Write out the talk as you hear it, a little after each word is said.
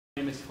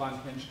My name is Frank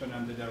Henschken.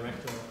 I'm the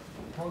director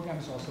of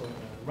programs, also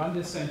run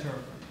this center.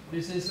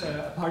 This is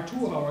part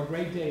 2 of our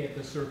great day at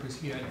the Circus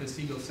here at the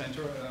Segal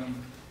Center.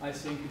 I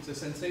think it's a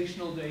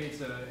sensational day. It's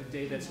a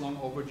day that's long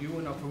overdue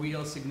and of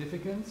real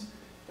significance.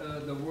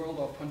 The world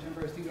of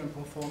contemporary theater and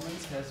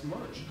performance has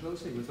merged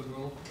closely with the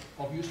world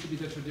of used to be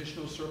the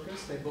traditional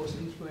circus. They both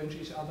influence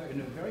each other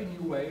in a very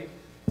new way,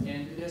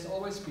 and it has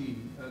always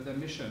been the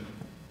mission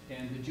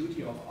and the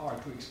duty of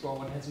art to explore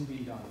what hasn't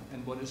been done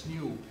and what is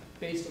new,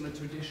 based on a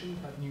tradition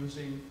but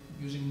using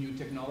new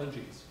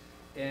technologies.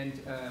 And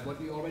what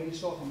we already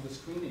saw from the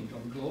screenings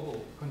on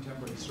global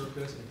contemporary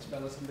circus, as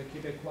well as in the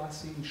Quebecois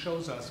scene,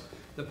 shows us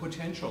the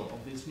potential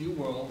of this new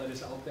world that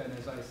is out there. And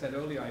as I said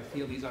earlier, I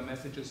feel these are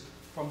messages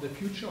from the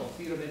future of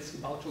theater that's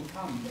about to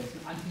come. There's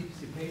an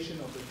anticipation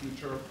of the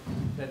future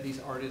that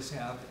these artists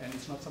have, and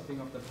it's not something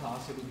of the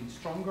past. It will be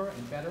stronger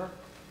and better,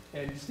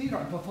 and theater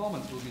and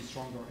performance will be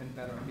stronger and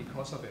better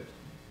because of it.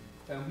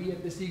 We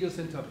at the Segal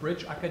Center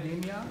bridge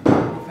academia,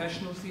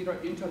 professional theater,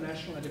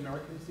 international and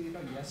American theater.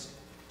 Yes,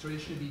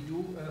 traditionally we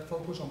do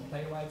focus on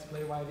playwrights,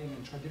 playwriting,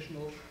 and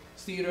traditional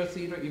theater.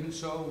 Even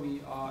so, we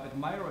are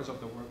admirers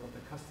of the work of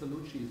the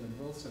Castelluccis and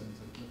Wilsons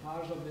and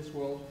Lepage of this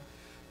world.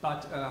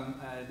 But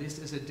this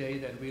is a day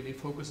that really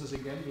focuses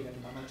again. We had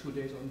 1 or 2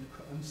 days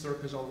on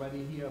circus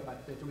already here,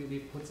 but it really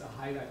puts a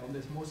highlight on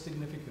this most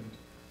significant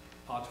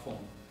art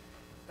form.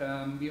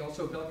 We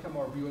also welcome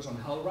our viewers on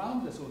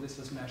HowlRound, so this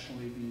is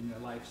nationally being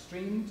live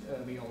streamed.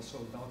 We also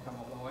welcome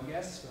all our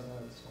guests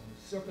from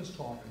Circus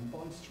Talk and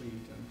Bond Street,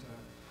 and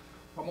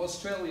from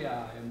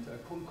Australia and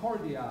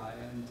Concordia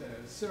and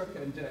Cirque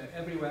and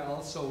everywhere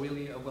else. So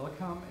really a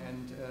welcome,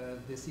 and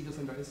the Segal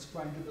Center is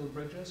trying to build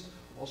bridges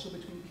also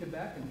between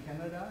Quebec and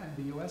Canada and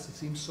the US. It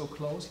seems so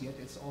close, yet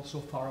it's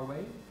also far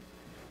away.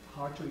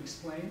 Hard to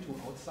explain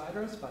to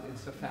outsiders, but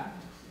it's a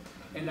fact.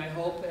 And I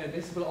hope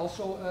this will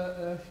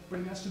also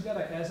bring us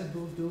together, as it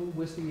will do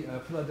with the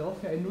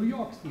Philadelphia and New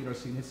York theater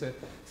scene. It's a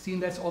scene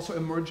that's also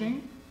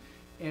emerging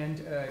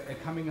and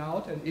coming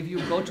out. And if you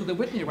go to the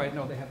Whitney right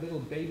now, they have little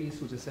babies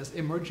who just says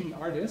emerging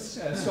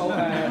artists.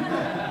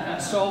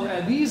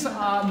 So these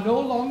are no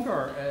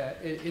longer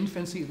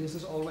infancy. This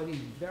is already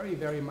very,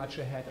 very much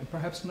ahead. And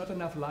perhaps not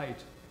enough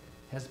light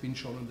has been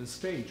shown on the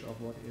stage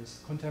of what is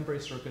contemporary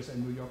circus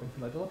in New York and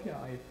Philadelphia.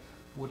 I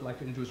would like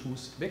to introduce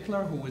Ruth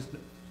Wikler, who is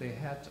the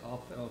head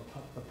of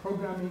the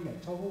programming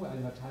at TOHU,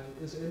 and her title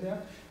is in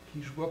there.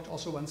 He worked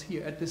also once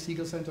here at the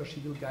Segal Center. She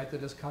will guide the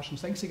discussion.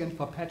 Thanks again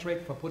for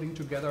Patrick for putting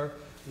together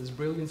these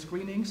brilliant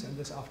screenings and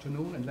this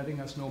afternoon and letting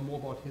us know more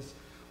about his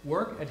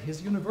work at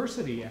his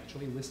university,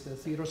 actually, with the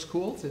theater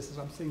schools. This is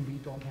something we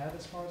don't have,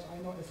 as far as I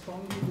know, as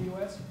strongly in the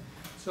US.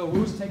 So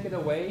Ruth, take it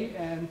away,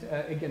 and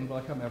again,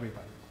 welcome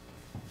everybody.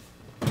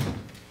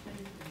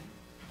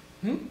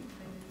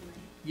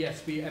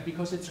 Yes,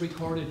 because it's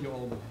recorded, you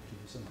all will have to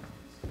do something.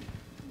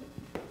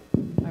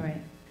 All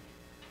right.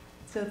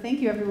 So thank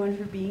you everyone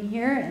for being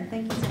here, and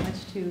thank you so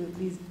much to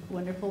these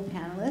wonderful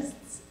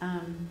panelists.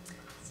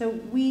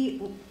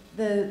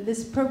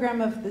 This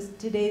program of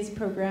today's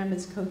program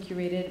is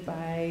co-curated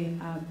by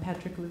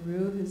Patrick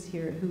Leroux, who's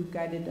here, who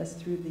guided us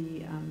through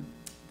the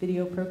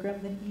video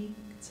program that he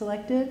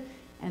selected,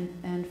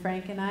 and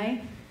Frank and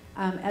I.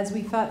 As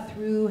we thought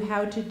through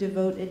how to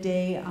devote a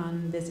day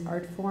on this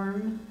art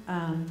form,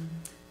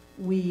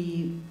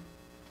 we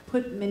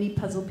put many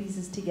puzzle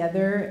pieces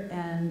together,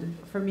 and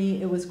for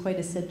me it was quite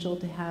essential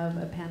to have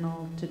a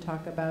panel to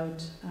talk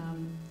about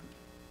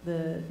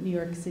the New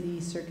York City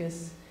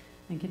circus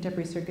and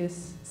contemporary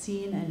circus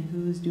scene, and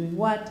who's doing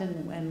what,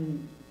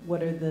 and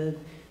what are the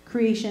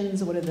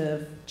creations, what are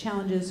the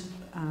challenges,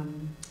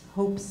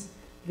 hopes,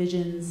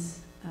 visions,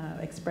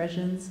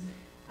 expressions.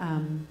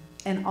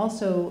 And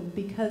also,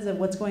 because of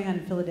what's going on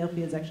in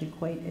Philadelphia is actually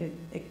quite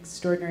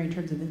extraordinary in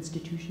terms of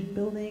institution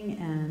building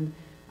and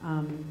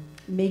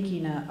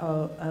making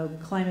a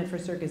climate for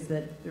circus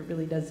that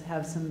really does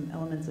have some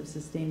elements of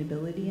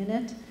sustainability in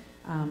it.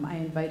 I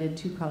invited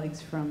 2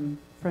 colleagues from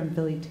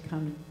Philly to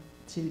come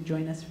to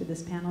join us for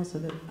this panel, so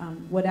that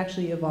what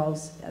actually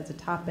evolves as a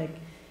topic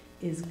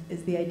is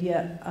the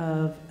idea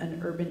of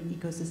an urban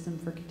ecosystem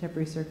for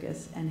contemporary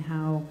circus, and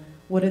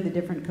what are the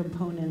different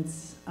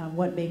components,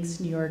 what makes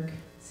New York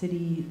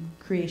City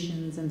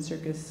creations and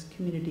circus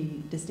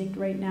community distinct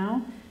right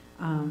now,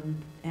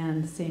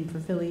 and same for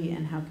Philly,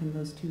 and how can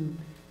those two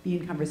be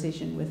in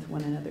conversation with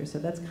one another. So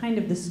that's kind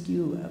of the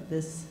skew of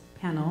this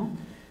panel.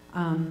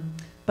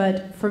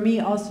 But for me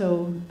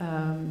also,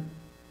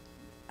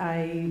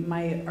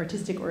 my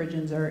artistic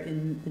origins are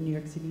in the New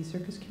York City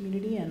circus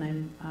community,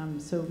 and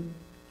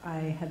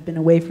I have been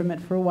away from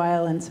it for a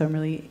while, and so I'm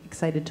really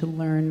excited to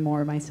learn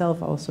more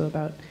myself also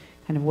about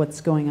kind of what's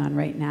going on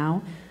right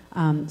now.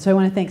 So I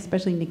want to thank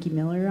especially Nicki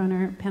Miller on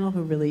our panel,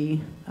 who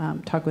really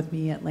talked with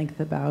me at length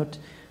about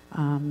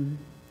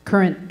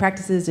current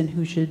practices and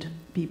who should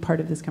be part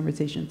of this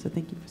conversation. So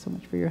thank you so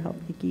much for your help,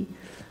 Nicki.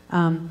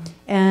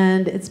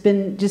 And it's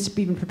been, just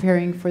even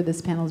preparing for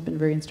this panel has been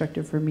very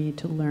instructive for me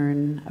to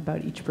learn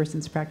about each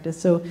person's practice.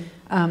 So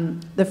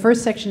the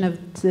first section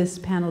of this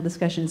panel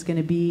discussion is going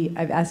to be,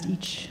 I've asked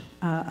each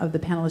of the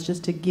panel is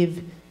just to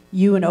give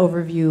you an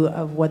overview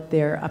of what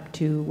they're up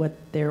to, what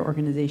their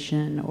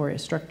organization or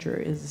structure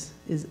is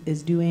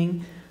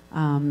doing.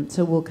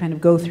 So we'll kind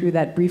of go through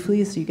that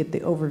briefly so you get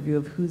the overview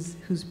of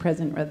who's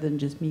present rather than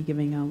just me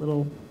giving a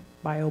little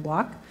bio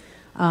block.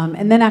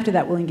 And then after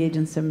that, we'll engage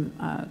in some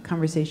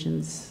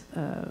conversations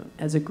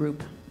as a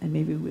group, and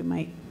maybe we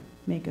might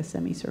make a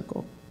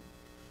semicircle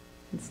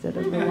instead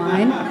of the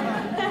line.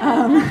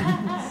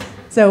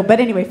 But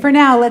anyway, for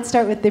now, let's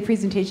start with the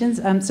presentations.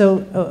 There's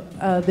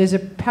a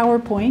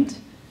PowerPoint.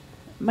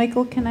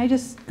 Michael, can I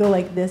just go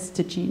like this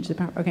to change the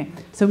power? Okay,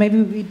 so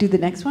maybe we do the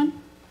next one.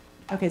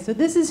 Okay, so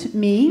this is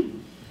me.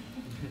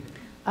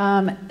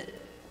 And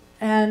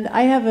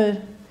I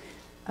have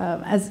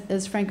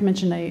as Frank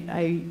mentioned,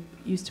 I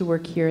used to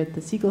work here at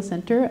the Segal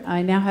Center.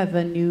 I now have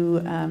a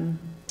new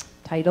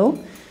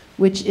title,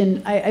 which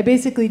I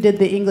basically did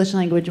the English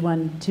language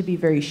one to be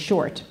very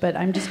short, but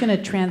I'm just going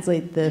to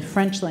translate the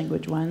French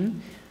language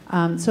one.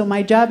 So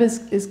my job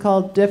is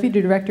called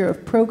Deputy Director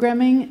of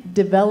Programming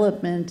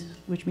Development,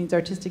 which means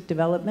artistic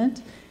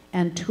development,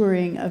 and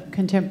touring of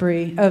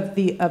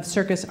of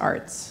circus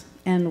arts.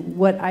 And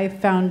what I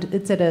found,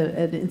 it's at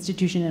an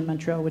institution in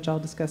Montréal, which I'll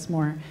discuss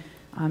more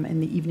in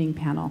the evening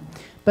panel.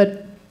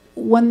 But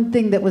one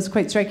thing that was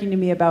quite striking to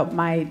me about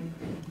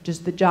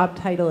the job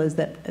title is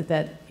that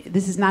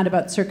this is not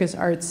about circus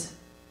arts,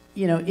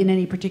 in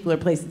any particular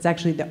place. It's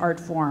actually the art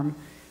form.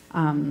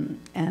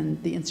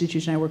 And the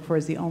institution I work for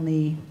is the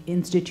only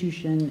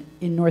institution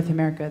in North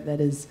America that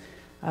is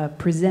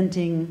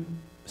presenting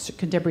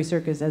contemporary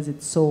circus as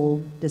its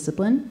sole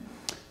discipline.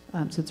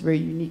 So it's a very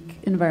unique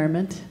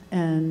environment.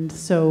 And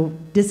so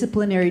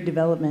disciplinary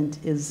development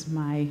is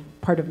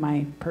part of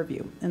my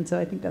purview. And so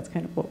I think that's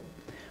kind of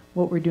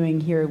what we're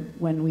doing here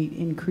when we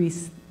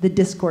increase the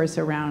discourse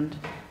around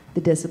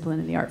the discipline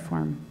and the art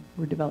form.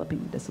 We're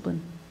developing the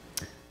discipline.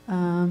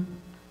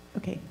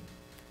 Okay,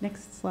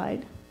 next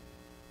slide.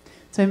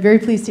 So I'm very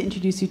pleased to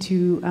introduce you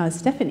to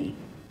Stephanie.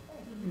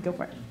 Go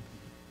for it.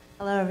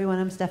 Hello, everyone.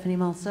 I'm Stephanie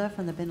Monseu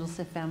from the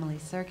Bindlestiff family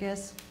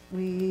circus.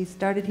 We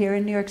started here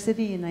in New York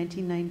City in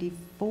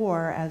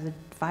 1994 as a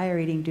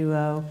fire-eating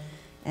duo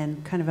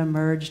and kind of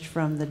emerged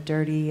from the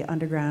dirty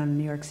underground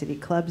New York City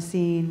club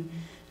scene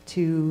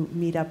to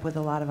meet up with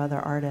a lot of other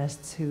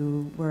artists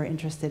who were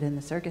interested in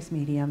the circus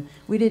medium.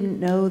 We didn't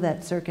know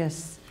that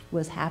circus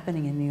was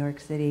happening in New York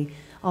City,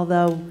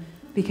 although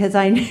because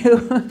I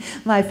knew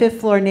my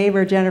fifth-floor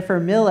neighbor, Jennifer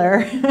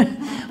Miller,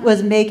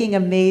 was making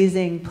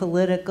amazing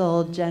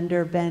political,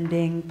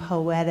 gender-bending,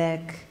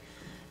 poetic,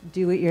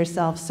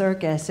 do-it-yourself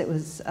circus. It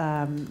was,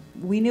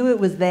 we knew it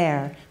was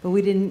there, but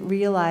we didn't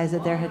realize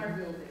that there had,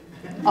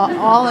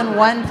 all in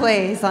one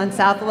place on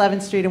South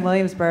 11th Street in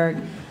Williamsburg,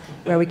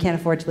 where we can't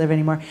afford to live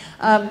anymore.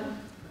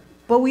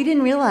 But we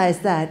didn't realize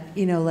that,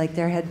 like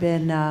there had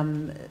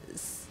been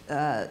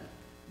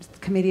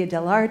Commedia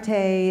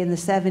dell'arte in the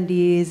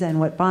 70s and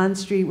what Bond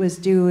Street was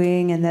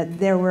doing, and that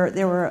there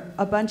were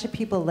a bunch of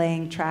people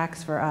laying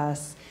tracks for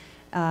us.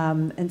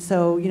 And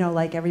so,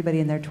 like everybody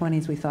in their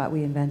 20s, we thought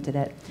we invented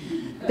it.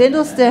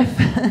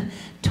 Bindlestiff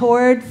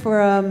toured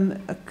for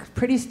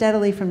pretty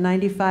steadily from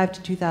 95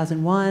 to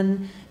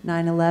 2001.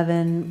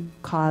 9/11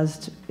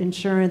 caused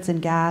insurance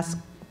and gas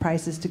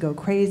prices to go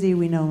crazy.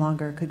 We no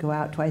longer could go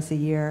out twice a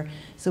year.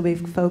 So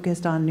we've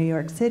focused on New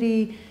York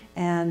City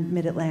and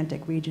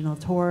Mid-Atlantic regional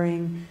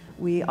touring.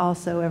 We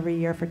also, every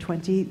year for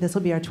this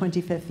will be our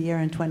 25th year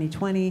in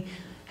 2020,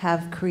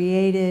 have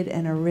created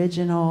an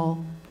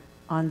original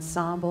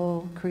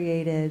ensemble,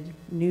 created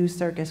new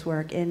circus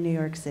work in New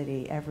York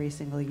City every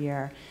single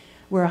year.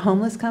 We're a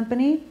homeless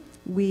company.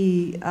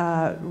 We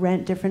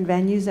rent different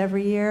venues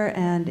every year,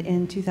 and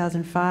in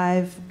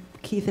 2005,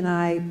 Keith and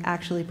I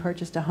actually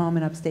purchased a home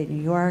in upstate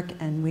New York,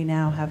 and we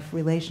now have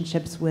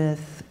relationships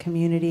with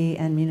community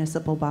and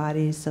municipal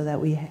bodies so that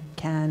we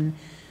can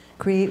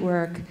create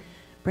work,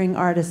 bring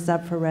artists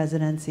up for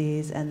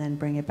residencies, and then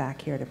bring it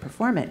back here to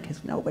perform it,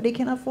 because nobody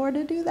can afford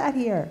to do that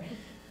here.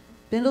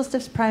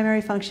 Bindlestiff's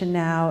primary function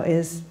now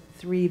is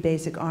 3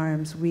 basic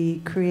arms. We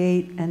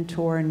create and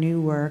tour new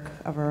work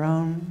of our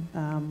own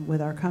with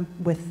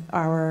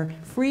our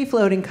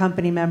free-floating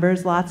company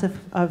members. Lots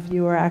of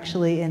you are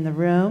actually in the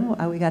room.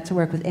 We got to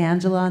work with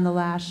Angela on the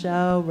last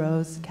show.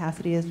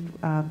 Cassidy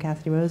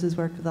Rose has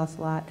worked with us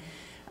a lot.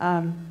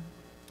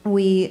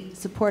 We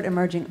support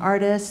emerging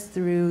artists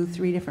through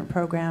 3 different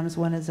programs.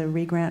 One is a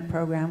re-grant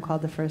program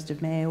called the 1st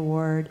of May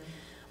Award.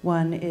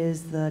 One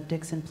is the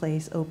Dixon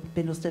Place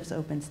Bindlestiff's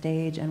Open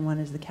Stage, and one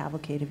is the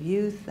Cavalcade of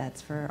Youth.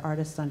 That's for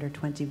artists under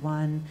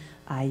 21.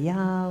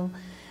 Ayal.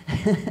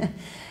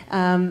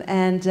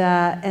 And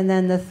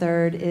then the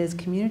third is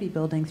community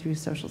building through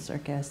social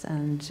circus.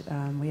 And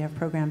we have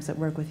programs that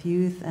work with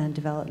youth and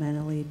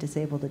developmentally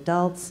disabled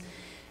adults.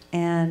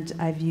 And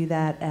I view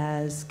that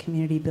as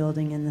community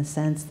building in the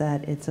sense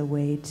that it's a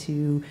way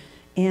to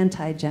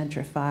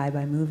anti-gentrify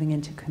by moving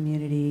into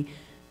community,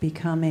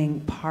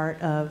 becoming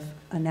part of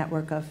a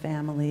network of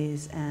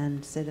families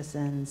and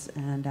citizens,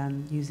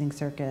 and using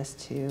circus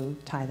to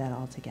tie that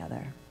all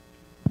together.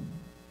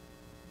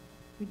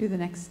 We do the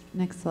next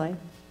slide.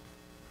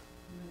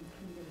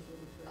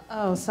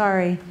 Oh,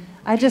 sorry.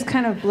 I just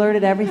kind of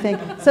blurted everything.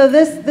 So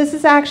this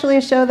is actually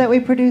a show that we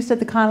produced at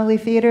the Connolly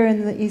Theater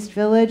in the East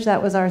Village.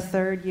 That was our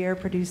 3rd year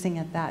producing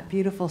at that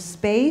beautiful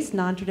space.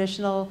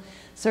 Non-traditional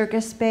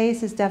circus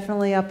space is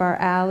definitely up our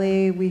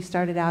alley. We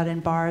started out in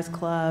bars,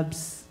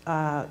 clubs,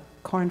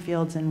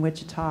 cornfields in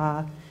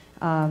Wichita,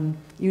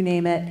 you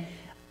name it,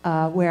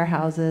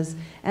 warehouses.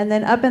 And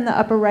then up in the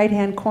upper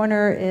right-hand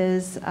corner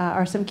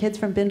are some kids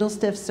from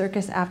Bindlestiff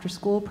Circus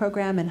after-school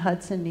program in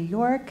Hudson, New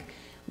York.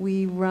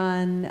 We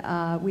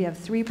have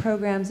 3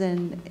 programs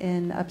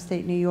in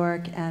upstate New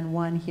York and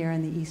 1 here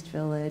in the East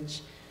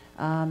Village,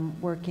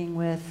 working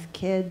with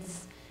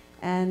kids.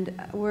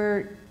 And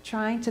we're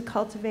trying to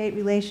cultivate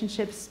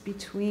relationships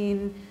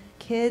between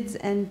kids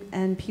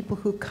and people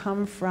who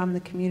come from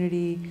the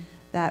community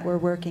that we're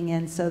working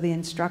in. So the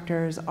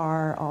instructors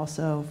are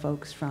also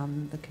folks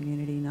from the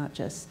community, not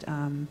just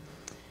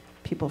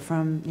people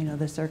from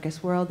the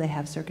circus world. They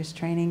have circus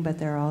training, but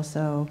they're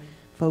also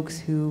folks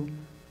who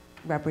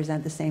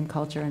represent the same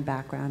culture and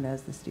background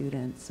as the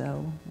students.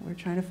 So we're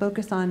trying to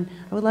focus on,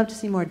 I would love to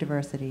see more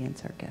diversity in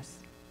circus.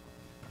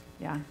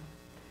 Yeah.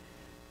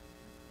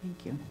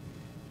 Thank you.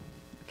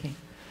 Okay.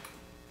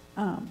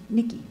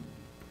 Nicki.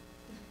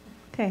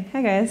 Okay,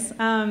 hi guys.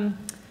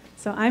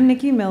 So I'm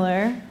Nicki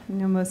Miller, I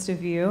know most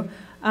of you.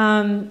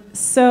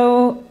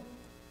 So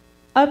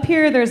up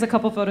here there's a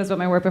couple photos about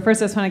my work, but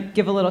first I just want to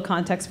give a little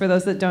context for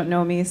those that don't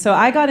know me. So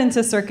I got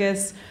into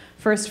circus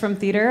first from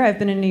theater. I've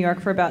been in New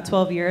York for about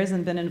 12 years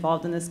and been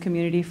involved in this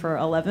community for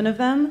 11 of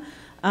them.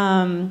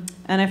 And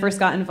I first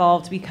got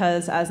involved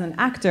because as an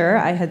actor,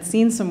 I had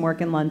seen some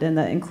work in London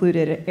that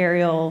included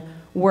aerial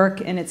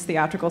work in its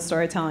theatrical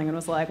storytelling and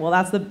was like, well,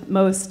 that's the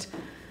most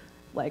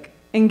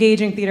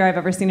engaging theater I've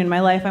ever seen in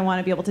my life. I want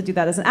to be able to do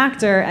that as an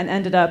actor, and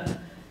ended up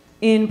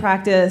in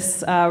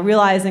practice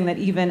realizing that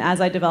even as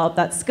I developed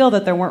that skill,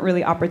 that there weren't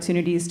really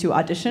opportunities to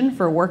audition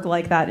for work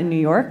like that in New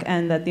York,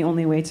 and that the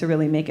only way to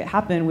really make it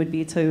happen would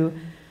be to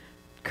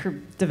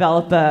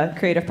develop a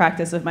creative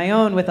practice of my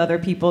own with other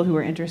people who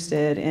were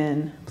interested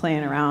in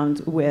playing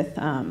around with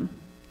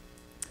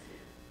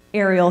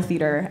aerial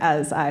theater,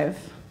 as I've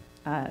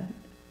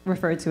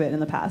referred to it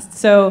in the past.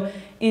 So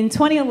in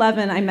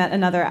 2011, I met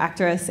another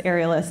actress,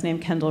 aerialist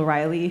named Kendall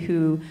Riley,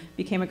 who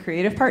became a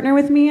creative partner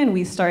with me, and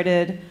we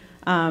started,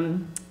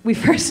 we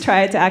first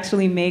tried to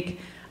actually make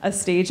a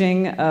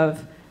staging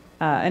of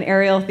an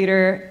aerial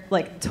theater,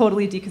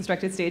 totally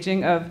deconstructed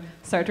staging of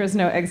Sartre's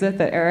No Exit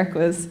that Eric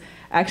was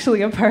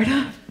actually a part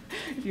of,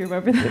 if you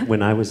remember that.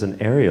 When I was an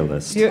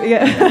aerialist.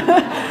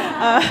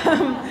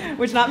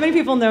 Which not many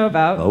people know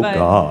about. Oh, but,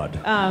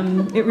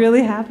 God. It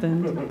really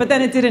happened. But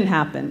then it didn't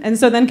happen. And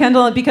so then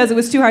Kendall, because it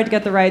was too hard to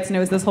get the rights and it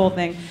was this whole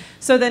thing,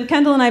 so then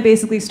Kendall and I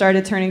basically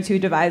started turning to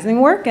devising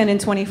work, and in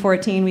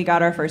 2014 we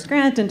got our first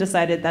grant and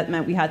decided that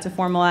meant we had to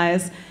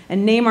formalize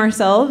and name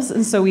ourselves,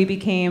 and so we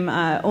became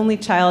Only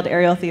Child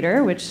Aerial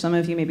Theater, which some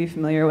of you may be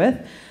familiar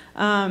with,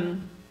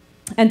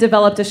 and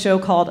developed a show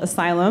called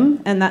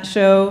Asylum, and that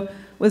show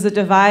was a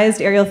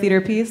devised aerial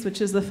theater piece, which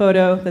is the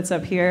photo that's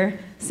up here.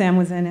 Sam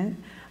was in it.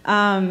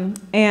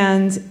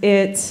 And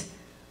it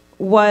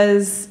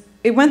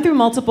went through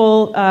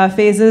multiple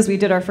phases. We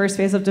did our first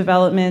phase of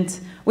development.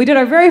 We did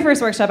our very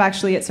first workshop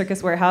actually at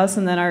Circus Warehouse,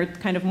 and then our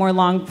kind of more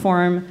long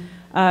form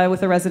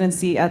with a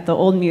residency at the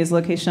old Muse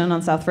location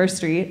on South 1st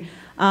Street.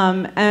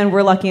 And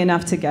we're lucky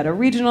enough to get a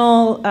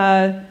regional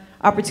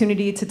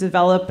opportunity to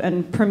develop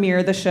and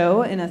premiere the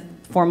show in a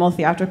formal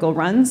theatrical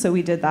run. So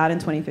we did that in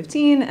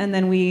 2015, and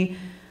then we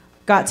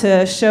got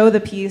to show the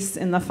piece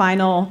in the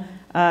final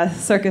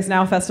Circus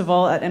Now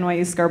Festival at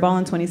NYU Skirball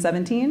in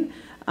 2017.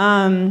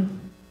 And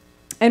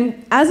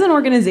as an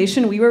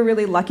organization, we were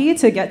really lucky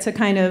to get to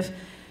kind of,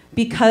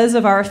 because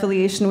of our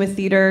affiliation with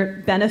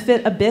theater,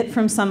 benefit a bit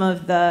from some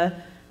of the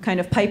kind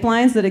of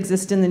pipelines that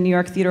exist in the New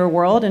York theater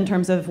world in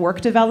terms of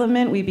work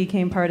development. We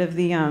became part of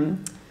the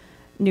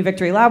New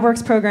Victory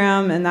Labworks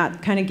program, and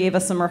that kind of gave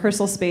us some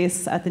rehearsal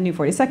space at the New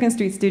 42nd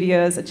Street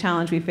studios. A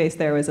challenge we faced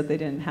there was that they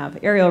didn't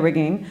have aerial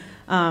rigging.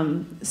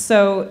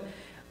 So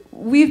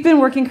we've been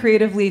working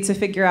creatively to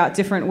figure out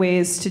different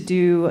ways to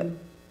do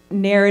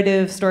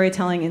narrative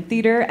storytelling in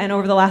theater, and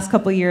over the last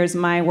couple of years,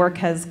 my work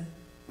has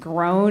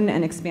grown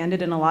and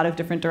expanded in a lot of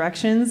different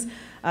directions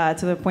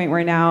to the point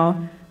where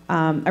now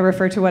I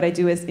refer to what I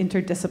do as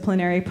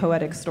interdisciplinary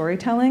poetic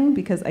storytelling,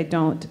 because I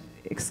don't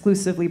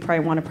exclusively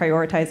want to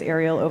prioritize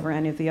aerial over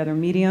any of the other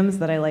mediums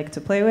that I like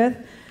to play with.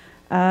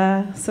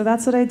 So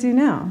that's what I do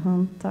now.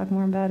 I'll talk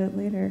more about it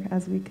later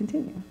as we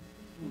continue.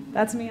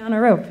 That's me on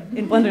a rope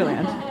in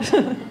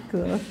Blunderland.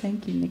 Cool,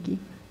 thank you, Nicki.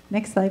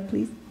 Next slide,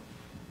 please.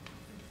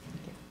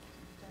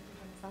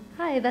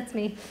 Hi, that's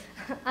me.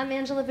 I'm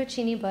Angela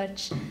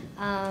Butch.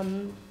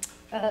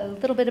 A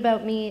little bit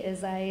about me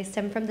is I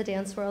stem from the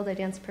dance world. I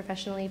danced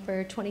professionally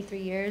for 23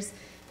 years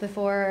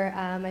before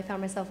I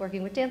found myself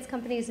working with dance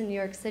companies in New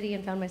York City,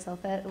 and found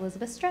myself at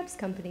Elizabeth Straub's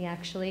company,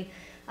 actually,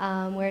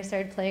 where I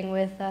started playing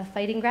with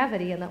Fighting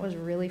Gravity, and that was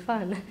really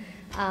fun.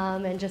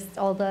 And just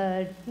all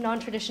the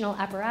non-traditional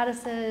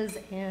apparatuses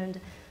and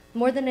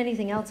more than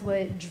anything else,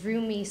 what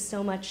drew me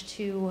so much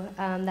to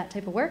that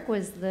type of work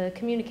was the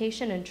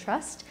communication and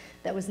trust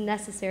that was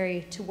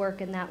necessary to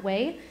work in that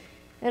way.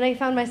 And I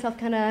found myself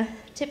kind of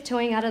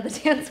tiptoeing out of the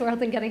dance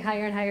world and getting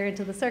higher and higher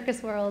into the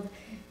circus world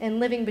and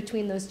living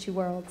between those two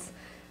worlds.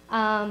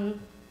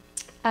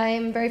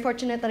 I'm very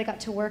fortunate that I got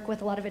to work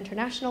with a lot of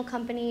international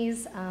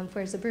companies.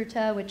 Fuerza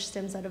Bruta, which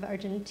stems out of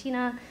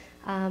Argentina.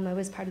 I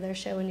was part of their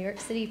show in New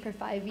York City for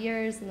 5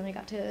 years, and then I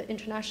got to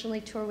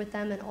internationally tour with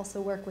them and also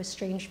work with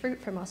Strange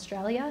Fruit from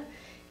Australia.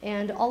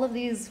 And all of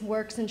these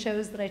works and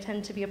shows that I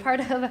tend to be a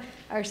part of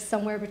are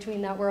somewhere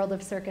between that world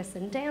of circus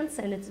and dance,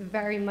 and it's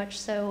very much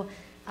so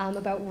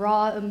about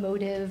raw,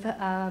 emotive,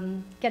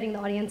 getting the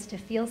audience to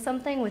feel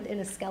something within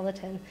a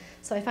skeleton.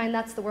 So I find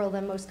that's the world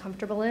I'm most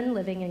comfortable in,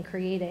 living and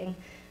creating.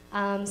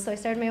 So I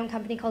started my own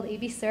company called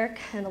AB Cirque,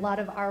 and a lot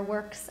of our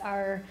works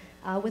are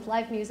with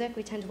live music.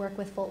 We tend to work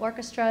with full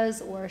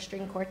orchestras or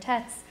string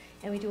quartets,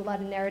 and we do a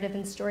lot of narrative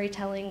and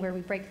storytelling where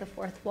we break the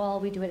fourth wall.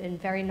 We do it in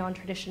very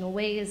non-traditional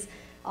ways.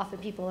 Often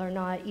people are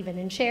not even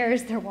in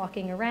chairs, they're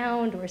walking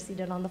around or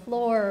seated on the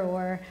floor,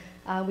 or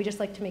we just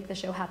like to make the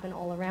show happen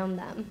all around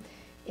them.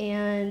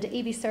 And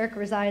AB Cirque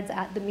resides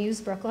at the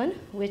Muse Brooklyn,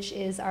 which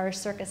is our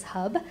circus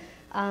hub.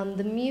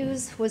 The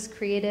Muse was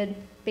created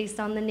based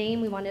on the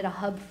name. We wanted a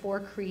hub for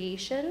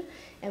creation,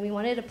 and we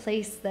wanted a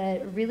place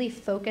that really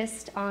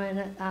focused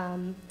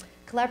on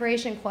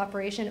collaboration,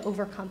 cooperation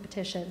over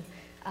competition.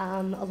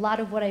 A lot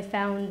of what I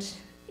found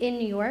in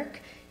New York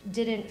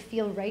didn't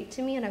feel right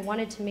to me, and I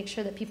wanted to make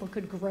sure that people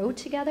could grow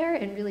together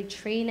and really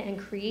train and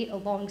create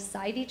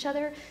alongside each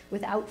other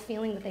without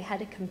feeling that they had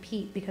to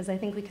compete, because I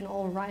think we can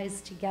all rise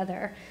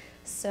together.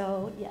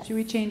 So, yes. Should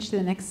we change to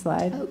the next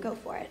slide? Oh, go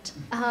for it.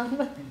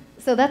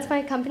 So that's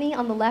my company.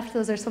 On the left,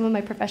 those are some of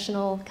my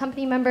professional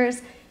company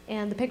members,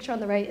 and the picture on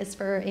the right is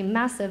for a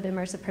massive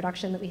immersive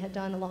production that we had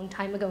done a long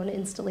time ago, an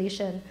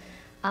installation.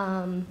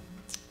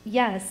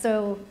 Yeah,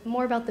 so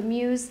more about the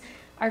Muse.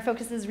 Our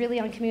focus is really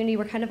on community.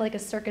 We're kind of like a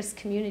circus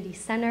community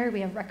center. We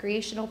have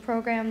recreational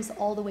programs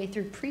all the way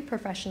through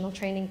pre-professional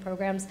training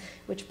programs,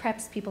 which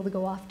preps people to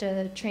go off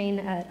to train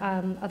at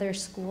other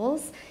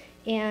schools.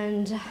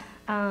 And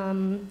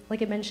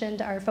like I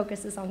mentioned, our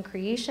focus is on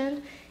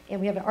creation. And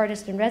we have an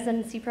artist in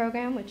residency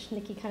program, which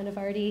Nicki kind of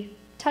already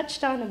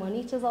touched on, and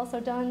Juanita's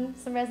also done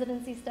some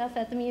residency stuff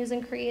at the Muse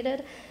and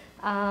Curated.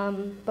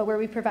 But where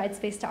we provide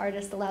space to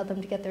artists, allow them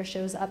to get their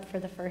shows up for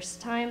the first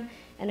time.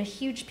 And a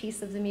huge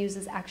piece of the Muse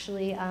is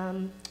actually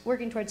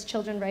working towards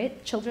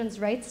children's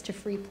rights to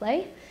free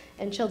play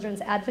and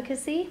children's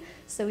advocacy.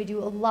 So we do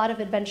a lot of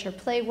adventure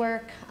play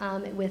work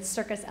with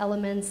circus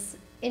elements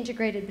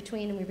integrated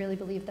between, and we really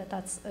believe that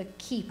that's a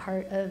key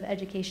part of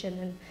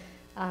education.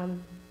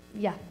 And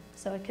yeah,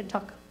 so I could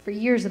talk for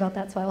years about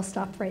that, so I'll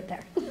stop right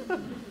there.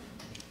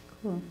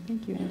 Cool,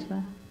 thank you,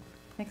 Angela.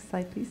 Next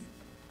slide, please.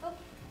 Oh,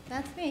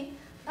 that's me.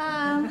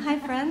 Hi,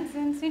 friends,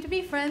 and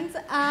soon-to-be friends.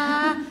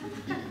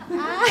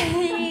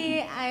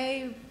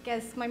 I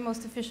guess my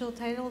most official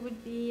title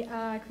would be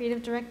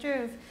Creative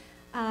Director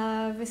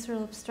of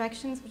Visceral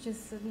Abstractions, which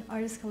is an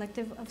artist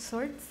collective of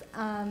sorts.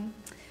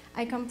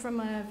 I come from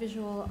a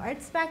visual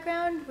arts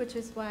background, which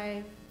is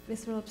why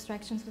Visceral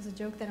Abstractions was a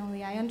joke that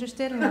only I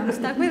understood, and I'm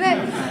stuck with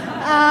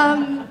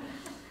it.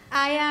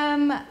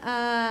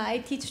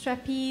 I teach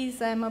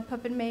trapeze, I'm a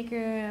puppet maker,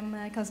 I'm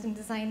a costume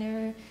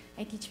designer,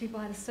 I teach people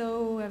how to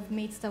sew, I've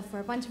made stuff for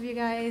a bunch of you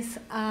guys.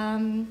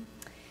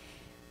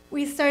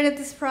 We started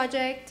this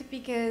project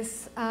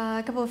because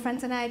a couple of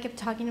friends and I kept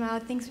talking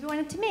about things we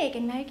wanted to make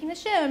and making a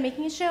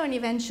show, and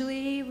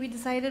eventually we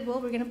decided,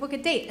 well, we're gonna book a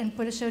date and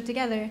put a show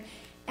together.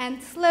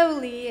 And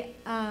slowly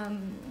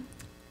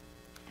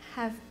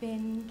have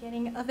been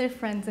getting other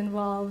friends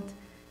involved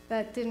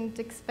that didn't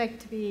expect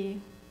to be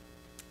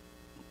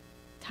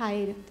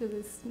tied to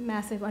this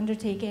massive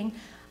undertaking.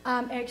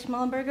 Eric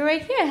Schmalenberger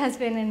right here has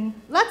been in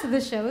lots of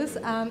the shows.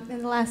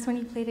 In the last one,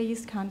 he played a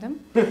used condom.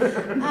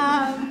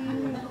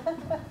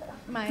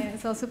 Maya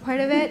is also part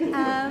of it.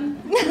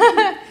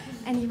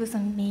 And he was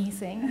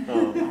amazing.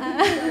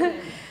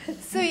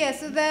 So yeah,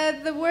 so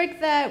the work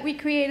that we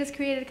create is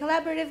created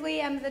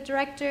collaboratively. I'm the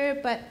director,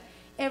 but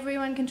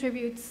everyone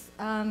contributes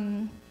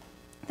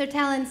their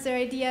talents, their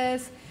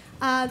ideas.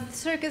 The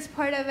circus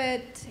part of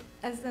it,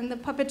 as in the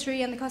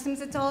puppetry and the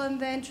costumes, it's all in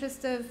the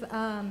interest of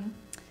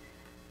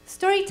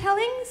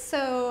storytelling.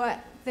 So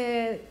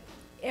the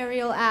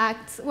aerial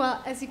acts,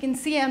 well, as you can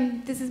see,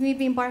 this is me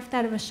being barfed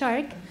out of a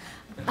shark,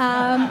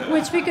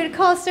 which we could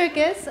call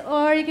circus,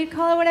 or you could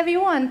call it whatever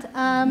you want.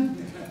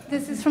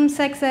 This is from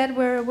Sex Ed,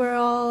 where we're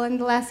all in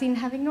the last scene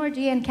having an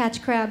orgy and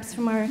catch crabs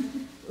from our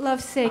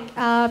lovesick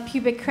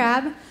pubic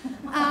crab.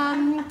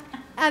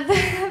 At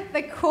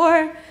the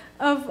core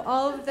of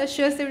all of the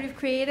shows that we've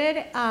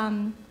created,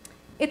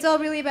 it's all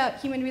really about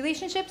human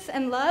relationships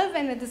and love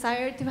and the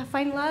desire to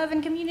find love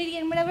and community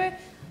and whatever,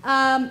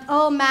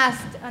 all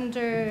masked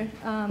under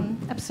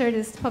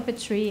absurdist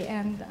puppetry.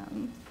 And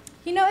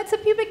you know, it's a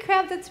pubic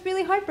crab that's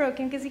really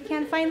heartbroken because he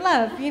can't find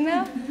love, you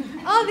know?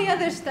 All the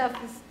other stuff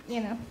is,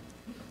 you know,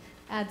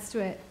 adds to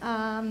it.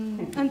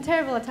 I'm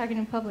terrible at talking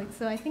in public,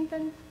 so I think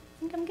then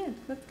think I'm good.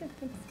 That's good.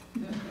 Thanks.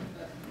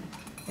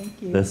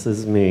 Thank you. This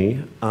is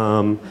me.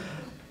 I'm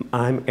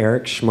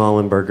Eric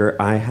Schmalenberger.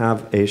 I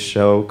have a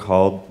show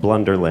called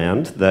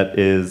Blunderland that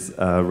is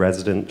a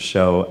resident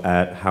show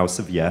at House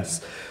of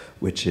Yes,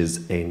 which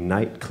is a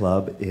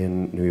nightclub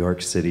in New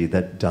York City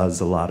that does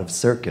a lot of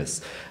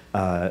circus.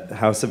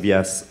 House of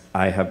Yes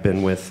I have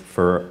been with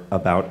for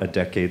about a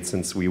decade,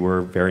 since we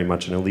were very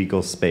much an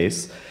illegal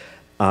space.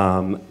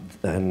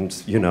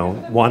 And, you know,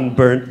 one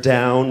burnt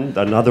down,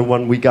 another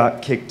one we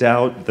got kicked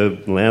out.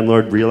 The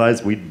landlord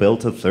realized we'd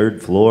built a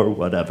third floor,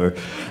 whatever.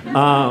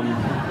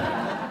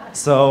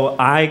 So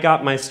I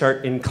got my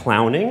start in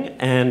clowning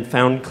and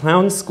found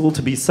clown school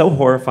to be so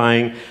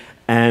horrifying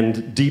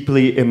and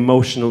deeply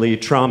emotionally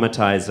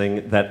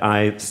traumatizing that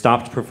I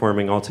stopped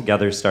performing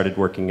altogether, started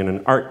working in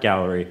an art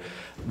gallery,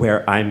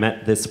 where I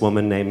met this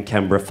woman named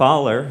Kembra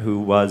Fowler, who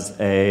was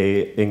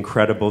an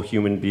incredible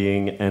human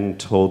being and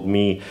told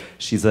me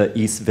she's a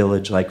East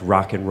Village, like,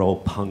 rock and roll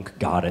punk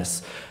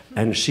goddess.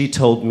 And she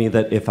told me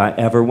that if I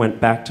ever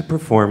went back to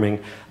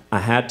performing, I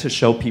had to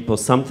show people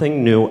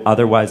something new,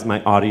 otherwise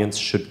my audience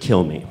should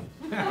kill me.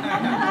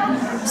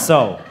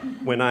 So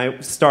when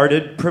I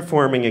started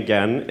performing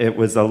again, it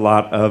was a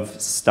lot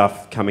of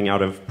stuff coming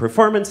out of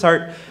performance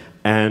art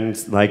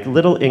and like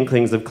little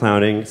inklings of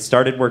clowning.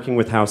 Started working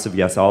with House of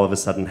Yes, all of a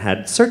sudden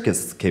had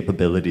circus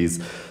capabilities.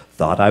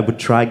 Thought I would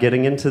try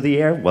getting into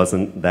the air,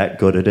 wasn't that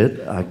good at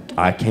it.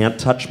 I can't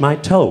touch my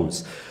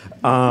toes.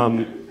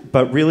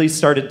 But really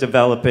started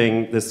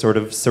developing this sort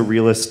of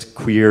surrealist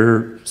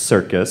queer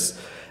circus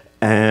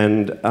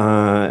and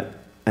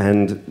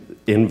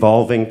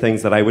involving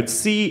things that I would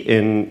see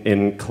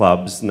in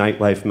clubs.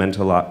 Nightlife meant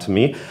a lot to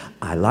me.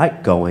 I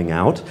like going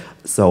out.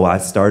 So I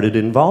started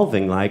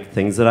involving like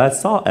things that I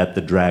saw at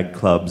the drag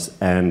clubs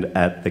and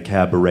at the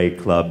cabaret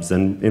clubs,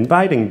 and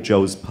inviting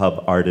Joe's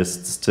Pub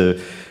artists to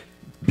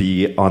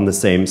be on the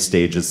same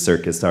stage as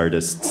circus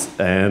artists.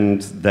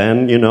 And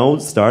then, you know,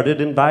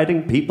 started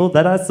inviting people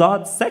that I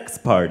saw at sex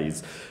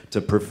parties to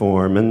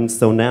perform. And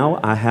so now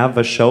I have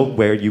a show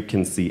where you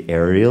can see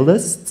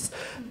aerialists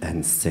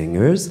and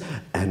singers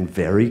and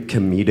very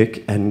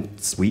comedic and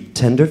sweet,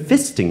 tender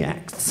fisting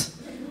acts.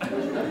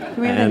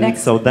 Can we have the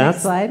next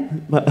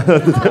slide?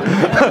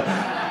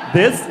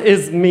 This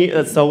is me,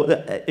 so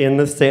in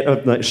the state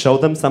of, show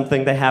them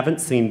something they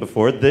haven't seen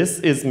before. This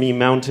is me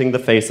mounting the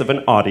face of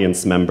an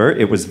audience member.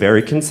 It was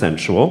very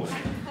consensual.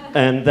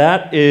 And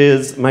that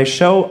is, my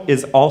show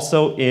is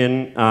also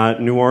in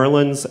New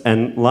Orleans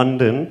and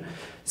London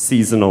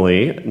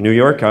seasonally, New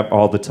York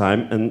all the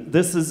time. And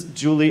this is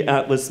Julie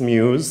Atlas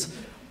Muse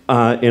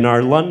in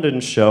our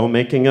London show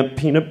making a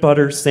peanut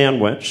butter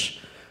sandwich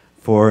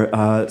for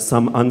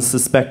some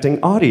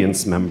unsuspecting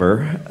audience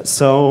member.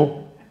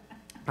 So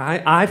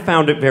I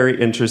found it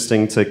very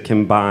interesting to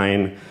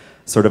combine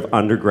sort of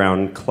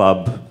underground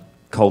club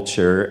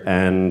culture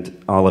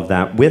and all of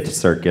that with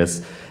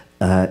circus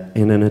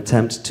in an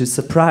attempt to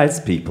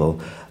surprise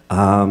people.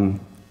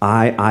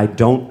 I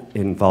don't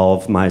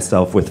involve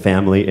myself with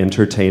family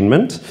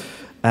entertainment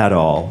at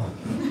all.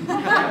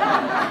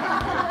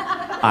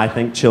 I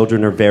think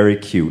children are very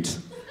cute.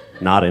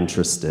 Not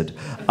interested.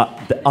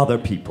 Other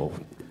people.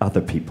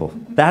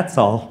 That's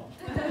all.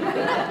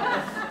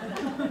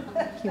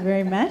 Thank you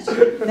very much.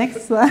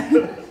 Next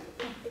slide.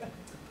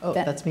 Oh,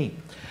 that's me.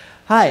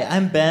 Hi,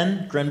 I'm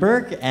Ben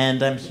Grinberg,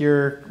 and I'm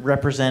here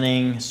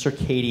representing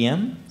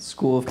Circadium,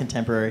 School of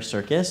Contemporary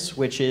Circus,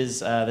 which is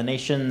the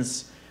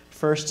nation's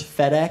first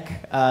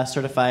FedEc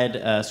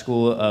certified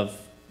school of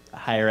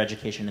higher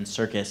education in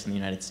circus in the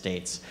United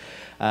States.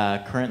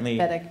 Currently,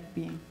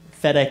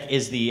 FedEc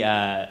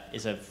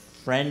is a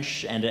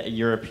French and a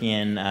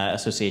European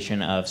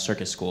Association of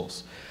Circus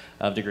Schools,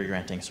 of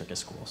degree-granting circus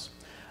schools.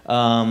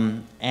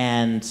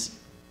 And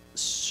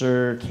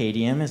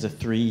Circadium is a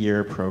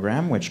 3-year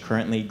program which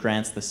currently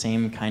grants the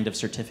same kind of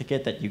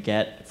certificate that you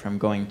get from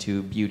going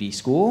to beauty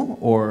school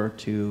or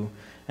to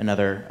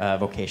another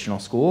vocational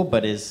school,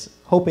 but is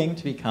hoping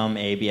to become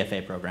a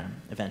BFA program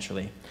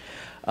eventually.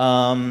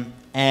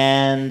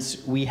 And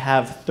we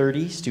have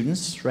 30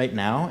 students right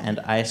now, and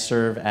I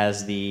serve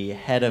as the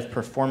head of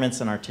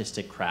performance and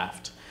artistic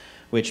craft,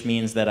 which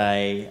means that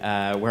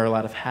I wear a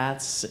lot of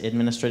hats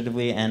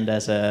administratively and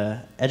as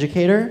an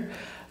educator.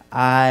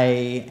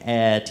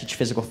 I teach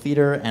physical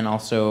theater and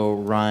also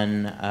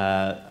run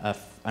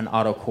an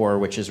auto core,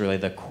 which is really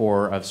the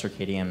core of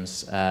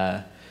Circadium's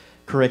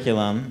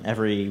curriculum.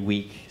 Every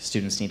week,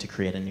 students need to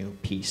create a new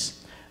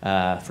piece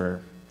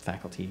for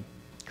faculty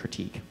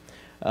critique.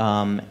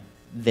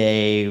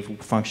 They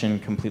function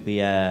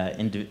completely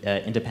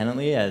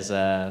independently as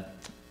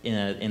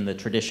in the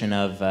tradition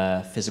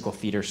of physical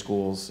theater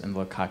schools and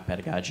Lecoq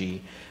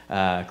pedagogy,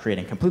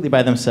 creating completely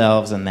by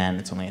themselves, and then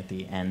it's only at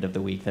the end of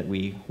the week that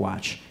we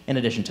watch, in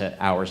addition to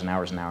hours and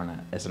hours and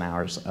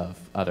hours of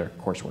other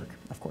coursework,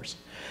 of course.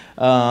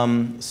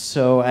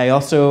 So I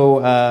also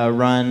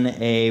run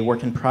a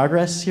work in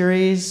progress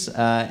series,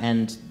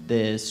 and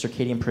the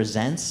Circadium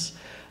Presents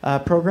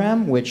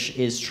program, which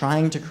is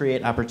trying to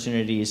create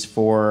opportunities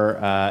for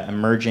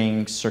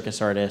emerging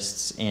circus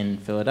artists in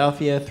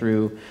Philadelphia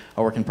through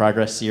a work in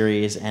progress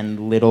series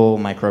and little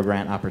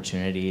micro-grant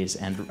opportunities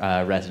and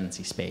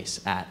residency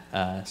space at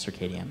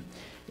Circadium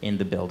in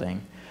the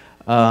building.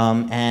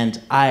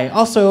 And I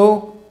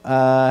also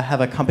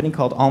have a company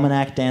called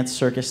Almanac Dance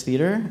Circus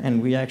Theater,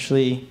 and we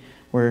actually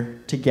were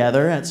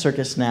together at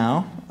Circus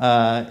Now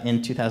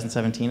in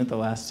 2017 at the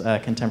last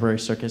Contemporary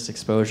Circus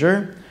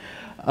exposure.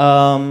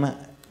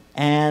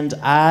 And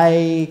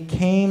I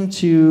came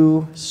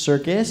to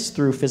Circus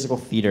through physical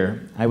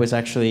theater. I was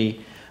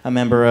actually a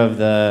member of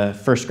the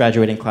first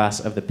graduating class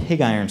of the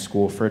Pig Iron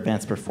School for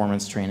Advanced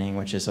Performance Training,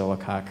 which is a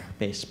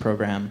Lecoq-based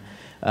program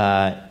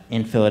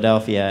in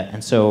Philadelphia.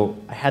 And so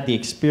I had the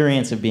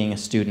experience of being a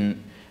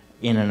student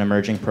in an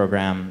emerging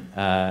program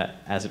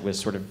as it was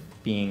sort of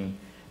being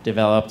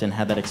developed, and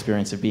had that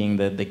experience of being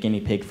the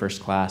guinea pig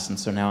first class. And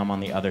so now I'm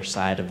on the other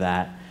side of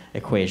that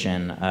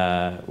equation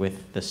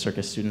with the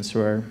circus students who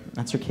are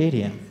at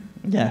Circadium.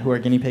 Yeah, who are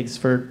guinea pigs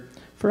for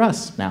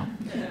us now.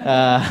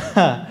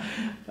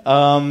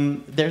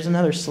 There's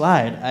another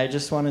slide. I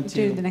just wanted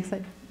to... Do the next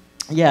slide.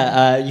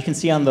 Yeah, you can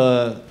see on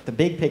the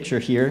big picture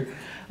here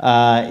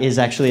is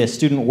actually a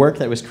student work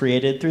that was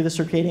created through the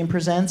Circadium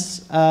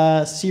Presents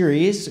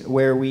series,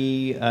 where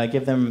we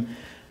give them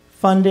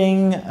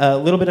funding, a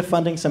little bit of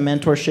funding, some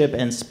mentorship,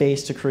 and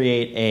space to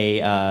create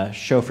a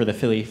show for the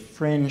Philly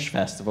Fringe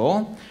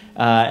Festival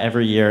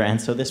every year.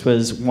 And so this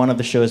was one of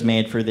the shows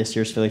made for this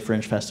year's Philly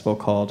Fringe Festival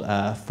called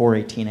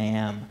 4:18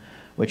 a.m.,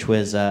 which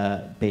was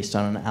based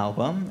on an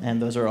album.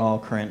 And those are all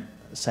current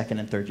second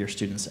and third year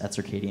students at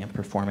Circadium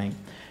performing.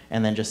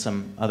 And then just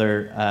some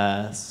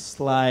other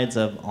slides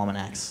of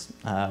Almanac's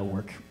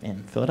work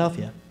in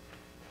Philadelphia.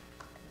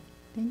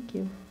 Thank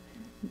you.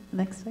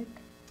 Next slide.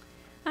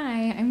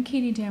 Hi, I'm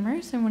Katy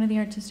Dammers. I'm one of the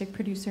artistic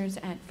producers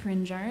at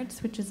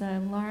FringeArts, which is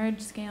a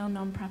large-scale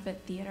nonprofit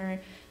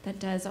theater that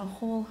does a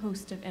whole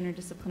host of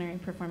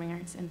interdisciplinary performing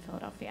arts in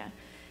Philadelphia.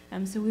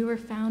 So we were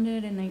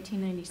founded in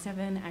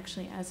 1997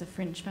 actually as a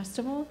fringe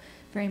festival,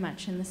 very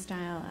much in the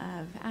style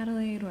of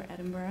Adelaide or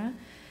Edinburgh,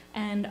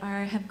 and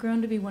have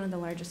grown to be one of the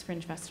largest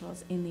fringe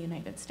festivals in the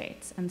United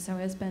States. And so,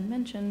 as Ben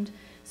mentioned,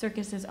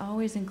 Circus is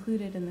always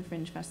included in the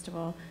Fringe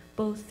Festival,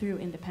 both through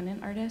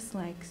independent artists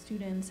like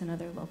students and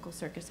other local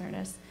circus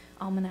artists.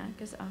 Almanac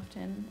is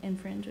often in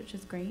Fringe, which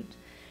is great.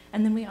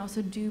 And then we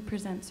also do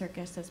present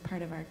Circus as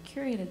part of our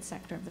curated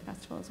sector of the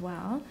festival as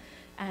well.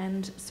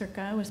 And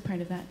Cirque was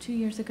part of that 2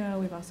 years ago.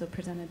 We've also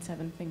presented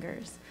Seven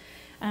Fingers.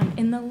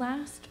 In the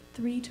last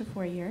 3 to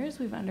 4 years,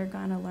 we've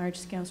undergone a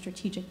large-scale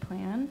strategic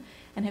plan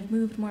and have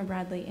moved more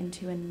broadly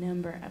into a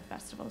number of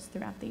festivals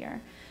throughout the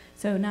year.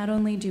 So not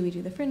only do we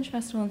do the Fringe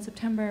Festival in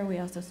September, we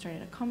also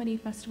started a comedy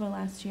festival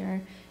last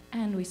year,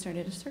 and we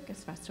started a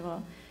circus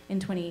festival in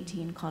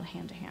 2018 called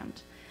Hand to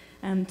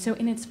Hand. So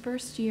in its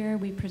first year,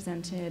 we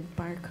presented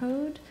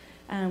Barcode,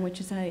 which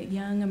is a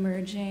young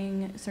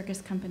emerging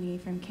circus company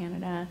from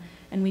Canada,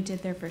 and we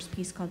did their first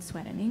piece called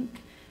Sweat and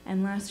Ink.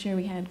 And last year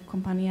we had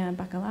Compagnia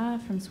Bacala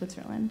from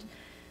Switzerland.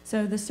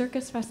 So the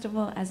Circus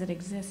Festival as it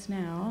exists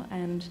now,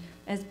 and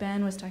as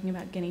Ben was talking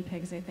about guinea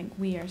pigs, I think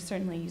we are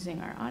certainly using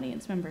our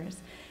audience members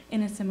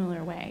in a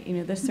similar way. You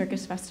know, the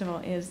Circus Festival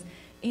is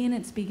in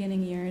its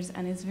beginning years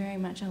and is very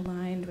much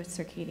aligned with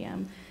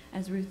Circadium.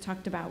 As Ruth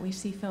talked about, we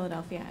see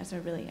Philadelphia as a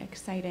really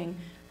exciting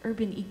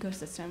urban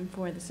ecosystem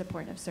for the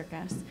support of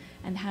circus,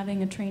 and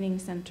having a training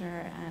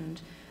center and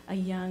a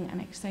young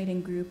and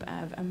exciting group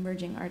of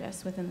emerging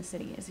artists within the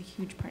city is a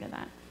huge part of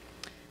that.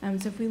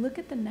 So if we look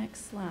at the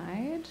next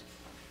slide,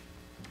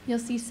 you'll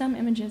see some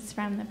images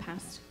from the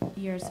past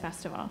year's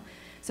festival.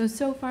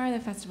 So far the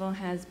festival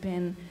has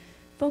been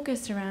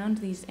focused around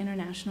these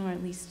international, or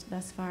at least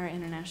thus far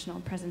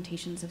international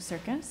presentations of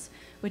circus,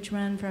 which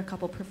run for a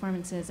couple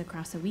performances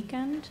across a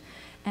weekend,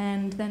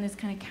 and then is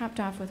kind of capped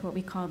off with what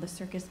we call the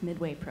Circus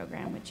Midway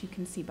program, which you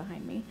can see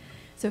behind me.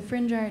 So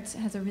FringeArts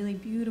has a really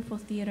beautiful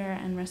theater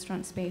and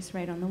restaurant space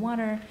right on the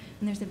water,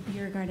 and there's a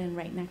beer garden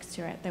right next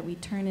to it that we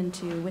turn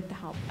into, with the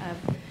help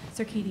of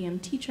Circadium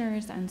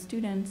teachers and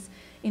students,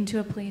 into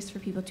a place for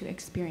people to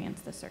experience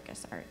the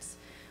circus arts.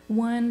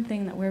 One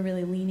thing that we're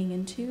really leaning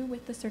into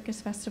with the Circus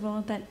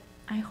Festival that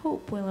I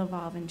hope will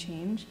evolve and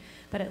change,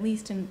 but at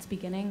least in its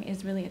beginning,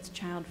 is really its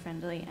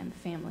child-friendly and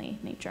family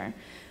nature.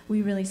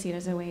 We really see it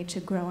as a way to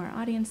grow our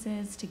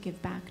audiences, to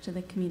give back to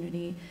the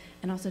community,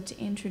 and also to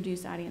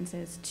introduce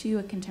audiences to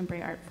a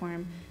contemporary art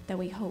form that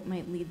we hope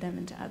might lead them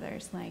into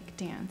others, like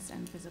dance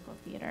and physical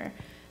theater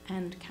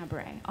and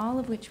cabaret, all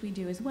of which we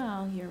do as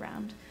well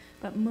year-round.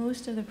 But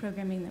most of the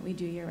programming that we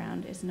do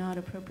year-round is not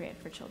appropriate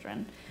for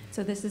children.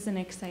 So this is an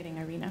exciting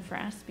arena for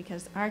us,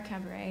 because our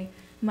cabaret,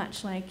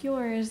 much like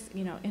yours,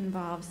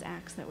 involves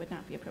acts that would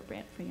not be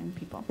appropriate for young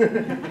people.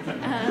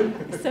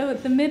 So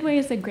the Midway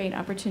is a great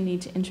opportunity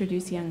to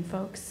introduce young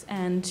folks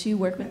and to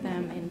work with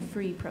them in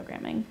free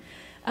programming.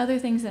 Other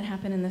things that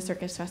happen in the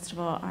Circus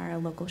Festival are a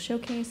local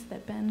showcase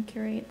that Ben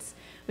curates,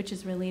 which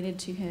is related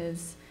to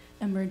his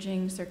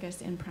emerging Circus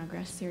in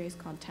Progress series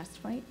called Test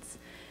Flights.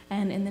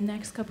 And in the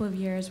next couple of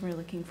years, we're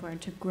looking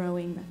forward to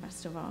growing the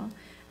festival.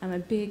 A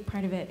big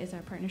part of it is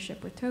our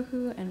partnership with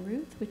TOHU and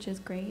Ruth, which is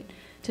great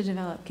to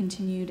develop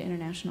continued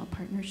international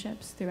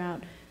partnerships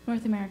throughout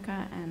North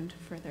America and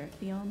further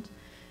afield.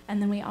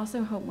 And then we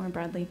also hope more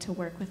broadly to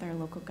work with our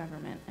local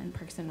government and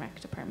Parks and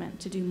Rec department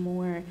to do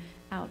more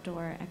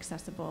outdoor,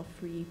 accessible,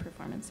 free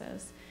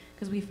performances.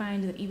 Because we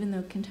find that even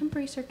though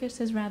contemporary circus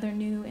is rather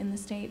new in the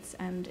States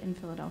and in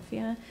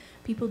Philadelphia,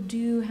 people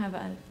do have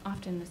an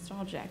often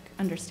nostalgic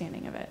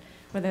understanding of it,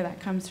 whether that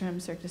comes from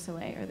Cirque du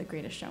Soleil or The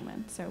Greatest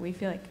Showman. So we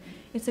feel like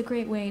it's a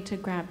great way to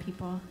grab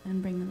people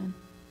and bring them in.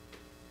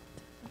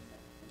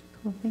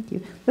 Cool, thank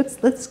you.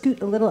 Let's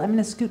scoot a little. I'm going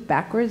to scoot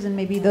backwards, and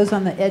maybe those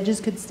on the edges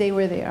could stay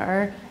where they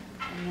are.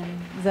 And then,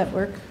 does that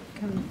work?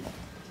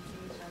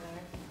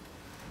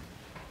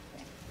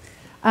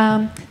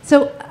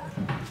 So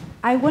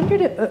I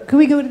wondered, could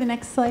we go to the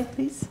next slide,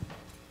 please?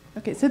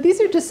 Okay, so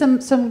these are just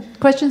some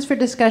questions for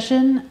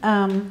discussion,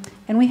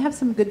 and we have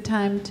some good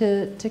time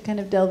to kind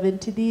of delve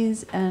into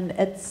these, and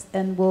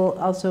we'll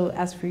also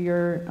ask for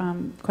your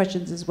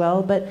questions as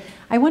well. But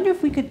I wonder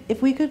if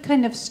we could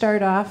kind of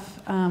start off.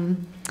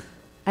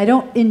 I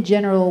don't, in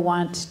general,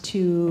 want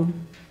to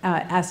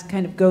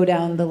go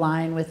down the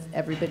line with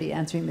everybody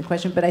answering the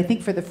question, but I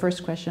think for the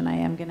first question, I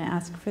am going to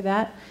ask for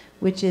that,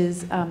 which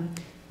is,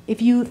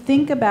 if you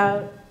think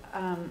about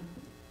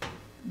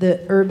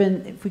the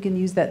urban, if we can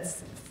use that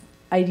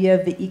idea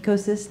of the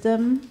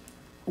ecosystem,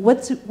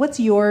 what's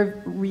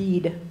your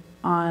read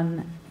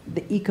on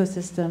the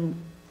ecosystem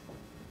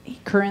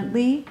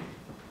currently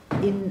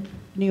in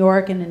New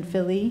York and in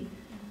Philly?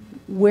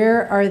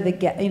 Where are the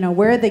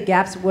where are the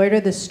gaps? What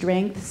are the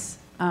strengths?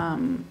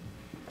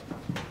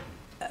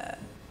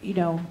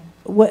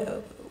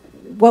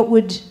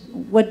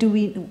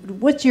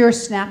 What's your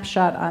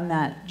snapshot on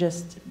that?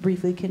 Just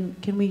briefly, can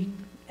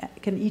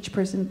each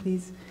person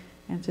please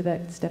answer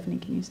that? Stephanie,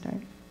 can you start?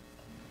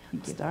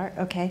 Thank you. Start?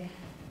 Okay.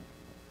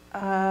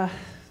 That's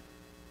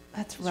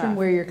Just rough. from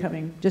where you're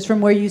coming, just from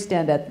where you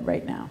stand at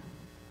right now.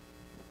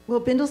 Well,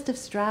 Bindlestiff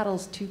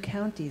straddles 2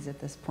 counties at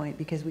this point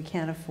because we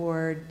can't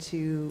afford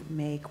to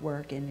make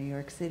work in New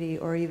York City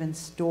or even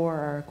store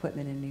our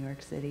equipment in New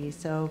York City.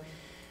 So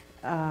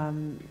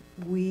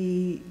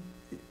the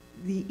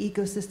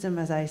ecosystem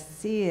as I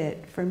see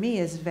it, for me,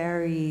 is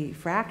very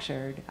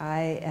fractured.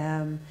 I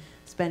am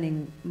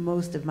spending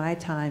most of my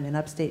time in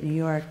upstate New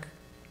York,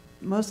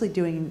 mostly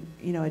doing,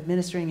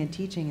 administering and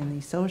teaching in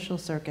the social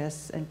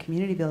circus and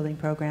community building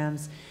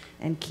programs.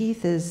 And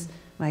Keith is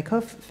my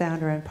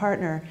co-founder and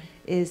partner,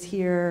 is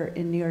here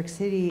in New York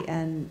City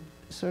and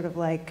sort of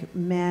like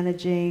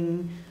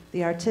managing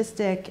the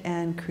artistic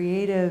and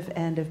creative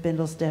end of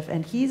Bindlestiff.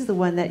 And he's the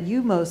one that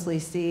you mostly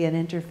see and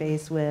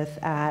interface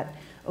with at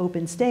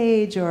Open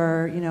Stage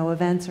or,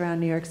 events around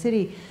New York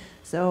City.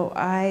 So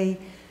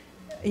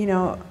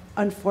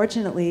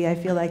unfortunately, I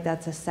feel like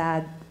that's a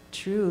sad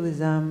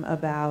truism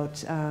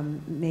about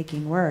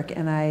making work.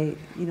 And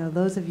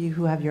those of you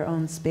who have your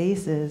own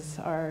spaces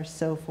are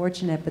so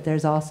fortunate, but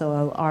there's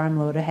also an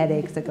armload of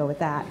headaches that go with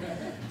that.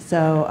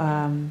 So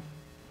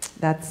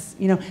that's,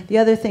 the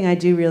other thing I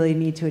do really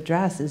need to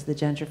address is the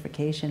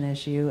gentrification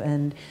issue.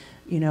 And,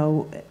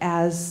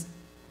 as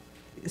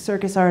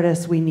circus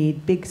artists, we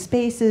need big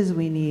spaces,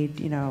 we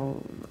need,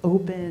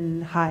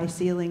 open, high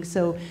ceilings.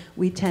 So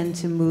we tend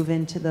to move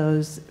into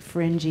those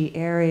fringy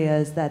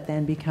areas that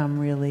then become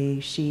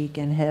really chic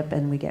and hip,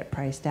 and we get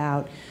priced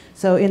out.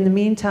 So in the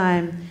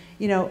meantime,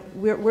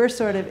 we're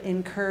sort of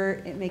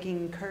making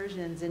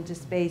incursions into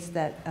space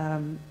that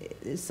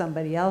is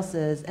somebody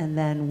else's, and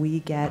then we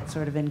get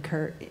sort of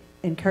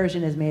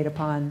incursion is made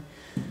upon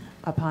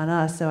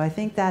us. So I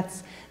think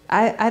that's,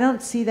 I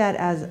don't see that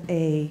as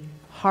a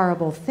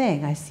horrible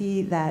thing. I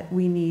see that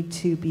we need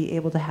to be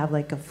able to have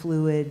like a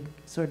fluid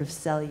sort of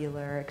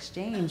cellular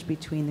exchange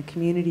between the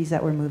communities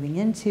that we're moving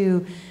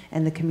into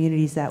and the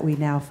communities that we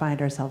now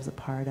find ourselves a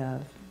part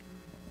of.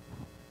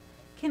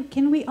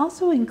 Can we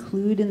also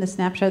include in the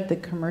snapshot the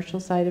commercial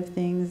side of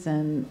things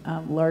and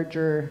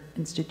larger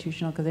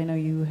institutional? Because I know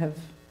you have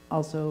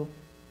also,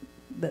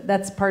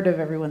 that's part of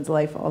everyone's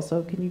life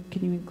also. Can you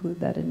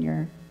include that in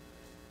your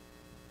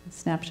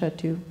snapshot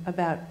too?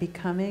 About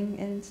becoming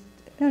an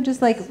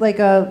just like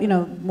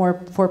a more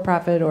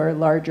for-profit or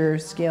larger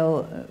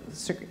scale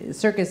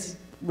circus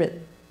writ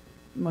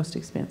most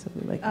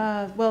expansively like.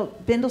 Well,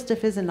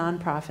 Bindlestiff is a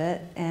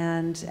nonprofit,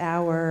 and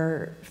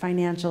our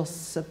financial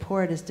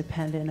support is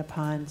dependent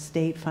upon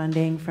state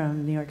funding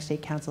from New York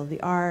State Council of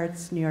the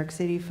Arts, New York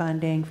City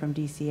funding from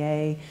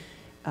DCA.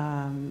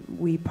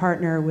 We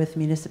partner with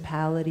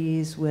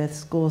municipalities, with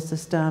school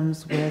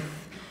systems, with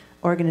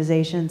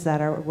organizations that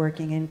are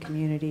working in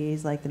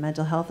communities like the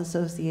Mental Health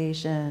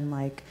Association,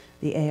 like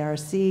the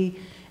ARC.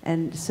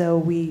 And so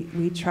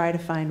we try to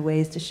find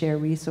ways to share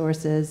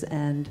resources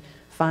and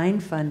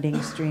find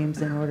funding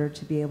streams in order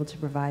to be able to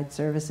provide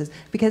services.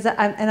 Because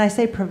I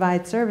say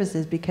provide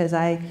services because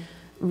I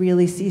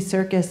really see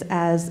circus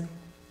as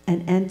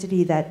an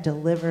entity that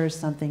delivers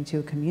something to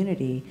a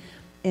community.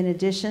 In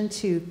addition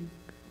to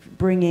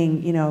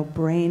bringing, you know,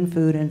 brain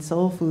food and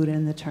soul food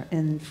in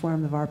the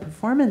form of our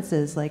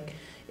performances. Like,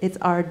 it's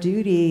our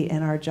duty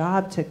and our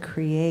job to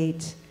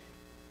create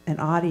an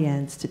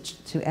audience,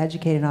 to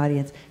educate an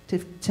audience,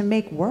 to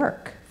make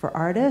work for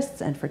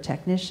artists and for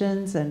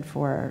technicians and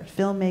for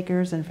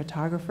filmmakers and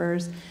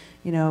photographers,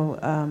 you know,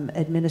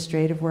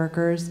 administrative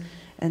workers.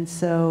 And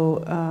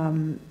so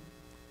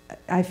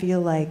I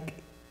feel like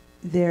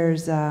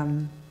there's,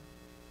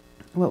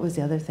 what was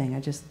the other thing? I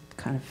just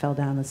kind of fell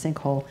down the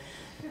sinkhole.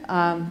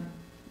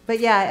 But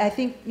yeah, I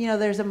think, you know,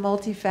 there's a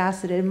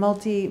multifaceted,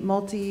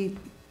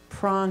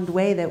 multi-pronged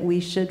way that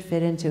we should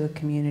fit into a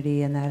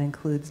community, and that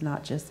includes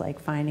not just like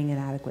finding an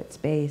adequate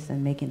space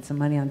and making some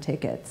money on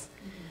tickets.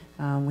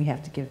 We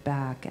have to give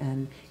back,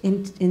 and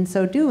in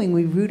so doing,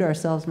 we root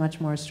ourselves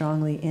much more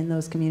strongly in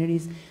those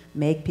communities,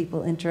 make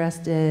people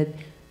interested,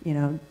 you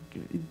know,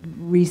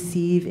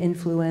 receive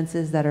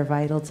influences that are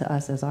vital to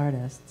us as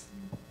artists.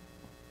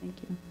 Thank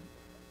you.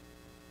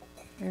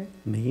 Eric?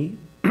 Me?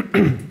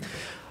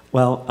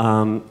 Well,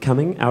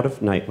 coming out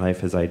of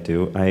nightlife as I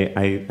do,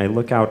 I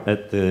look out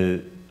at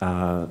the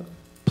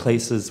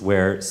places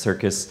where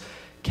circus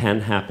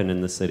can happen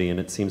in the city, and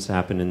it seems to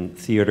happen in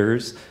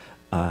theaters,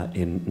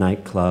 in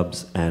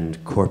nightclubs,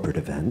 and corporate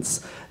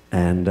events.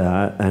 And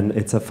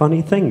it's a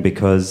funny thing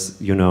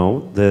because, you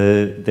know,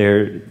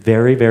 they're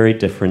very, very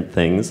different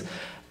things.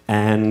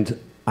 And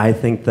I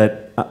think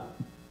that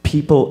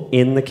people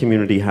in the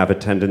community have a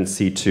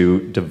tendency to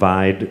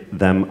divide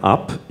them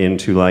up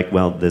into like,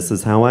 well, this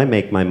is how I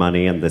make my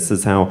money, and this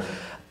is how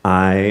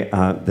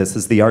this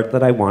is the art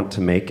that I want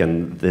to make,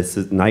 and this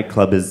is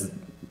nightclub is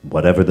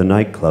whatever the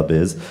nightclub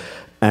is.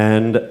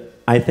 And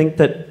I think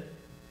that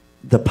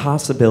the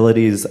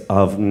possibilities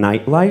of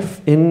nightlife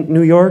in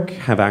New York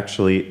have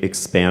actually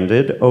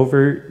expanded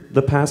over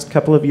the past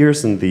couple of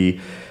years, and the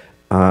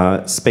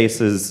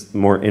spaces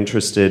more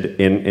interested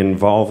in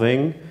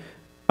involving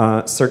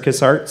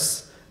circus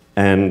arts,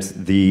 and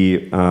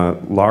the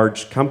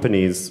large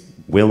companies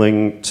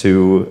willing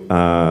to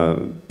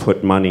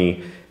put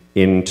money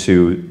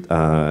into,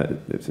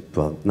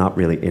 well, not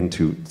really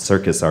into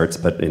circus arts,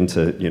 but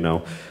into, you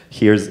know,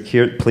 here,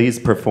 please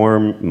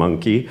perform,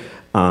 monkey.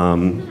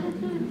 For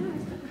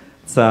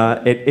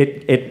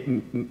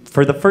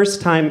the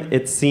first time,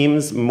 it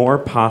seems more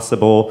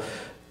possible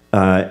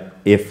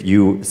if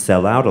you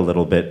sell out a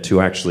little bit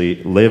to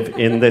actually live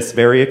in this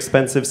very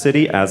expensive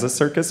city as a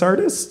circus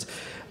artist,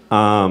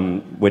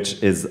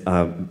 which is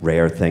a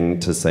rare thing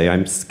to say.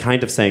 I'm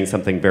kind of saying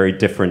something very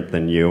different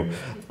than you.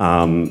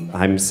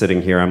 I'm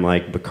sitting here, I'm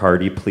like,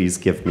 Bacardi, please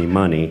give me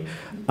money,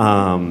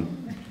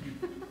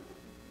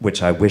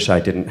 which I wish I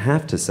didn't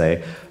have to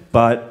say.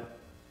 But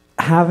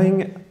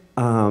having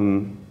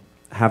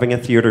a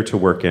theater to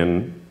work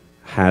in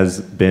has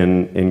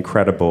been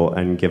incredible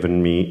and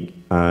given me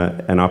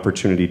an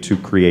opportunity to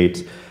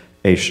create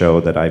a show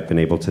that I've been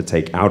able to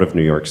take out of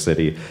New York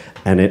City.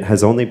 And it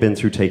has only been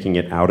through taking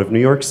it out of New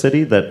York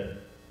City that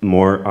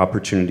more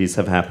opportunities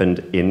have happened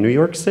in New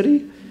York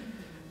City.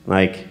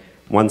 Like,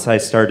 once I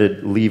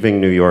started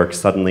leaving New York,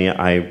 suddenly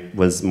I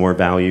was more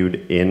valued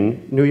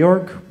in New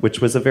York,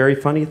 which was a very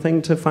funny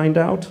thing to find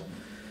out.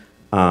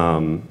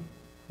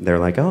 They're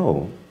like,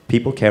 oh,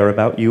 people care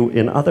about you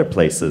in other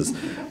places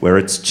where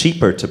it's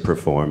cheaper to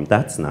perform.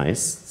 That's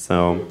nice.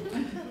 So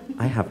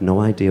I have no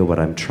idea what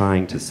I'm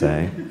trying to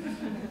say.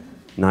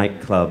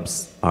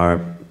 Nightclubs are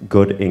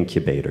good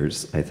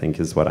incubators, I think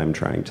is what I'm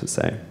trying to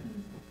say.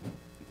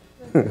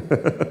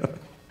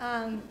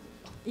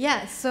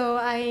 Yeah, so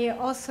I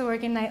also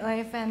work in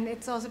nightlife, and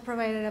it's also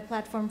provided a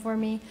platform for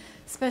me,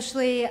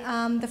 especially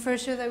the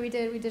first show that we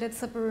did at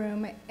Slipper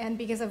Room, and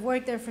because I've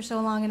worked there for so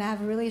long and I have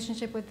a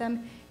relationship with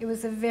them, it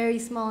was a very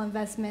small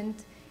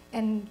investment,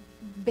 and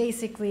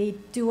basically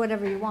do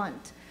whatever you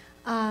want.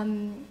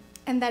 And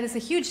that is a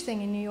huge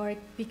thing in New York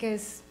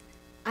because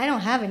I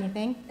don't have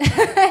anything,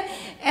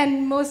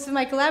 and most of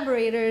my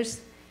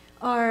collaborators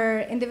are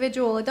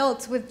individual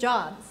adults with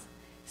jobs.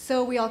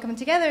 So we all come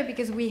together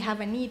because we have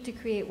a need to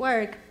create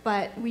work,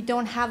 but we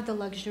don't have the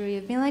luxury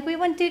of being like, we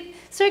went to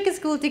circus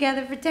school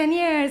together for 10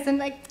 years, and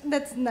like,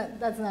 that's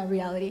not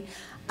reality.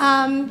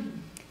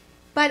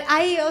 But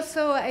I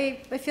also,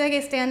 I feel like I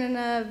stand in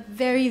a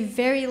very,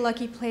 very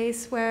lucky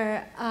place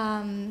where,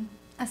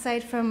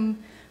 aside from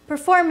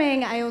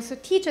performing, I also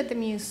teach at the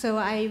Muse, so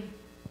I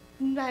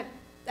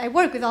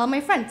work with all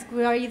my friends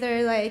who are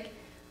either like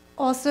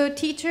also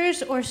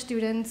teachers or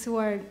students who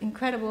are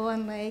incredible,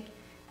 and like,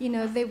 you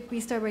know, we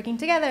start working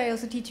together. I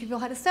also teach people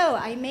how to sew.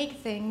 I make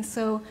things.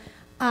 So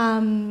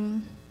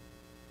I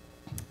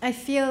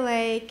feel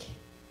like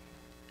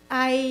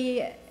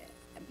my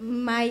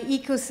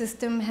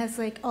ecosystem has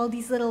like all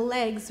these little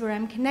legs where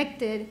I'm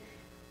connected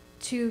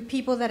to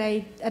people that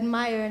I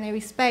admire and I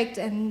respect.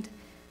 And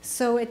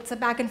so it's a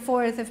back and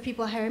forth of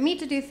people hire me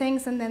to do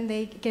things, and then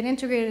they get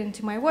integrated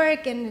into my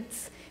work, and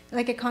it's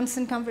like a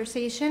constant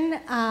conversation.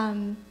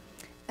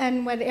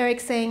 And what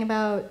Eric's saying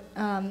about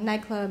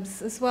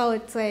nightclubs as well,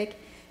 it's like,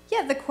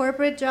 yeah, the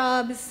corporate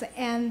jobs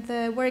and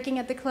the working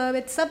at the club,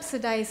 it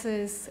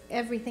subsidizes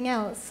everything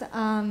else.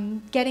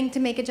 Getting to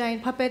make a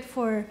giant puppet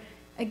for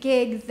a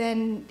gig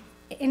then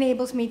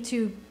enables me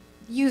to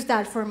use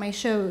that for my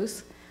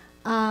shows.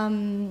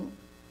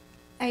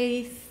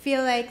 I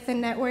feel like the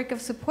network of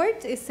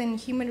support is in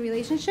human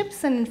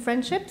relationships and in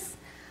friendships,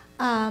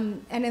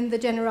 and in the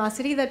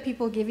generosity that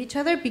people give each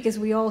other, because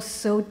we all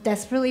so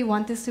desperately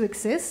want this to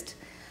exist.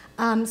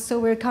 So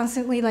we're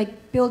constantly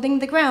like building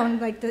the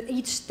ground, like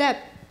each step,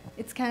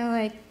 it's kind of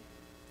like,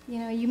 you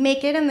know, you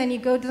make it and then you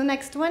go to the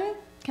next one,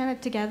 kind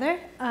of together.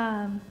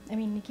 I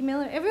mean, Nicki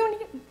Miller, everyone,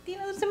 you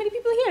know, there's so many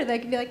people here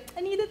that could be like,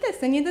 I needed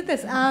this, I needed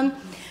this.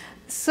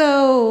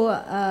 So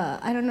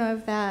I don't know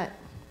if that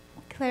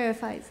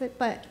clarifies it,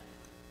 but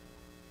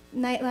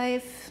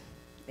nightlife,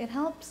 it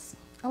helps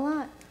a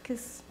lot,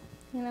 because,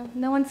 you know,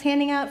 no one's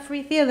handing out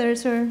free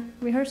theaters or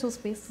rehearsal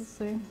spaces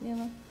or, you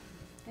know,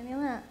 any of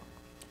that.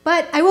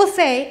 But I will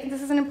say,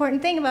 this is an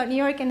important thing about New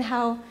York and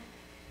how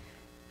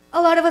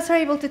a lot of us are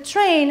able to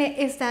train,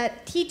 is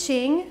that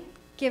teaching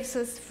gives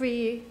us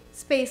free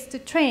space to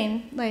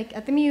train, like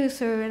at the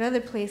Muse or at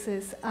other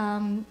places.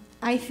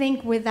 I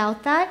think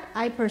without that,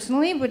 I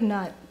personally would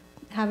not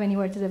have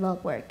anywhere to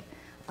develop work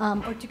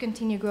or to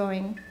continue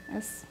growing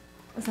as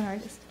an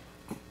artist.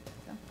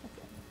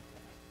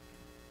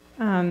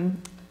 So,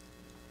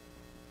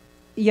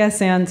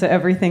 yes, and to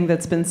everything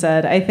that's been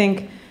said. I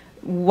think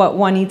what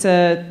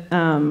Juanita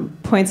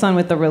points on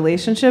with the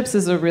relationships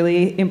is a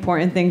really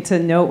important thing to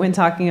note when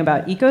talking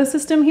about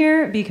ecosystem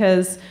here,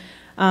 because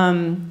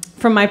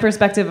from my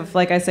perspective,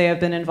 like I say, I've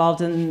been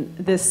involved in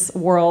this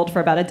world for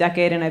about a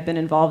decade, and I've been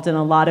involved in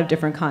a lot of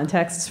different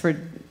contexts for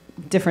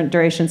different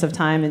durations of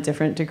time and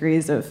different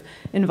degrees of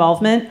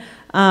involvement,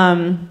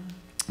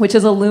 which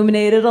has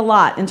illuminated a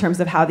lot in terms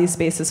of how these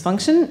spaces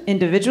function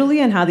individually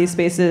and how these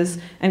spaces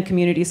and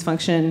communities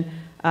function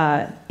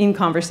in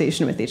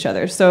conversation with each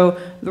other. So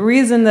the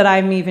reason that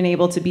I'm even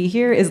able to be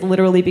here is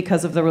literally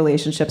because of the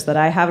relationships that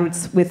I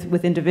have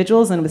with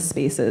individuals and with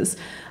spaces.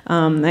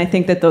 I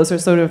think that those are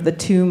sort of the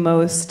two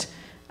most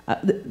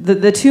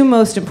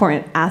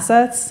important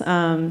assets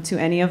to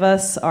any of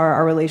us are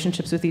our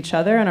relationships with each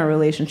other and our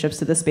relationships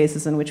to the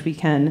spaces in which we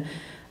can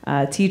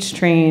teach,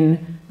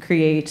 train,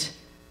 create,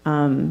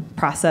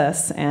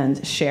 process,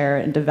 and share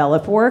and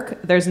develop work.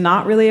 There's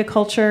not really a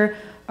culture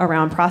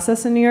around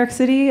process in New York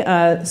City,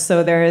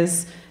 so there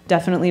is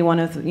definitely one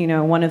of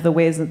the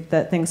ways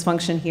that things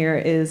function here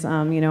is,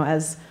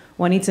 as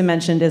Juanita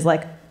mentioned, is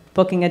like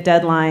booking a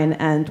deadline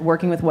and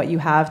working with what you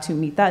have to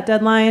meet that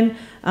deadline.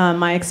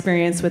 My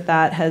experience with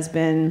that has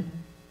been,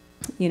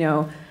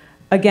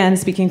 again,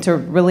 speaking to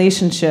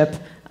relationship,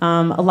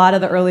 a lot of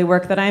the early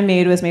work that I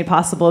made was made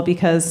possible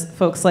because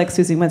folks like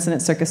Susie Winston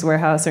at Circus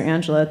Warehouse or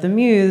Angela at the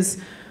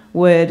Muse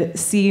would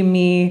see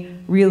me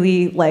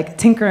really like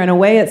tinkering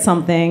away at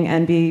something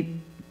and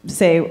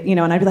and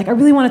I'd be like, I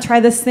really want to try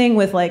this thing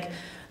with like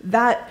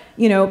that,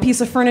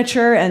 piece of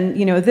furniture and,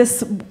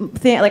 this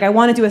thing, like I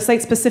want to do a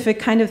site-specific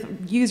kind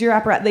of use your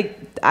apparatus. Like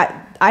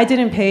I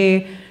didn't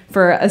pay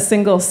for a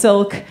single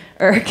silk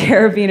or a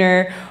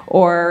carabiner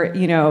or,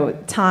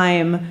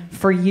 time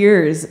for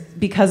years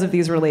because of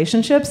these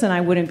relationships, and I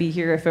wouldn't be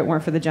here if it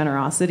weren't for the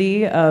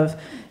generosity of,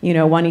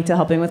 Juanita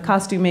helping with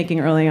costume making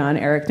early on,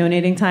 Eric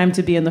donating time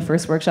to be in the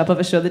first workshop of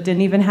a show that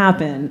didn't even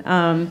happen,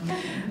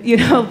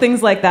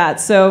 things like that.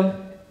 So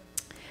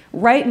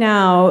right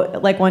now,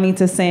 like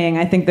Juanita's saying,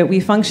 I think that we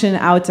function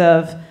out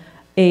of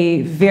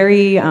a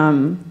very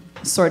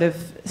sort of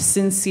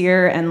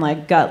sincere and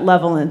like gut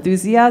level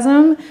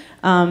enthusiasm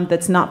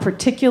that's not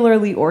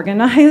particularly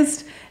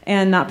organized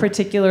and not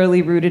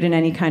particularly rooted in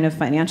any kind of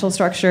financial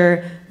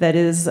structure that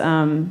is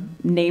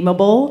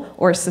nameable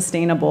or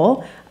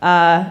sustainable.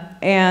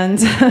 And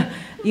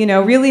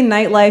really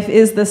nightlife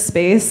is the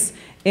space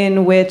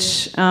in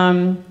which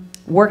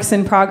works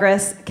in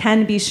progress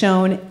can be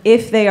shown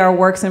if they are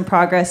works in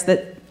progress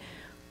that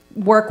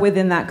work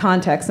within that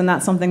context. And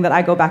that's something that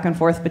I go back and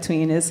forth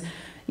between is,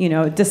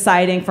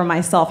 deciding for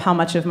myself how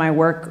much of my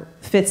work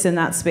fits in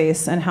that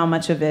space and how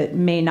much of it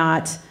may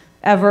not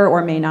ever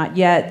or may not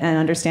yet, and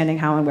understanding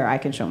how and where I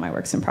can show my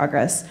works in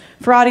progress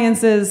for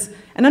audiences,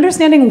 and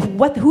understanding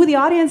who the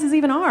audiences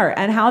even are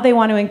and how they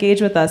want to engage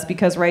with us,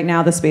 because right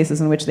now the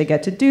spaces in which they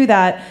get to do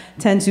that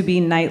tend to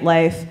be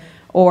nightlife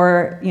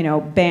or,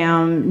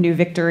 BAM, New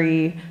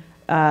Victory,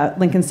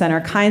 Lincoln Center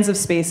kinds of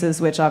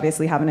spaces, which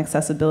obviously have an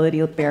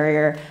accessibility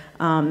barrier.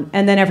 And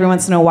then every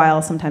once in a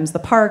while, sometimes the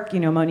park,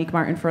 Monique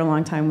Martin for a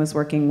long time was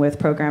working with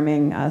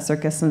programming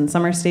Circus and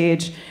Summer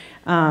Stage,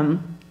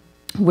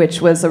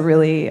 which was a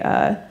really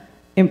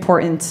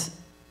important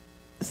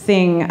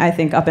thing, I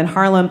think, up in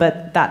Harlem,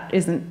 but that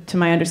isn't, to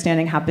my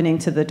understanding, happening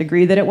to the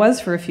degree that it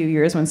was for a few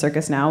years when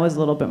Circus Now was a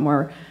little bit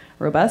more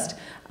robust.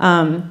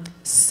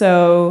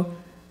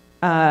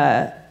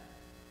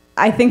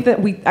 I think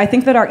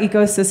that our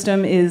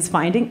ecosystem is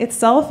finding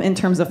itself in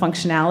terms of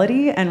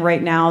functionality, and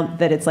right now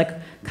that it's like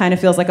kind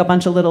of feels like a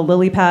bunch of little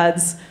lily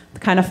pads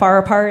kind of far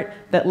apart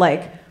that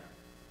like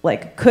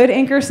could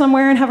anchor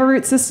somewhere and have a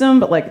root system,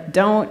 but like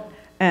don't.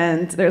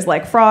 and there's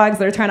like frogs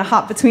that are trying to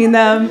hop between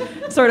them,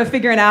 sort of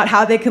figuring out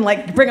how they can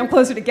like bring them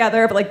closer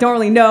together, but like don't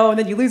really know, and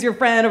then you lose your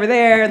friend over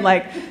there, and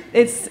like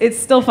it's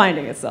still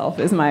finding itself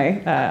is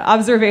my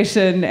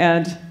observation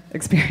and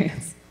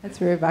experience. That's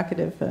very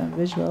evocative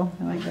visual.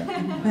 I like that.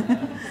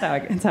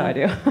 That's how I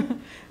do.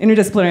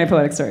 Interdisciplinary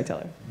poetic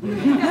storyteller.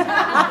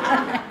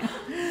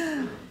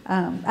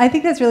 I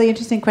think that's a really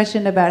interesting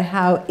question about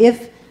how,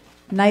 if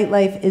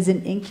nightlife is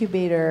an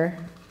incubator,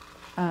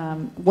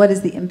 what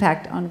is the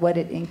impact on what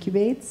it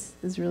incubates?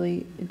 Is a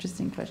really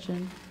interesting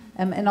question.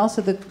 And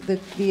also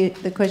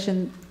the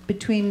question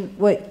between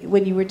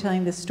when you were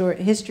telling the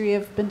history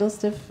of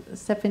Bindlestiff,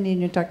 Stephanie,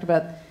 and you talked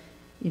about,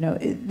 you know,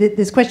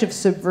 this question of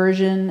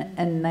subversion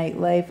and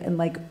nightlife, and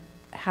like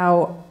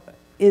how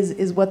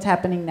is what's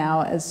happening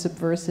now as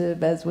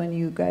subversive as when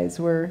you guys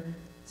were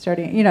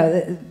starting, you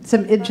know,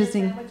 some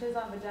interesting. Sandwiches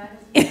on vaginas.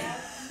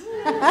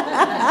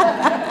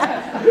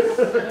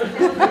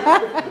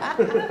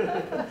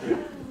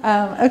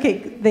 Okay,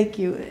 thank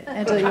you.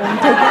 Angela, you want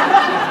to take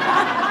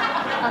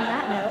that? On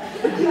that note.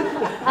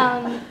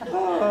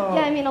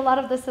 Yeah, I mean, a lot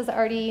of this has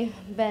already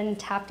been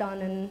tapped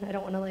on, and I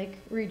don't want to like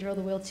re-drill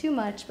the wheel too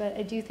much, but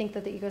I do think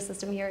that the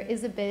ecosystem here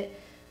is a bit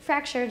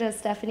fractured, as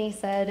Stephanie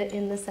said,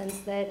 in the sense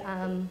that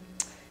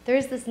there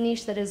is this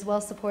niche that is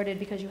well supported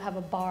because you have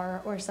a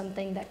bar or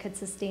something that could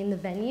sustain the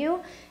venue,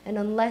 and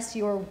unless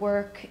your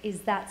work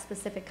is that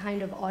specific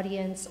kind of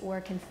audience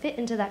or can fit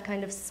into that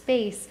kind of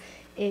space,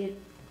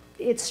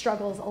 it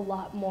struggles a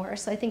lot more.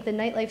 So I think the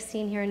nightlife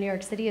scene here in New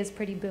York City is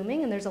pretty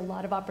booming, and there's a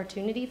lot of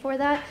opportunity for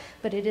that,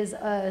 but it is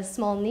a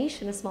small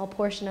niche and a small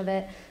portion of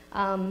it.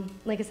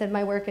 Like I said,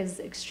 my work is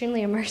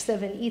extremely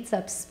immersive and eats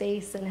up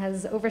space and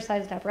has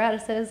oversized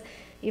apparatuses.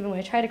 Even when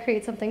I try to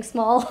create something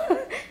small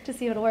to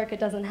see if it'll work, it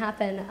doesn't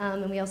happen.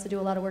 And we also do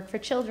a lot of work for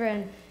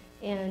children,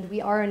 and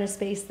we are in a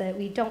space that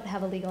we don't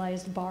have a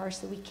legalized bar,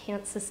 so we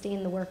can't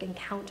sustain the work and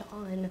count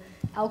on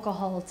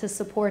alcohol to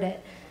support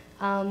it.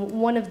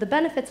 One of the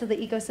benefits of the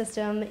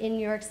ecosystem in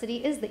New York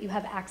City is that you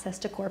have access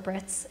to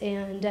corporates,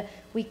 and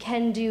we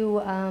can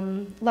do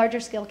larger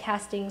scale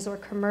castings or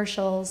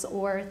commercials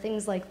or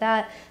things like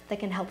that that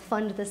can help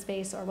fund the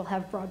space, or we'll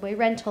have Broadway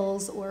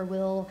rentals, or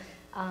we'll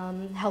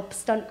help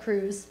stunt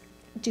crews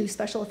do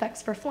special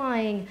effects for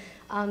flying.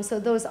 So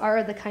those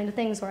are the kind of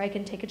things where I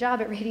can take a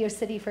job at Radio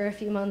City for a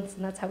few months,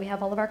 and that's how we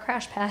have all of our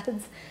crash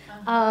pads.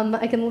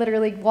 I can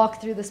literally walk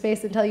through the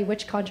space and tell you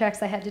which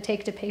contracts I had to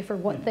take to pay for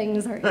what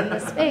things are in the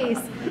space.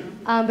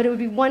 But it would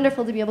be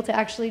wonderful to be able to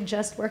actually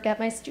just work at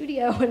my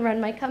studio and run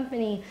my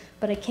company,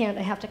 but I can't.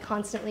 I have to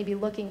constantly be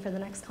looking for the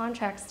next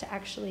contracts to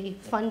actually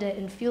fund it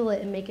and fuel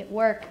it and make it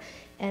work.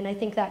 And I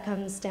think that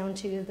comes down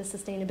to the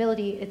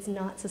sustainability. It's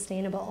not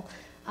sustainable.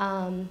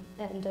 And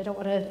I don't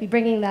want to be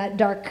bringing that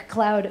dark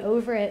cloud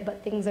over it,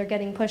 but things are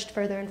getting pushed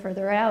further and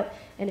further out,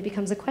 and it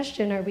becomes a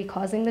question, are we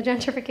causing the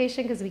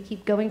gentrification because we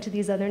keep going to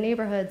these other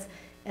neighborhoods,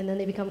 and then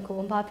they become cool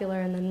and popular,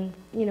 and then,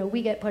 you know,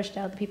 we get pushed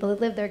out, the people that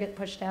live there get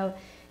pushed out,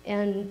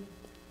 and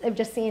I've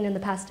just seen in the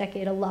past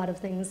decade a lot of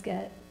things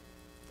get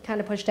kind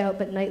of pushed out,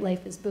 but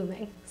nightlife is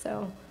booming.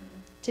 So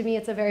to me,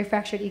 it's a very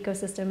fractured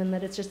ecosystem in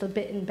that it's just a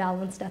bit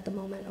imbalanced at the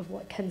moment of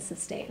what can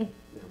sustain.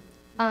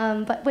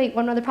 But wait,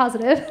 one other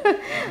positive.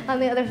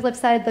 On the other flip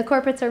side, the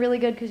corporates are really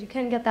good because you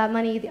can get that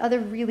money. The other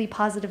really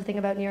positive thing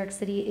about New York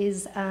City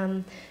is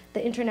the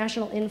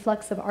international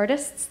influx of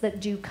artists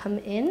that do come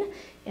in.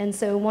 And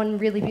so one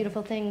really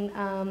beautiful thing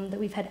that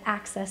we've had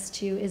access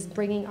to is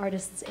bringing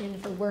artists in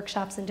for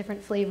workshops and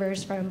different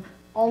flavors from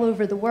all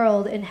over the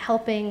world, and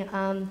helping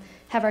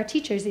have our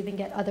teachers even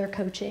get other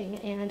coaching,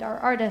 and our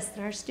artists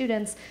and our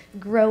students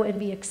grow and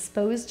be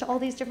exposed to all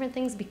these different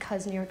things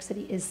because New York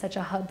City is such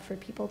a hub for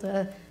people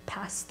to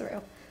pass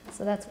through.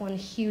 So that's one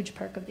huge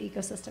perk of the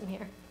ecosystem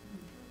here.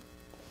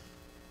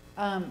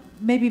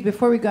 Maybe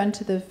before we go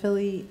into the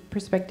Philly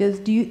perspectives,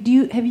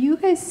 have you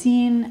guys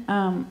seen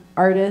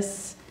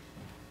artists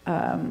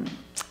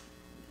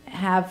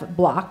have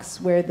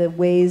blocks where the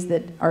ways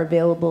that are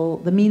available,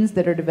 the means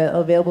that are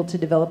available to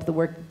develop the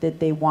work that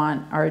they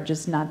want are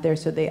just not there,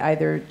 so they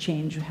either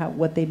change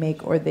what they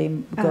make or they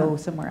go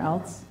somewhere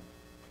else?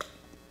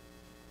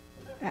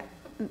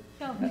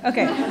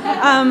 Okay.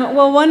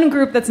 Well, one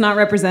group that's not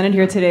represented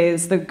here today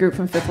is the group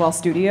from Fifth Wall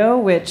Studio,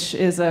 which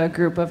is a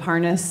group of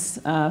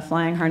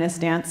flying harness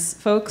dance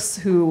folks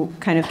who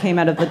kind of came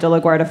out of the De La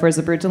Guarda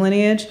Forza Bruta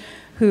lineage,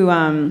 who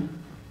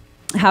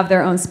have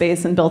their own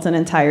space and built an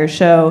entire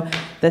show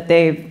that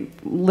they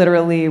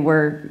literally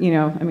were, you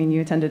know, I mean,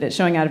 you attended it,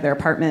 showing out of their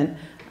apartment.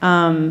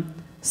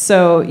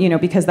 So, you know,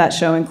 because that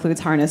show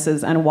includes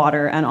harnesses and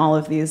water and all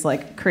of these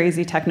like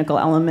crazy technical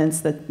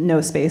elements that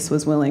no space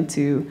was willing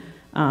to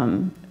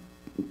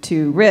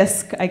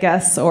risk, I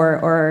guess,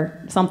 or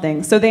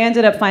something. So they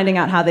ended up finding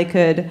out how they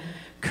could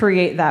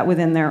create that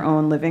within their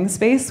own living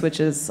space,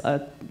 which is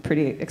a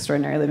pretty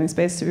extraordinary living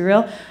space, to be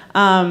real.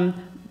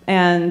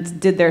 And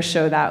did their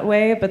show that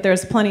way. But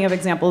there's plenty of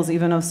examples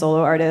even of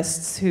solo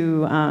artists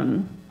who,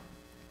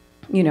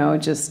 you know,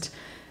 just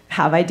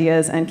have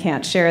ideas and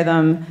can't share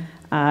them.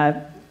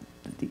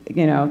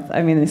 You know,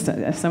 I mean,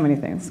 there's so many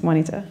things.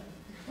 Juanita?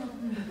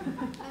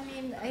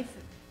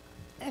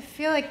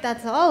 feel like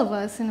that's all of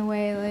us in a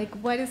way. Like,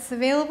 what is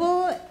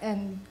available,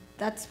 and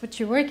that's what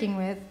you're working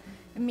with.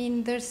 I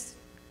mean, there's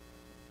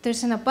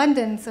an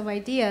abundance of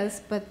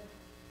ideas, but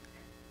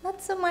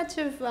not so much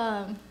of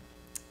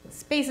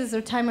spaces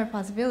or time or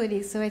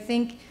possibilities. So I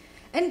think,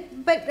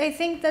 but I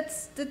think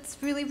that's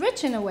really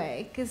rich in a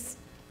way, because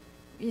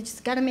you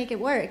just got to make it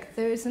work.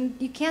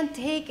 You can't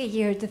take a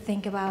year to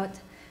think about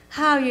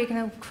how you're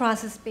going to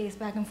cross a space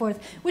back and forth,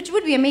 which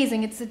would be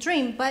amazing. It's a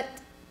dream, but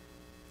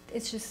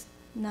it's just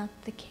not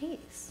the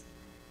case.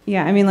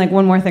 Yeah, I mean, like,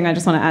 one more thing I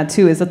just want to add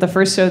too is that the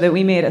first show that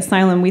we made at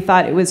Asylum, we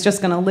thought it was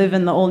just going to live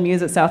in the old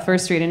Muse at South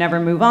First Street and never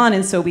move on,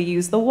 and so we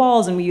used the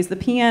walls and we used the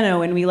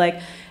piano and we like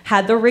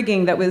had the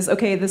rigging that was,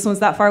 okay, this one's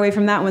that far away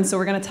from that one, so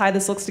we're going to tie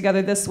this looks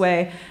together this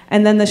way,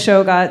 and then the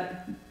show got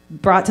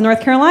brought to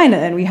North Carolina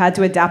and we had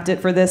to adapt it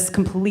for this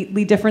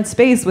completely different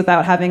space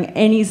without having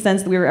any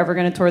sense that we were ever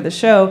going to tour the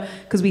show,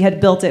 because we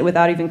had built it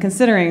without even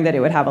considering that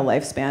it would have a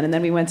lifespan. And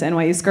then we went to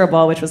NYU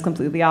Skirball, which was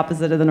completely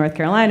opposite of the North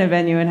Carolina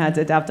venue, and had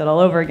to adapt it all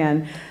over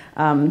again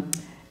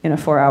in a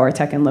 4-hour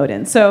tech and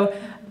load-in. So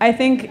I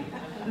think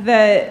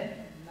that,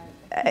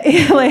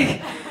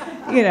 like,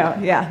 you know,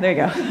 yeah, there you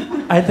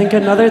go. I think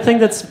another thing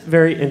that's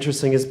very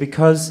interesting is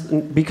because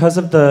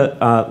of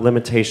the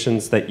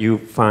limitations that you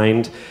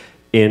find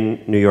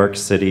in New York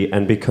City,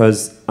 and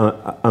because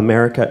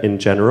America in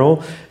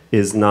general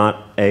is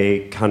not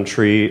a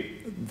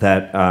country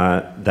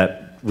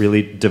that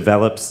really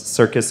develops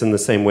circus in the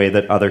same way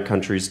that other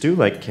countries do,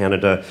 like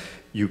Canada,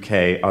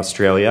 UK,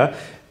 Australia.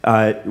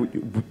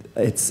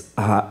 It's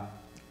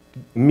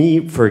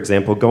me, for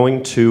example,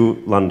 going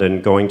to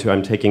London,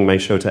 I'm taking my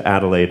show to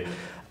Adelaide.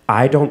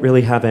 I don't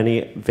really have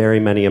very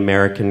many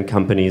American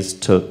companies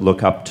to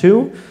look up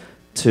to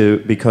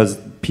because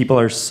people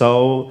are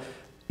so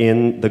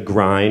in the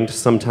grind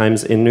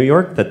sometimes in New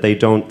York that they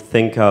don't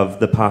think of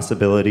the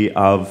possibility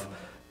of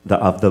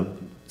the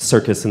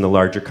circus in the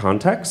larger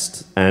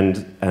context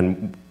and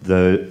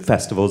the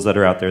festivals that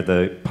are out there,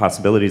 the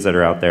possibilities that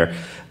are out there.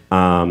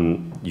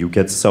 You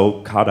get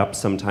so caught up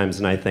sometimes,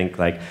 and I think,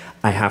 like,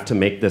 I have to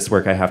make this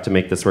work, I have to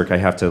make this work, I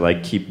have to,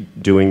 like,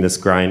 keep doing this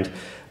grind.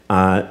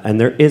 And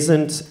there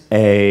isn't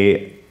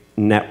a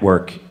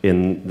network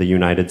in the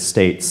United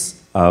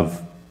States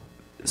of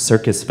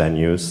circus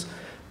venues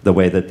the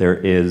way that there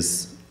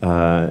is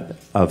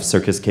of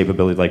circus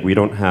capability. Like, we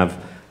don't have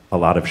a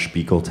lot of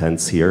Spiegel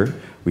tents here.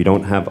 We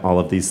don't have all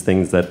of these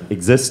things that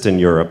exist in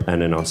Europe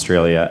and in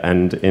Australia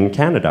and in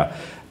Canada.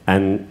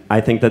 And I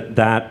think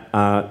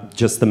that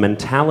just the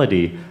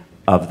mentality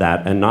of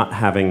that and not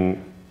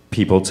having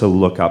people to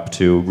look up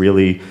to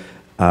really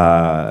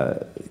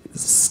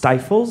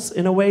stifles,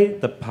 in a way,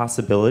 the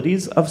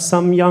possibilities of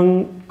some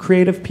young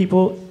creative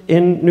people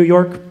in New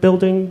York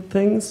building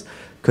things,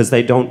 because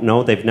they don't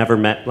know, they've never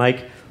met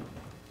like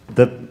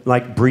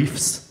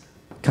Briefs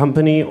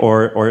company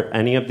or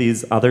any of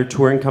these other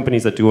touring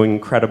companies that do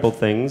incredible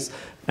things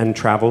and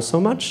travel so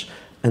much,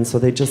 and so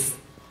they just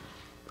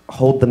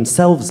hold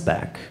themselves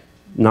back,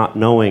 not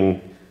knowing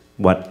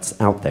what's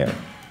out there.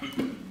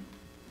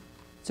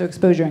 So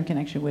exposure and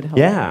connection would help.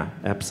 Yeah,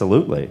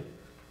 absolutely.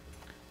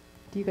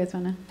 Do you guys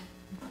want to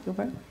go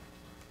for it?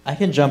 I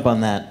can jump on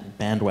that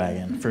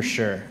bandwagon for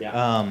sure.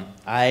 Yeah.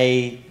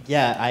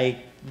 I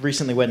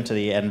recently went into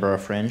the Edinburgh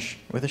Fringe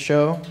with a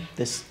show,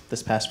 this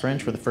past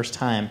Fringe, for the first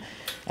time,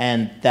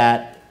 and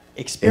that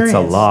experience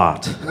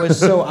was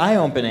so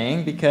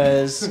eye-opening,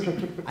 because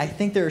I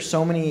think there are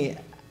so many.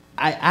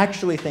 I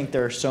actually think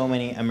there are so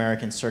many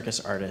American circus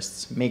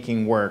artists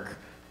making work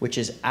which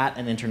is at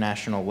an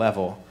international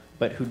level,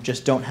 but who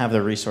just don't have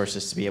the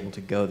resources to be able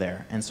to go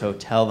there, and so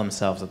tell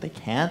themselves that they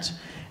can't.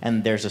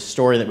 And there's a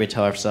story that we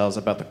tell ourselves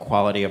about the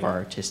quality of our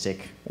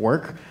artistic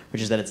work,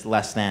 which is that it's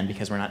less than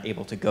because we're not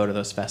able to go to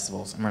those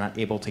festivals and we're not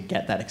able to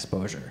get that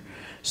exposure.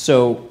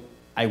 So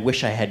I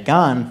wish I had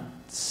gone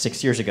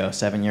 6 years ago,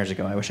 7 years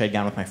ago. I wish I had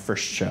gone with my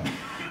first show.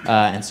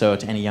 And so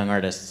to any young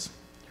artists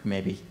who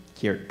may be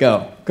here,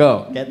 go,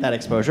 get that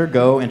exposure,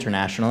 go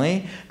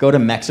internationally, go to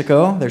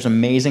Mexico. There's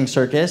amazing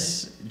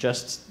circus,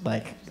 just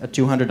like a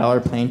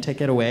 $200 plane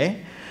ticket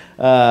away.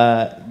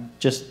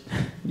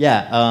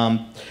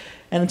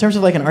 And in terms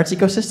of like an arts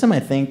ecosystem, I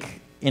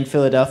think in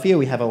Philadelphia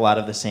we have a lot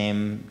of the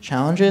same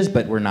challenges,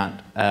 but we're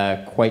not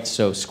quite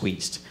so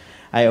squeezed.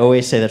 I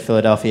always say that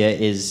Philadelphia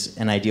is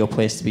an ideal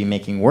place to be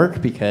making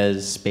work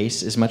because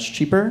space is much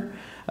cheaper,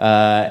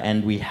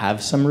 and we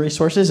have some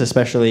resources,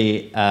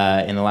 especially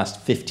in the last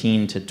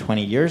 15 to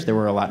 20 years. There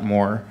were a lot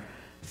more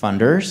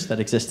funders that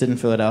existed in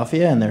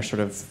Philadelphia, and they're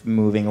sort of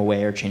moving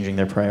away or changing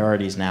their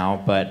priorities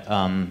now, but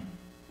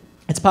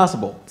it's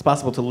possible. It's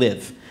possible to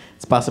live.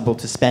 It's possible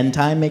to spend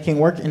time making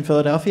work in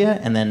Philadelphia,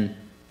 and then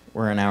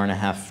we're an hour and a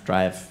half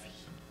drive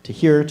to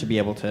here to be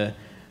able to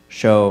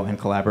show and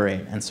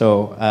collaborate. And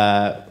so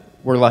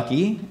we're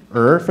lucky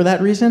for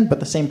that reason,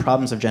 but the same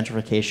problems of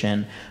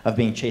gentrification, of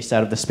being chased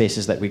out of the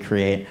spaces that we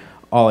create,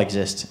 all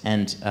exist.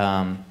 And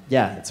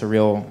it's a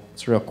real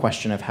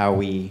question of how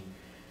we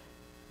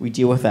we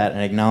deal with that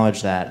and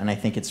acknowledge that. And I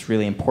think it's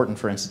really important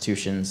for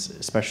institutions,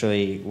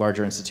 especially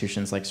larger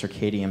institutions like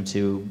Circadium,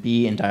 to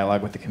be in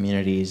dialogue with the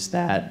communities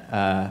that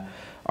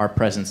our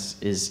presence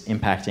is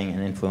impacting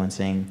and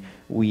influencing.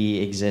 We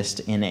exist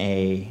in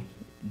a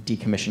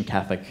decommissioned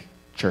Catholic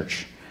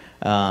church,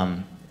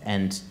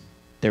 and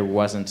there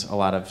wasn't a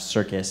lot of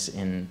circus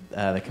in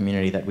the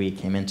community that we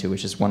came into,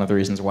 which is one of the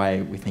reasons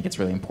why we think it's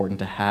really important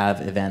to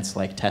have events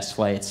like test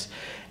flights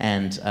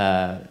and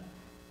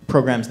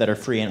programs that are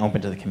free and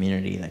open to the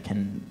community that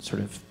can sort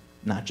of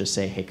not just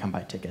say, hey, come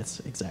buy tickets,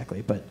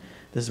 exactly, but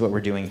this is what we're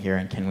doing here,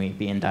 and can we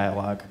be in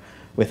dialogue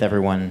with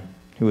everyone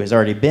who has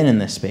already been in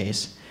this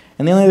space.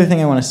 And the only other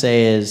thing I want to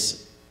say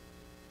is,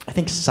 I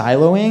think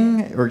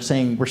siloing, or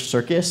saying we're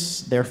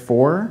circus,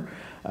 therefore,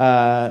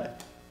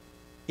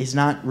 is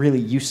not really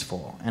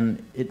useful.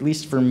 And at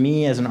least for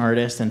me as an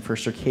artist, and for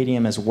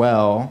Circadium as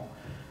well,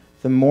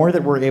 the more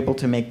that we're able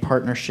to make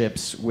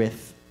partnerships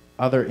with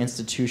other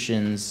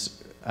institutions,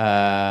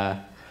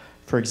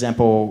 for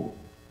example,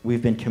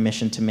 we've been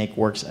commissioned to make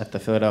works at the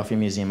Philadelphia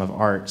Museum of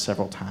Art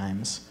several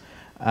times.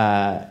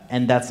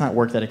 And that's not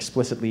work that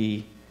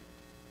explicitly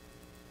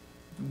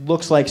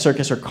looks like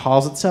circus or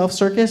calls itself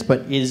circus, but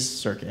is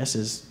circus,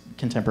 is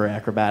contemporary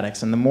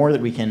acrobatics. And the more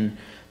that we can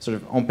sort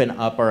of open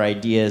up our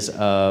ideas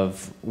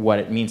of what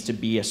it means to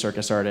be a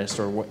circus artist,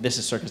 or what, this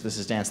is circus, this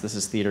is dance, this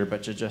is theater,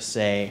 but to just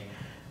say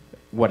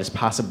what is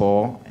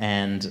possible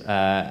and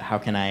how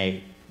can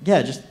I,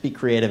 just be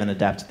creative and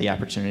adapt to the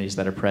opportunities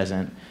that are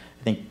present.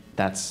 I think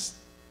that's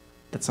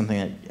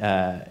something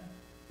that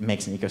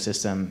makes an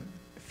ecosystem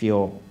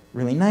feel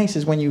really nice,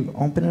 is when you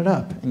open it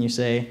up and you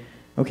say,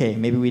 okay,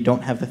 maybe we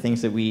don't have the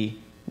things that we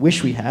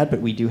wish we had, but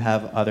we do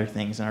have other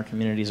things, and our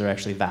communities are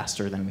actually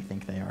vaster than we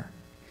think they are.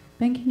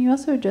 Ben, can you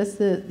also address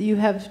you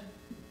have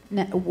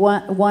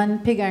one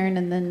pig iron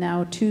and then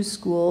now 2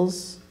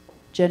 schools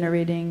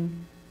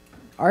generating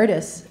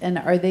artists, and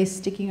are they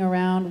sticking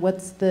around?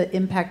 What's the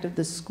impact of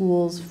the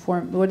schools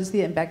what is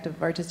the impact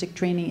of artistic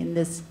training in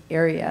this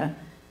area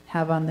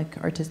have on the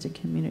artistic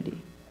community?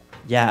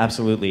 Yeah,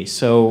 absolutely.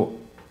 So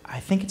I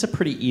think it's a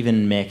pretty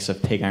even mix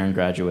of pig iron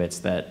graduates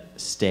that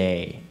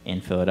stay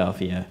in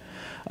Philadelphia.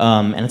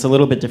 And it's a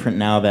little bit different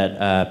now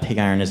that Pig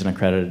Iron is an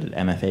accredited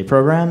MFA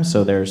program,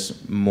 so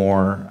there's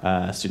more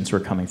students who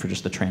are coming for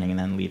just the training and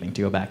then leaving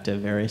to go back to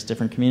various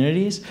different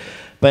communities.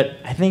 But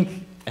I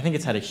think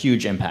it's had a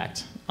huge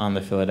impact on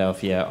the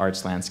Philadelphia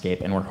arts landscape,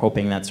 and we're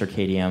hoping that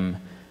Circadium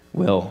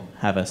will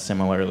have a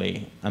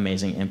similarly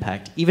amazing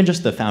impact. Even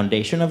just the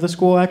foundation of the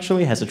school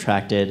actually has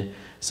attracted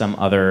some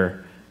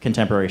other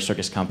contemporary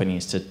circus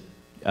companies to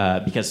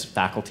because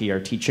faculty are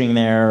teaching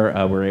there.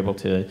 We're able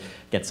to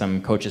get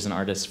some coaches and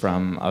artists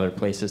from other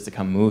places to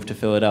come move to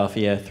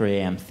Philadelphia. 3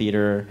 AM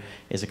Theater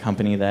is a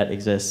company that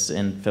exists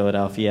in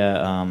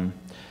Philadelphia.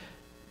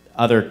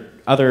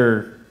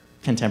 Other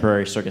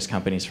contemporary circus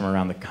companies from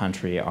around the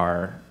country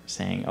are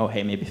saying, oh,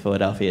 hey, maybe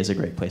Philadelphia is a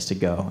great place to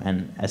go.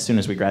 And as soon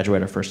as we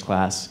graduate our first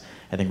class,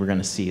 I think we're going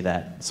to see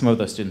that some of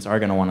those students are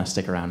going to want to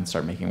stick around and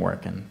start making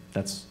work, and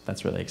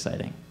that's really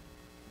exciting.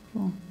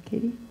 Cool.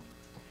 Katy?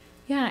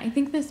 Yeah, I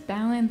think this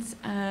balance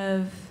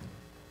of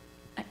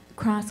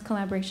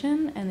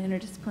cross-collaboration and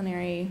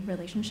interdisciplinary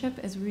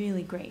relationship is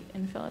really great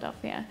in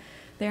Philadelphia.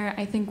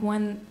 I think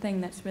one thing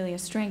that's really a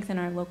strength in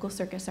our local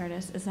circus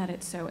artists is that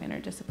it's so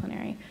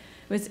interdisciplinary.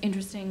 It was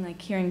interesting,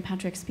 like, hearing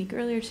Patrick speak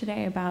earlier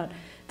today about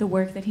the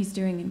work that he's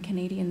doing in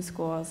Canadian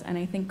schools, and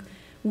I think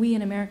we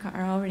in America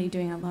are already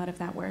doing a lot of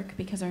that work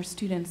because our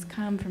students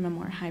come from a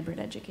more hybrid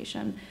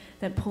education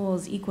that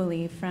pulls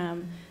equally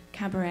from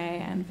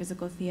cabaret and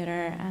physical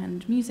theater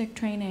and music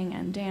training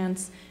and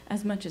dance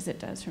as much as it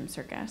does from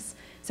circus.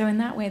 So in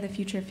that way, the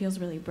future feels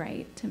really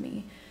bright to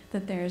me,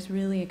 that there's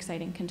really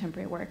exciting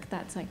contemporary work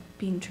that's like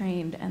being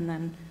trained and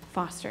then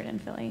fostered in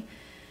Philly.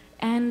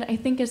 And I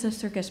think as a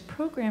circus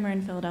programmer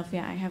in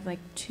Philadelphia, I have like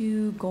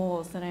 2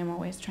 goals that I'm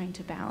always trying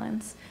to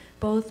balance,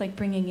 both like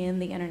bringing in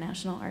the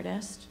international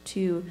artist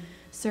to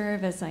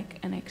serve as like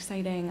an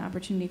exciting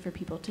opportunity for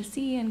people to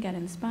see and get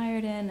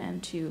inspired in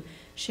and to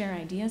share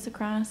ideas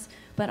across,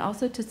 but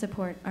also to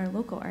support our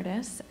local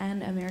artists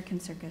and American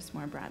circus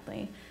more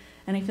broadly.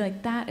 And I feel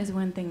like that is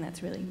one thing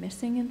that's really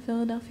missing in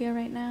Philadelphia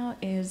right now,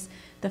 is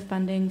the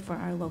funding for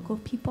our local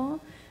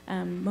people.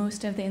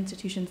 Most of the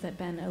institutions that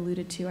Ben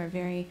alluded to are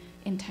very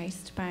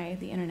enticed by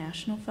the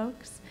international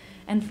folks.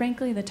 And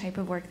frankly, the type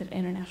of work that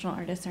international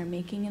artists are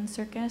making in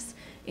circus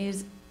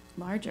is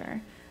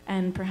larger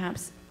and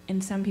perhaps in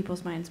some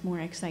people's minds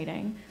more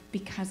exciting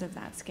because of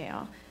that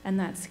scale. And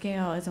that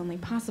scale is only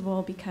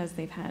possible because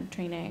they've had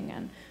training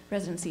and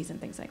residencies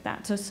and things like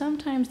that. So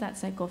sometimes that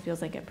cycle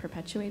feels like it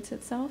perpetuates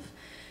itself.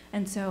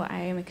 And so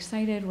I am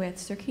excited with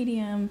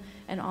Circadium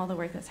and all the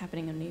work that's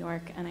happening in New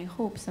York, and I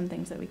hope some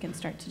things that we can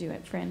start to do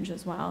at Fringe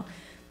as well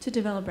to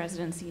develop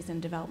residencies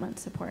and development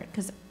support.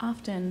 Because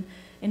often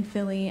in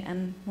Philly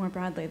and more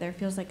broadly, there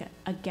feels like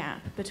a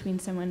gap between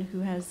someone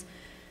who has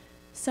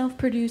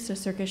self-produced a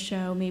circus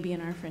show, maybe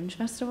in our Fringe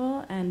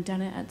Festival, and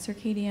done it at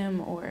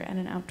Circadium or at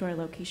an outdoor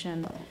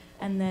location,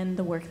 and then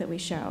the work that we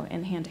show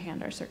in Hand to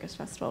Hand, our Circus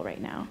Festival right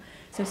now.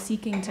 So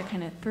seeking to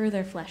kind of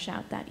further flesh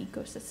out that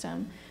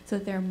ecosystem so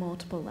that there are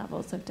multiple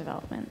levels of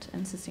development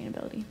and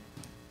sustainability.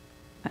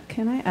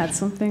 Can I add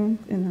something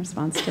in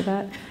response to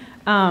that?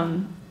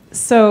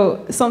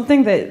 So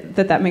something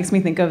that makes me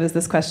think of is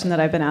this question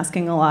that I've been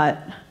asking a lot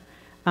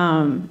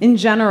in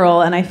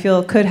general, and I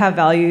feel could have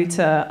value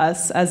to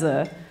us as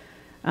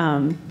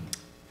an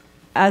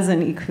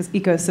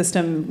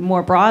ecosystem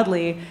more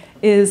broadly,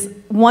 is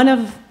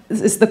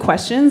the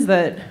questions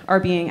that are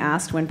being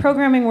asked when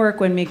programming work,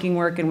 when making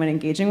work, and when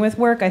engaging with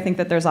work. I think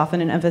that there's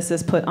often an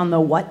emphasis put on the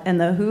what and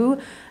the who,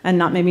 and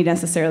not maybe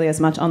necessarily as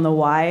much on the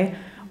why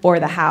or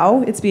the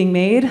how it's being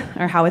made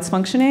or how it's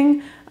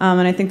functioning.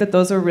 And I think that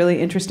those are really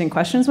interesting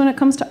questions when it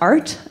comes to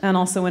art and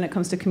also when it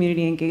comes to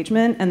community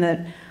engagement, and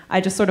that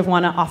I just sort of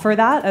want to offer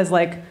that as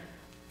like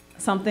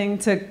something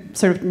to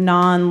sort of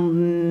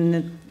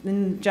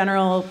in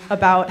general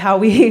about how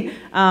we,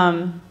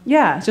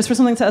 just for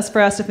something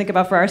for us to think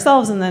about for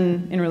ourselves and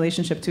then in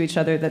relationship to each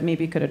other that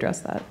maybe could address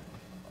that.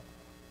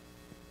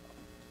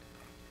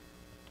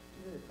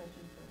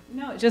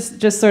 No,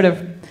 just sort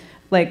of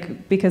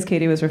like, because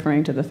Katy was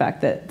referring to the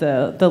fact that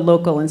the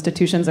local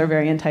institutions are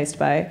very enticed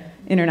by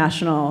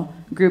international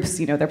groups,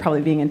 they're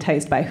probably being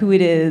enticed by who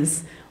it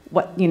is,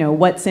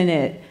 what's in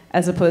it,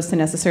 as opposed to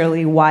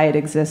necessarily why it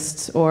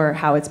exists or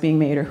how it's being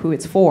made or who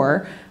it's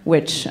for,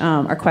 which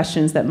are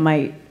questions that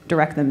might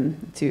direct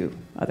them to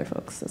other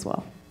folks as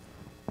well.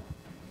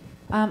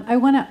 I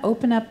want to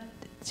open up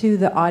to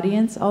the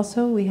audience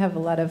also. We have a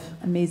lot of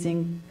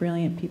amazing,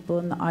 brilliant people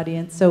in the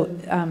audience. So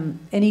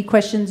any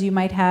questions you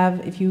might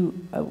have, if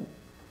you,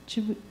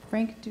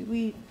 Frank, do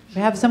we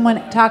have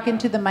someone talk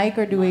into the mic,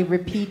 or do we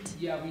repeat?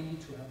 Yeah, we need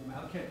to have them.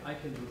 I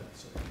can do that.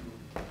 So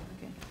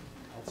okay.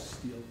 I'll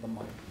steal the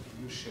mic.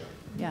 You share.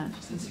 Yeah.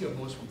 Since you're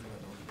both from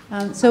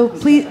Philadelphia. So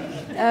please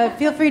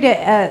feel free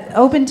to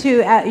open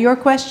to your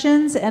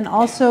questions, and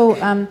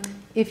also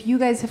if you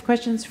guys have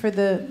questions for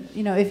the,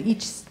 if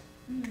each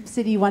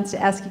city wants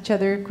to ask each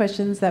other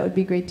questions, that would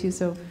be great too.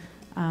 So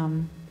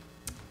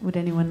would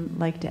anyone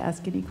like to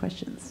ask any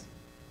questions?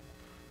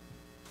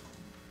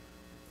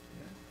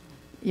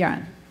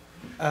 Yaron.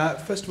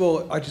 First of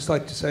all, I'd just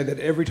like to say that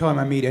every time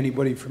I meet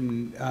anybody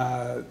from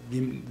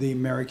the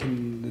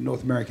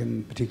North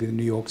American, particularly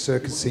the New York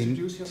circus scene.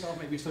 Introduce yourself,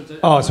 maybe.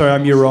 Oh, sorry,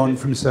 I'm Yaron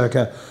from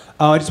Cirque.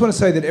 I just want to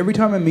say that every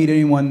time I meet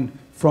anyone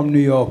from New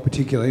York,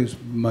 particularly, is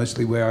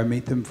mostly where I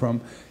meet them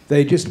from,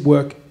 they just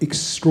work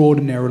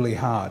extraordinarily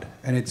hard,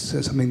 and it's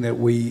something that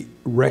we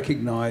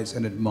recognize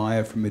and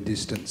admire from a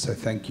distance. So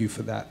thank you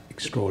for that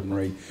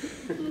extraordinary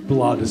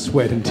blood,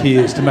 sweat, and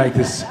tears to make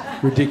this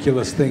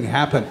ridiculous thing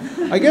happen.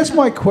 I guess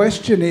my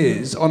question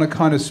is, on a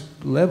kind of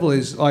level,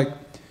 is like,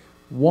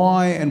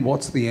 why and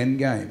what's the end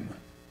game?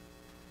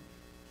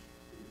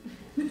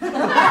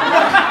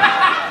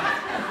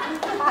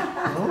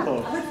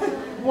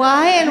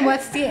 Why and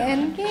what's the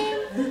end game?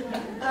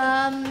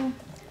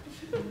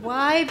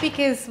 Why?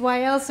 Because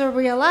why else are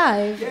we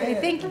alive? I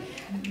think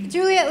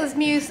Juliette was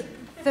Muse,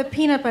 the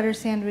peanut butter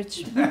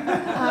sandwich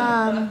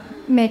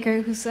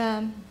maker, who's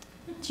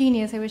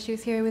genius. I wish she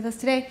was here with us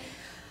today.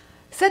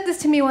 Said this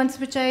to me once,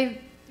 which I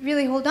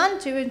really hold on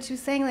to, and she was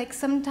saying, like,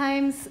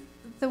 sometimes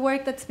the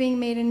work that's being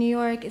made in New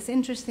York is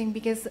interesting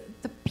because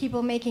the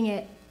people making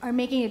it are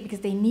making it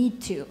because they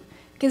need to,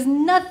 because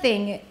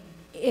nothing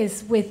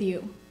is with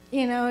you.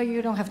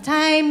 You don't have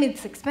time,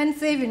 it's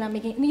expensive, you're not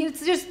making,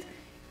 it's just,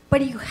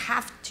 but you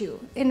have to.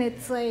 And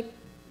it's like,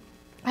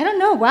 I don't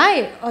know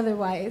why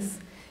otherwise.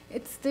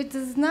 It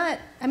does not,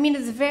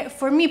 it's very,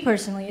 for me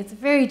personally, it's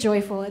very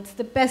joyful. It's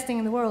the best thing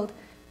in the world.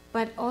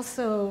 But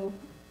also,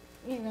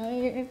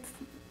 it's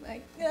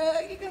like,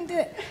 you can do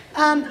it.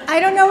 I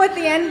don't know what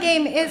the end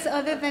game is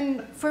other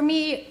than, for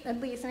me at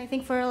least, and I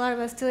think for a lot of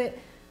us, to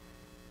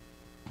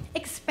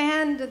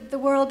expand the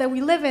world that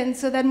we live in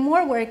so that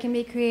more work can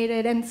be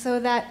created, and so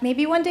that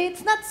maybe one day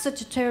it's not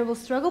such a terrible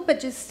struggle, but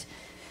just,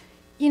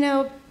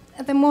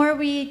 the more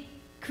we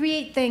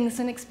create things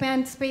and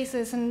expand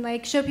spaces and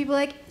like show people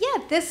like, yeah,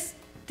 this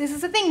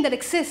is a thing that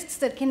exists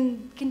that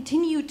can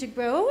continue to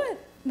grow,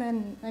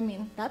 then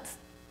that's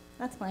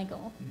my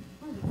goal.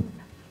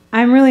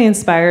 I'm really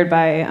inspired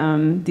by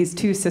these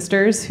two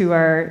sisters who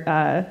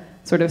are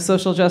sort of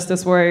social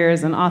justice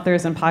warriors and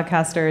authors and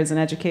podcasters and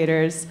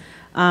educators.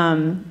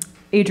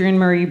 Adrienne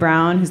Marie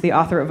Brown, who's the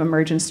author of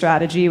Emergent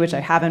Strategy, which I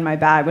have in my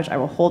bag, which I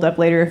will hold up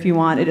later if you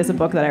want. It is a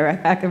book that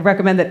I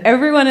recommend that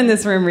everyone in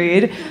this room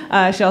read.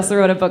 She also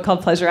wrote a book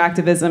called Pleasure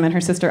Activism, and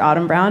her sister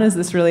Autumn Brown is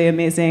this really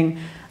amazing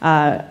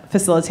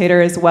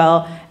facilitator as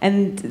well.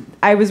 And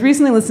I was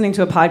recently listening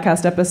to a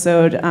podcast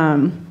episode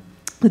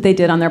that they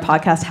did on their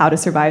podcast, How to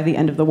Survive the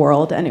End of the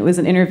World, and it was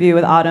an interview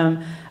with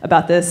Autumn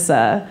about this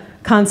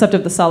concept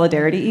of the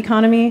solidarity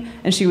economy,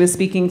 and she was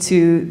speaking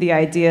to the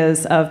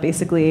ideas of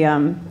basically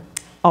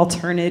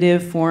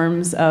alternative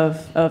forms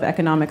of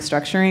economic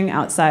structuring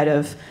outside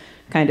of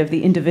kind of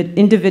the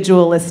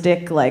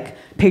individualistic, like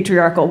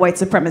patriarchal, white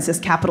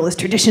supremacist, capitalist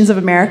traditions of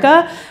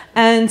America.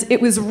 And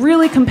it was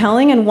really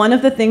compelling. And one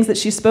of the things that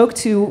she spoke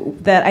to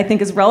that I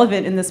think is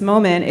relevant in this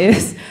moment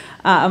is,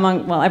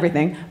 among, well,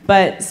 everything,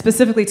 but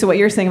specifically to what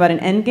you're saying about an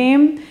end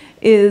game,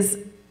 is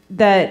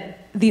that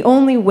the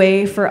only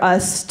way for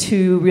us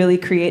to really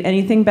create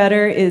anything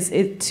better is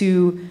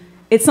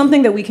it's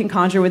something that we can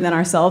conjure within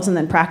ourselves and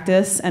then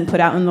practice and put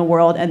out in the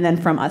world, and then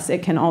from us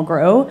it can all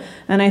grow.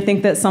 And I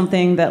think that's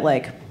something that,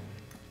 like,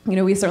 you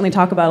know, we certainly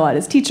talk about a lot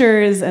as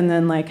teachers, and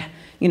then, like,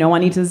 you know,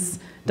 Juanita's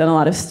done a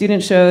lot of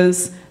student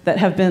shows that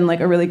have been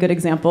like a really good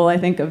example, I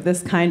think, of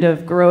this kind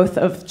of growth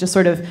of just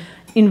sort of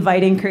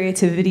inviting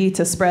creativity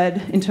to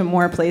spread into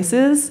more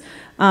places.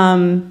 You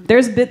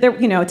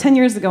know, 10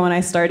 years ago when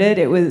I started,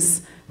 it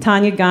was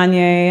Tanya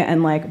Gagne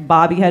and like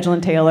Bobby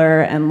Hedgeland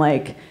Taylor and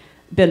like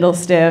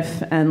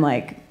Bindlestiff and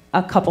like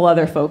a couple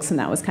other folks, and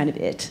that was kind of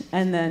it.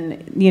 And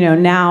then, you know,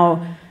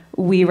 now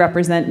we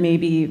represent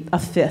maybe a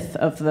fifth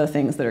of the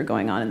things that are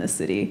going on in the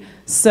city.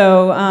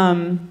 So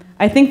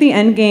I think the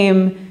end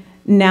game,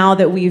 now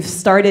that we've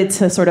started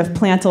to sort of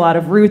plant a lot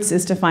of roots,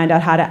 is to find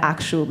out how to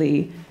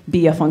actually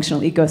be a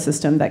functional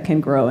ecosystem that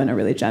can grow in a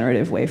really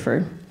generative way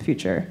for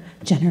future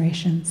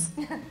generations.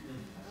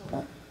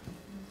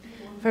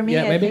 For me,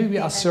 yeah, I maybe think we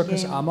the ask end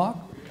Circus game- Amok.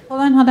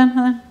 Hold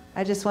on.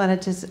 I just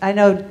wanted to, I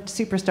know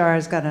Superstar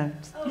is going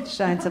to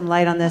shine some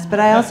light on this, but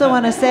I also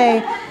want to say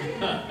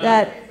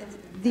that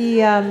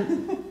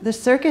the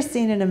circus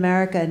scene in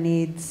America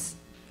needs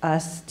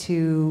us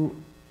to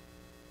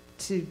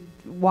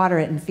water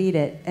it and feed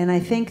it. And I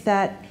think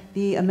that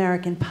the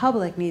American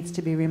public needs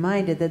to be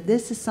reminded that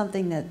this is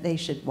something that they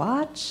should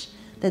watch,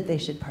 that they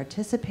should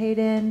participate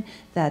in,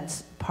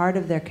 that's part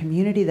of their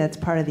community, that's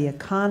part of the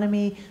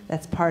economy,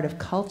 that's part of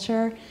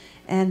culture.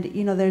 And,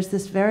 you know, there's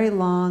this very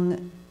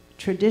long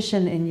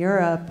tradition in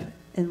Europe,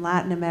 in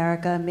Latin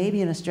America,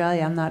 maybe in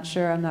Australia, I'm not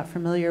sure, I'm not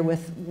familiar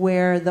with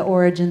where the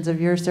origins of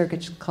your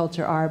circus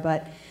culture are,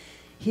 but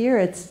here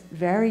it's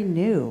very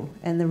new,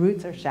 and the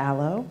roots are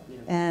shallow,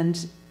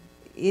 and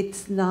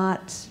it's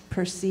not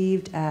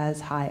perceived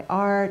as high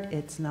art,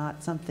 it's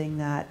not something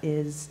that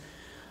is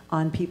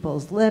on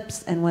people's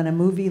lips, and when a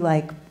movie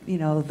like, you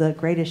know, The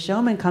Greatest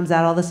Showman comes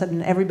out, all of a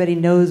sudden everybody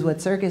knows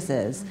what circus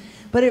is.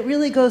 But it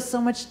really goes so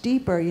much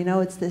deeper, you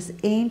know, it's this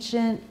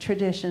ancient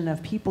tradition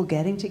of people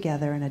getting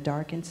together in a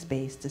darkened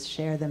space to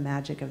share the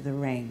magic of the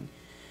ring.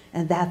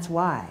 And that's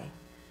why.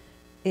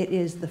 It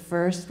is the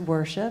first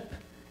worship,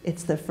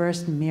 it's the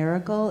first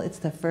miracle, it's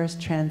the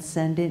first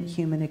transcendent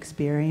human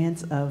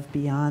experience of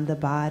beyond the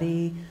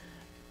body,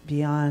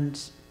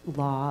 beyond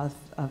law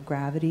of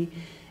gravity.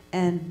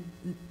 And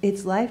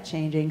it's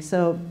life-changing,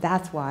 so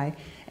that's why.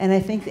 And I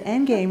think the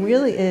end game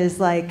really is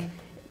like,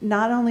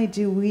 not only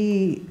do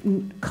we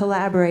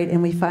collaborate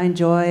and we find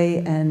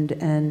joy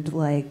and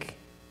like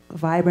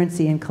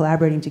vibrancy in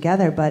collaborating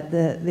together, but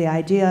the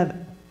idea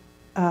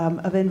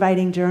of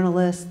inviting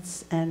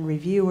journalists and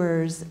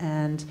reviewers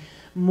and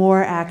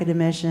more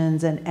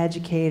academicians and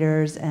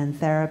educators and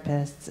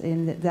therapists,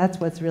 and that's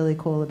what's really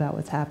cool about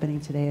what's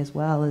happening today as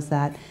well, is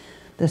that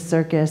the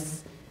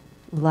circus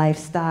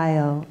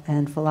lifestyle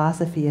and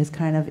philosophy is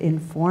kind of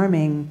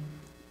informing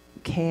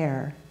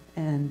care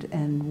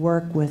and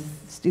work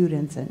with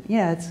students, and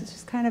yeah, it's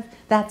just kind of,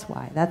 that's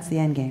why, that's the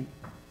end game.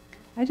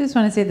 I just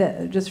want to say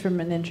that just from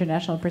an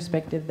international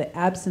perspective, the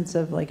absence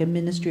of like a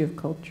Ministry of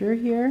Culture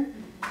here,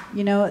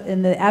 you know,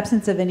 and the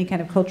absence of any kind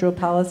of cultural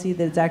policy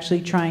that's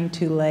actually trying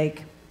to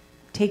like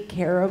take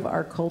care of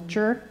our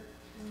culture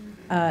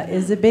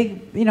is a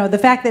big, you know, the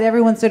fact that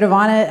everyone's sort of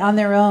on it on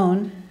their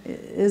own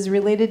is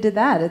related to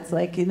that. It's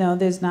like, you know,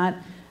 there's not,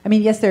 I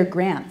mean, yes, there are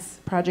grants,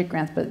 project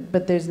grants,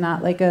 but there's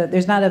not like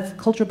there's not a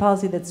cultural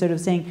policy that's sort of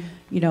saying,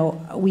 you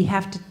know, we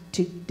have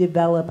to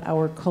develop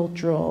our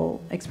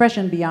cultural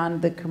expression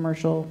beyond the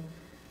commercial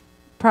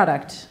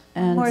product.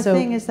 And One more so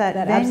thing is that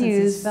absence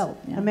is venues, felt,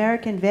 yeah.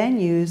 American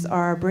venues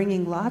are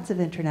bringing lots of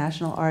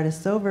international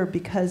artists over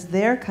because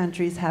their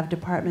countries have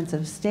departments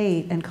of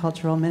state and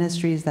cultural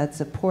ministries that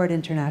support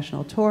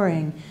international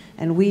touring,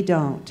 and we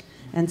don't.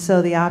 And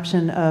so the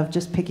option of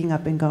just picking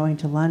up and going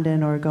to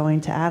London or going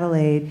to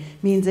Adelaide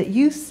means that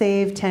you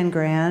save 10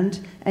 grand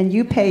and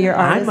you pay your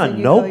artists. I'm a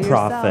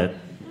no-profit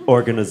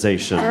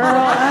organization. Girl,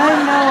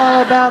 I know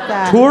all about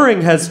that.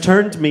 Touring has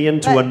turned me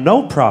into a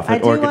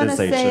no-profit organization. I do want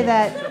to say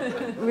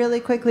that really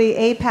quickly,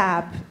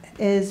 APAP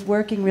is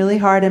working really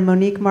hard, and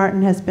Monique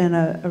Martin has been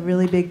a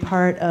really big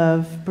part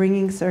of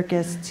bringing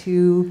circus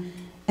to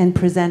and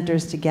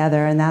presenters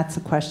together, and that's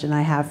a question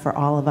I have for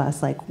all of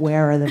us, like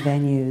where are the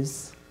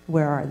venues?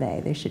 Where are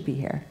they? They should be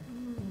here.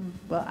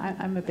 Well,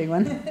 I'm a big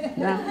one.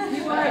 No.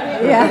 You are.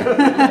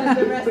 Yeah.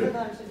 The rest of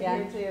them should be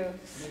here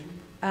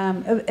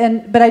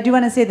too. But I do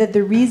want to say that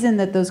the reason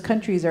that those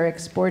countries are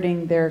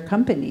exporting their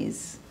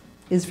companies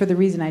is for the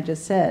reason I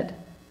just said.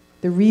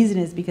 The reason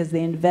is because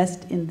they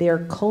invest in their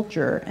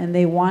culture, and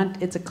they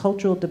want, it's a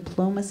cultural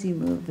diplomacy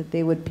move that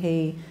they would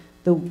pay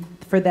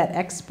for that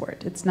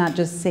export. It's not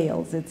just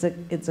sales.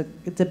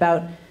 It's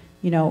about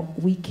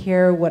we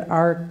care what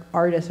our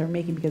artists are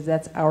making because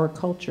that's our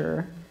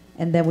culture,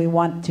 and then we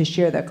want to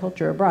share that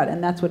culture abroad.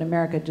 And that's what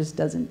America just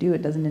doesn't do.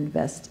 It doesn't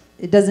invest.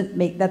 It doesn't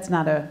make, there's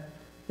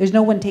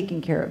no one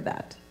taking care of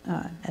that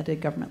at a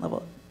government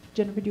level.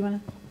 Jennifer, do you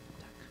want to?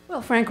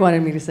 Well, Frank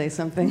wanted me to say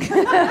something.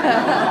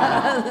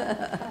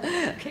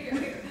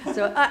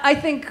 So I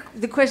think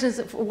the question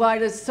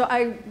is, so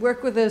I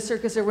work with a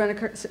circus, I run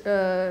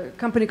a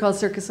company called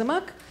Circus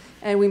Amok,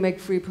 and we make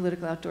free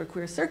political outdoor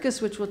queer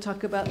circus, which we'll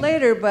talk about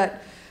later,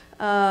 but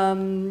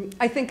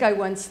I think I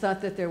once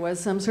thought that there was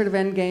some sort of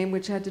end game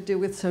which had to do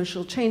with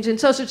social change, and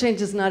social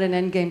change is not an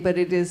end game, but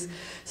it is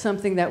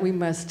something that we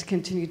must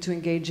continue to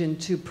engage in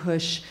to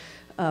push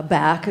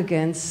back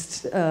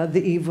against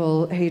the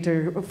evil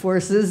hater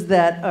forces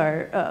that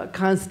are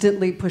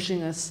constantly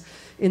pushing us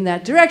in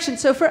that direction.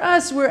 So for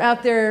us, we're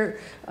out there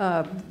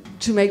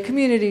to make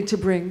community, to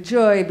bring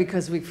joy,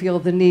 because we feel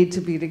the need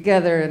to be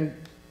together, and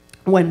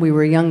when we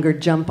were younger,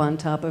 jump on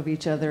top of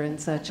each other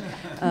and such.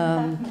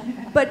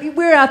 But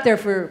we're out there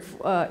for,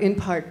 in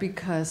part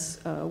because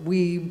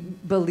we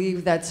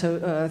believe that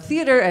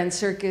theater and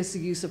circus, the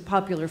use of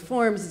popular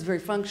forms, is very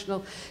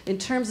functional in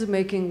terms of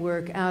making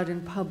work out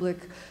in public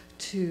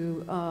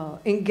to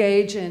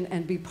engage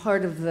and be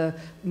part of the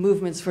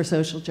movements for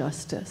social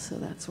justice. So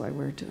that's why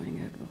we're doing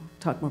it. We'll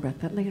talk more about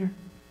that later.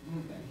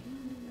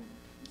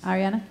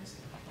 Ariana?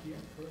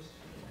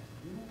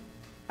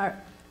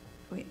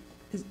 Wait,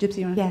 is Gypsy,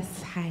 you want to?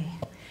 Yes, hi.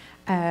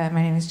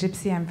 My name is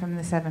Gypsy. I'm from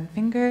the Seven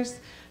Fingers,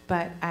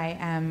 but I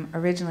am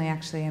originally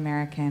actually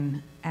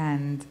American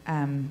and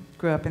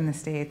grew up in the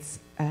States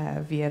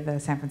via the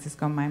San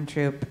Francisco Mime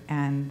Troupe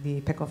and the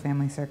Pickle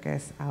Family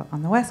Circus out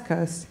on the West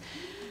Coast.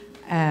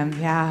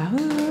 Yeah,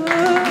 ooh,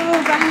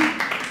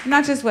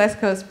 not just West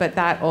Coast, but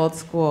that old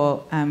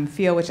school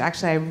feel, which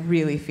actually I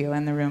really feel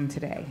in the room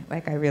today.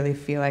 Like I really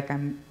feel like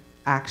I'm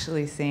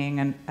actually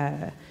seeing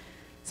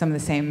some of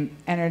the same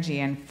energy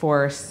and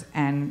force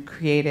and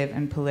creative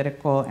and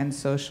political and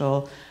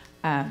social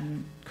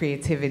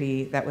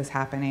creativity that was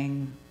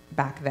happening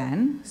back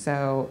then.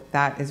 So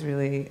that is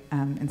really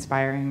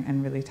inspiring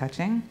and really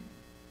touching.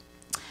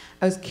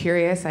 I was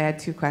curious, I had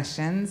 2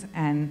 questions,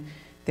 and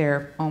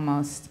they're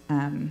almost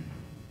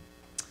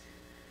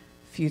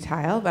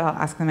futile, but I'll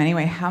ask them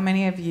anyway. How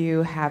many of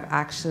you have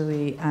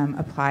actually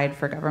applied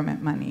for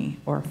government money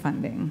or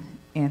funding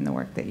in the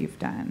work that you've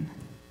done?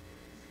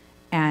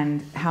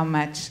 And how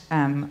much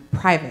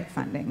private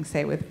funding,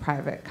 say with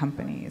private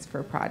companies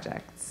for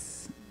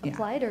projects?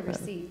 Applied or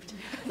received?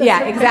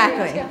 Yeah,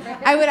 exactly.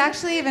 I would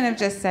actually even have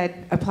just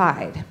said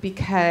applied,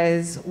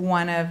 because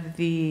one of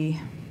the,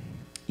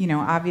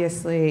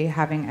 obviously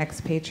having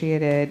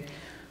expatriated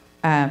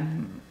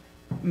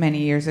many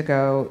years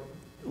ago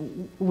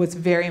was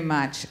very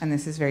much, and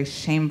this is very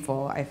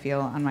shameful, I feel,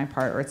 on my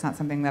part, or it's not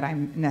something that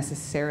I'm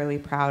necessarily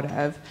proud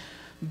of,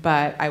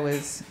 but I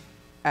was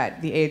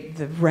at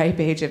the ripe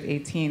age of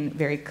 18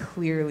 very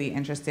clearly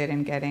interested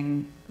in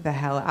getting the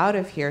hell out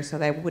of here so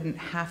that I wouldn't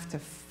have to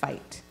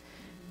fight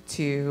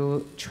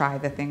to try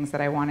the things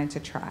that I wanted to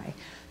try.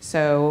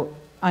 So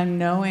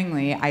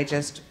unknowingly, I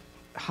just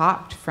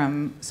hopped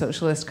from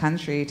socialist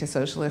country to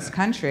socialist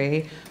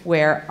country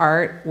where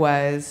art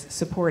was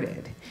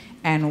supported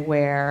and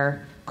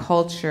where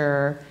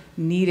culture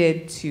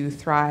needed to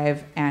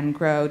thrive and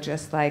grow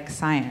just like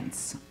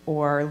science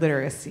or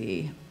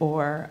literacy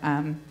or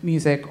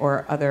music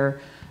or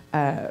other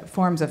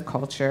forms of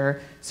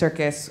culture.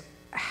 Circus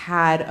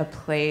had a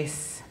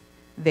place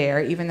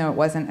there, even though it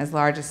wasn't as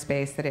large a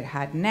space that it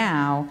had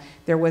now.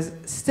 There was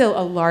still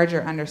a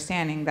larger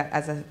understanding that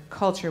as a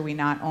culture we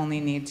not only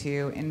need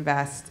to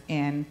invest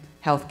in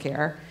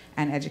healthcare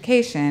and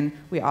education,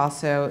 we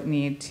also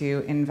need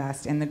to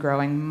invest in the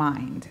growing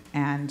mind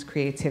and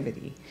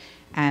creativity.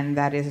 And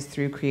that is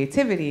through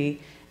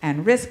creativity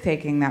and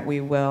risk-taking that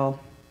we will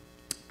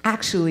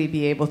actually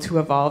be able to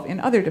evolve in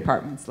other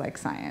departments like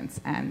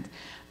science and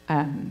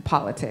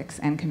politics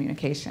and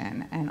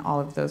communication and all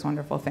of those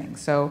wonderful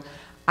things. So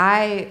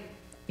I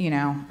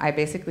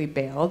basically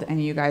bailed,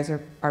 and you guys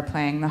are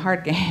playing the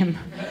hard game.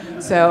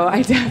 So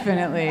I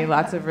definitely,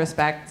 lots of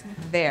respect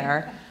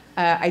there.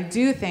 I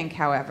do think,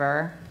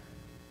 however,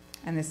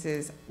 and this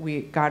is,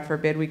 God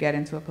forbid we get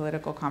into a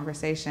political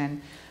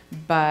conversation,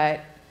 but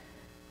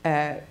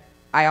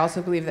I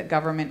also believe that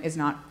government is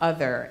not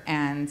other,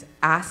 and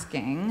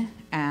asking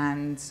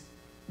and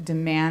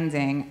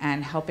demanding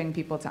and helping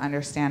people to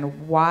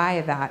understand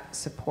why that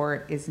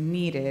support is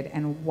needed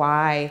and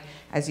why,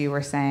 as you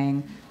were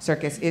saying,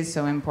 circus is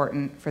so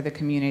important for the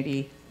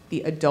community,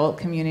 the adult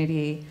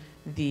community,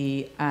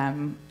 the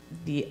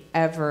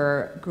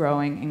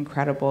ever-growing,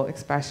 incredible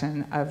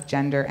expression of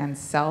gender and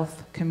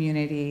self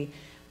community.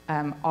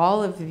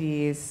 All of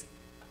these,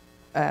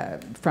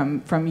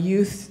 from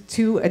youth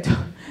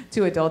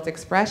to adult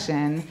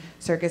expression,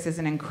 circus is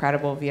an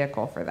incredible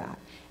vehicle for that.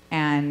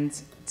 And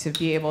to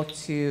be able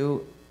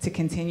to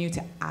continue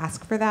to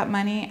ask for that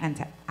money and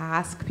to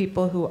ask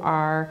people who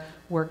are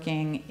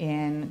working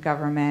in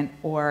government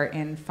or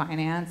in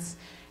finance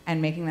and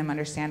making them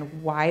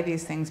understand why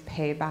these things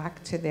pay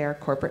back to their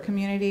corporate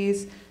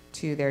communities,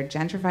 to their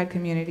gentrified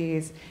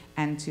communities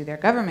and to their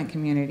government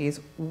communities,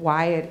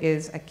 why it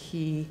is a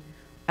key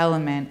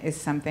element is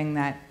something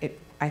that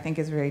I think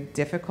is very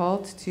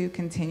difficult to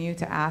continue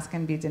to ask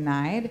and be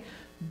denied,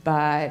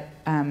 but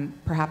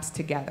perhaps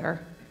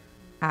together,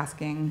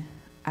 asking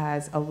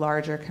as a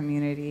larger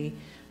community,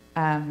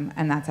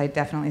 and that's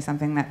definitely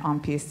something that En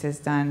Piste has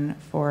done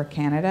for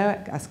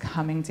Canada, us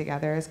coming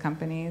together as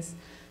companies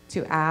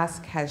to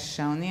ask has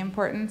shown the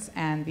importance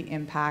and the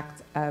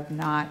impact of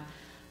not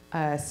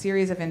a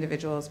series of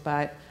individuals,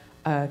 but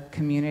a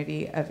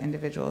community of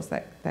individuals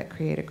that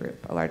create a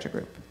group, a larger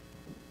group.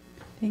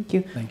 Thank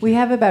you. We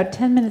have about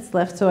 10 minutes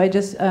left, so I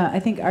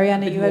think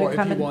Ariana, you had a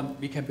comment. If you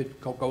want, we can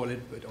go a little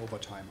bit over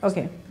time.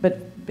 Okay,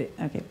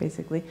 okay,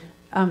 basically.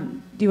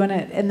 Do you want to,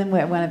 and then we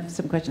want to have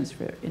some questions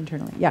for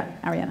internally. Yeah,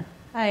 Ariana.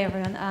 Hi,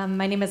 everyone.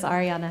 My name is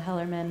Ariana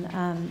Hellerman.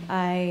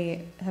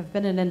 I have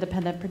been an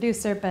independent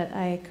producer, but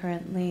I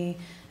currently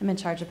am in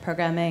charge of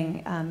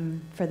programming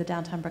for the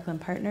Downtown Brooklyn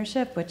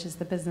Partnership, which is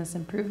the business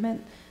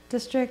improvement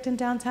district in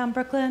downtown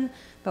Brooklyn,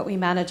 but we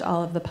manage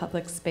all of the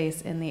public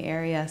space in the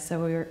area.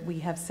 So we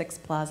have 6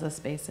 plaza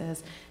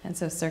spaces, and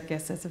so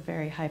Circus is a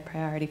very high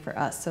priority for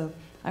us. So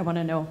I want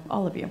to know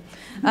all of you.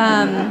 But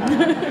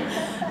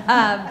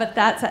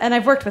and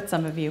I've worked with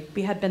some of you.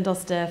 We had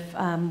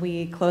Bindlestiff.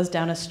 We closed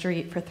down a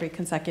street for 3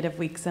 consecutive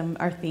weeks, and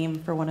our theme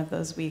for one of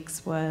those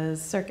weeks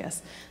was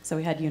circus. So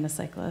we had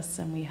unicyclists,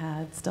 and we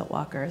had stilt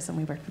walkers, and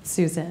we worked with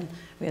Susan.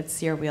 We had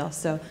Sear Wheel.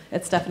 So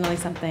it's definitely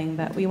something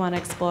that we want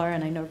to explore,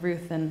 and I know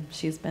Ruth, and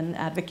she's been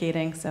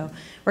advocating, so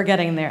we're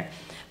getting there.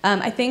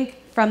 I think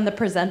from the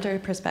presenter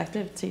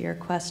perspective to your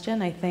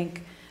question, I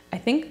think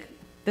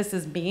this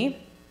is me.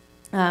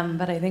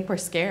 But I think we're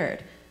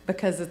scared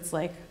because it's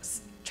like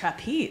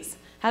trapeze.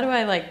 How do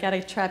I get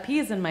a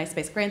trapeze in my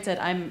space? Granted,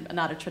 I'm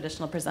not a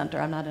traditional presenter.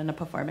 I'm not in a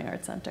performing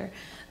arts center.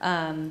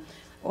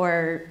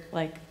 Or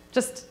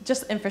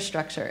just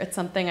infrastructure. It's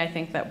something I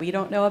think that we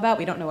don't know about.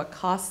 We don't know what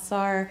costs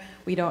are.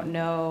 We don't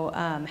know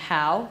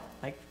how.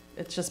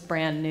 It's just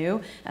brand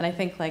new. And I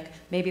think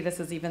maybe this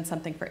is even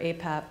something for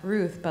APAP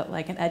Ruth, but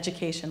an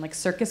education,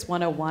 Circus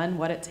 101,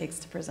 what it takes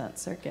to present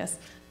circus.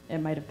 It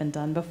might have been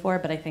done before,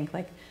 but I think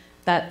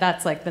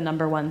that's the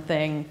 #1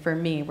 thing for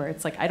me, where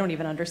it's I don't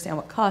even understand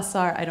what costs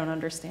are. I don't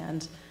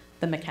understand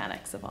the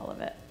mechanics of all of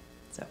it.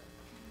 So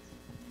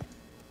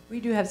we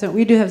do have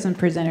some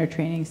presenter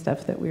training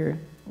stuff that we're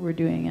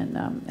doing,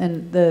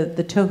 and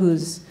the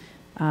TOHU's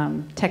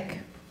tech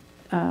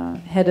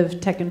head of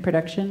tech and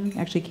production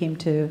actually came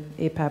to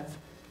APAP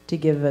to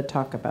give a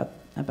talk about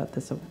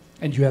this.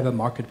 And you have a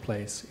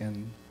marketplace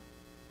in.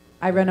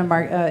 I run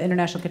a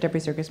International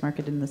Contemporary Circus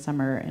market in the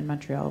summer in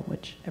Montreal,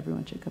 which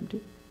everyone should come to.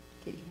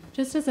 Katy.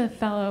 Just as a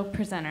fellow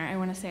presenter, I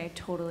want to say I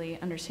totally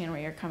understand where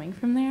you're coming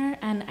from there,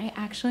 and I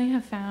actually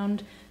have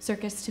found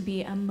circus to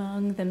be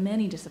among the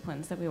many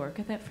disciplines that we work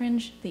with at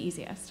Fringe the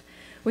easiest,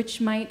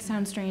 which might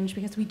sound strange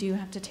because we do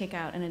have to take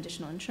out an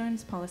additional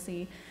insurance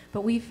policy,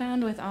 but we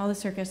found with all the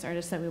circus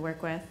artists that we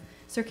work with,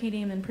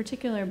 Circadium in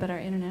particular, but our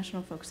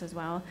international folks as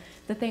well,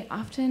 that they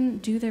often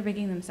do their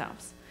rigging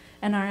themselves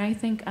and are, I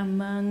think,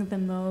 among the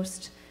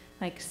most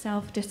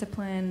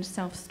self-disciplined,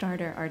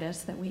 self-starter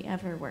artists that we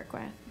ever work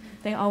with.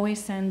 They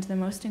always send the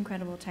most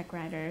incredible tech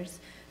riders,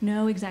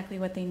 know exactly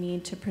what they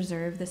need to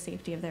preserve the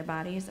safety of their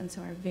bodies, and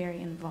so are very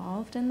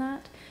involved in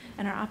that,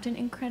 and are often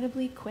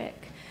incredibly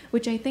quick,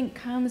 which I think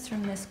comes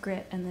from this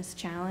grit and this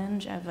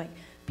challenge of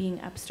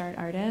being upstart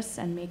artists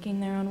and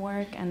making their own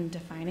work and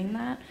defining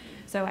that.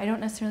 So I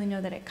don't necessarily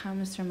know that it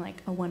comes from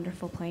a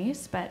wonderful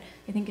place, but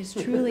I think it's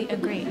truly a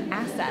great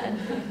asset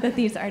that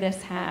these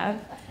artists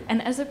have.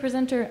 And as a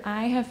presenter,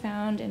 I have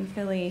found in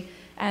Philly,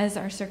 as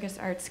our circus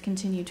arts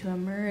continue to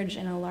emerge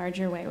in a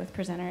larger way with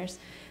presenters,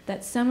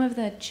 that some of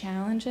the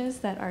challenges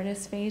that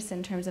artists face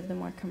in terms of the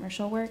more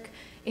commercial work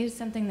is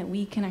something that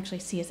we can actually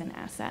see as an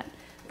asset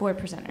for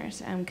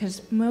presenters.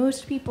 Because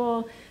most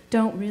people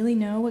don't really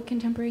know what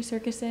contemporary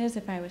circus is,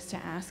 if I was to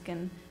ask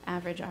an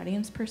average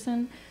audience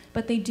person,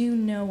 but they do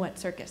know what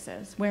circus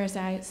is. Whereas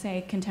I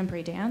say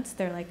contemporary dance,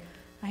 they're like,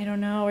 I don't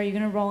know, are you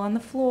gonna roll on the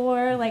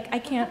floor? I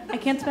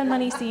can't spend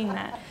money seeing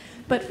that.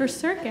 But for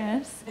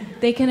circus,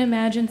 they can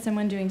imagine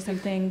someone doing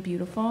something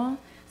beautiful,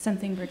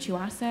 something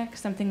virtuosic,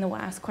 something that will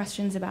ask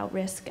questions about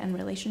risk and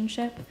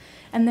relationship.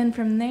 And then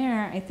from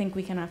there, I think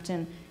we can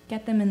often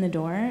get them in the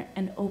door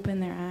and open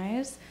their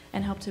eyes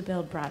and help to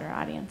build broader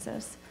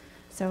audiences.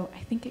 So I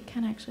think it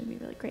can actually be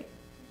really great.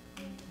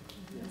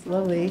 That's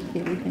lovely,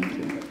 Katy, thank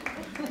you.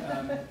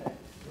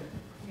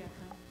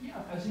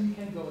 Yeah, I think we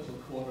can go to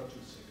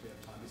 5:45. We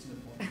have time. It's an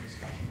important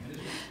discussion. And as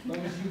long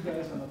as you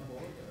guys are not bored.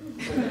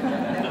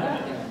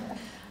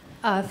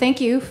 Thank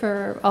you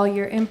for all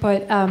your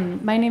input.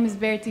 My name is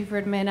Bertie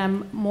Ferdman.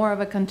 I'm more of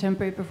a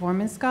contemporary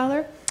performance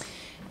scholar.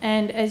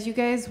 And as you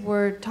guys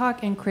were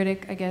talking,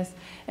 critic, I guess,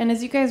 and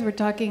as you guys were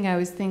talking, I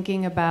was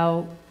thinking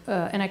about,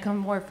 and I come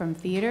more from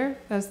theater,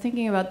 I was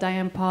thinking about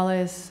Diane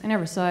Paulus. I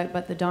never saw it,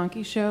 but The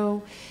Donkey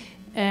Show.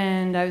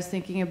 And I was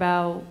thinking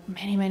about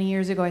many, many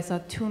years ago, I saw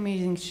 2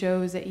 amazing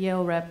shows at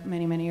Yale Rep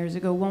many, many years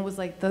ago. One was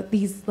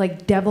these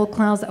devil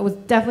clowns. That was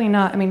definitely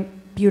not,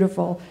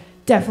 beautiful,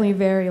 definitely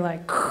very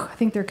like, I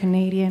think they're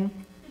Canadian.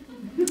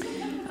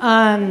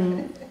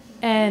 And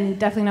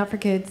definitely not for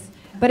kids.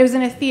 But it was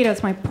in a theater,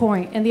 that's my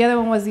point. And the other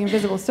one was The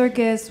Invisible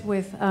Circus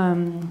with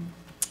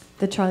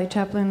the Charlie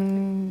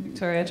Chaplin.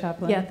 Victoria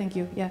Chaplin. Yeah, thank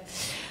you, yeah.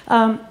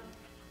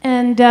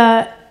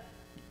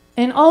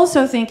 And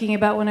also thinking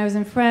about when I was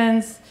in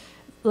France,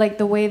 like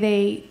the way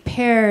they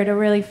paired a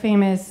really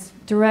famous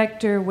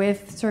director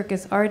with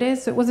circus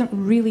artists. So it wasn't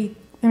really,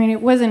 I mean,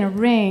 it wasn't a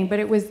ring, but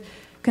it was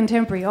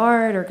contemporary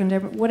art or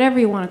contemporary, whatever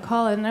you want to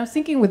call it. And I was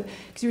thinking with,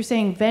 because you were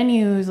saying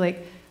venues,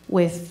 like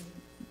with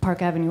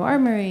Park Avenue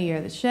Armory or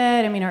the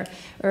Shed, I mean,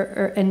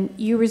 and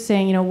you were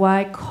saying, you know,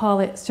 why call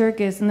it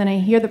circus? And then I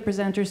hear the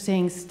presenter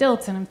saying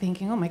stilts, and I'm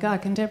thinking, oh my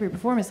God, contemporary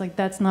performance, like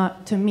that's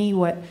not, to me,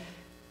 what,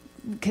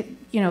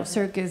 you know,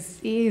 circus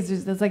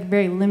is. That's like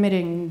very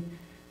limiting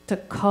to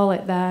call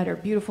it that, or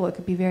beautiful. It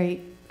could be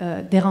very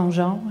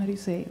dérangeant, how do you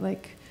say,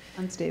 like,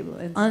 unstable.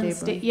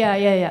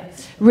 Yeah.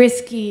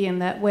 Risky in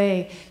that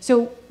way.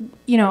 So,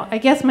 you know, I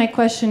guess my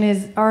question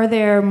is, are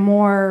there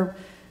more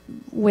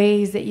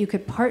ways that you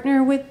could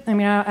partner with? I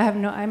mean,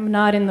 I'm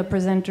not in the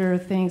presenter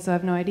thing, so I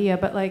have no idea,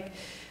 but like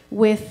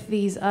with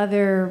these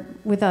other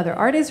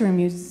artists or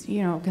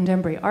you know,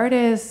 contemporary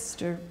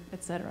artists or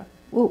etc.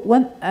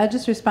 Well, I'll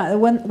just respond.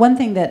 One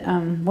thing that,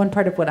 one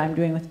part of what I'm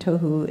doing with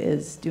TOHU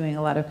is doing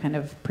a lot of kind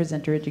of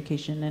presenter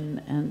education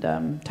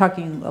and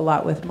talking a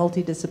lot with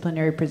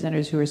multidisciplinary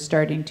presenters who are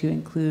starting to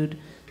include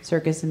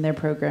circus in their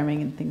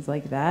programming and things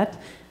like that.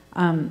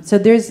 So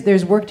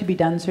there's work to be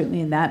done certainly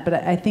in that, but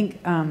I think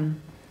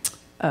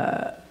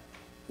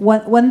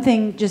one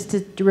thing just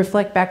to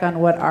reflect back on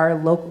what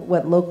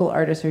local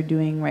artists are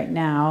doing right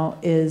now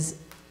is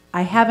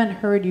I haven't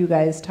heard you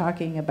guys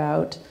talking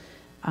about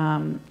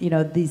you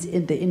know,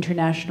 the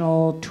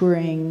international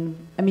touring.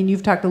 I mean,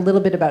 you've talked a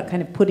little bit about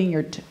kind of putting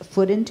your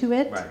foot into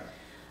it, right.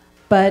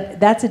 But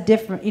that's a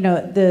different, you know,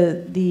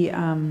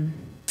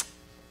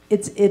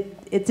 it's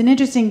an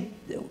interesting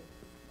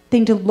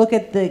thing to look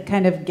at the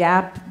kind of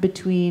gap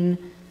between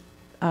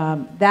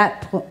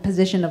that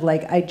position of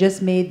like, I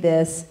just made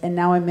this and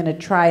now I'm going to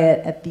try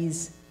it at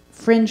these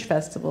fringe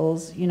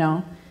festivals, you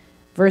know,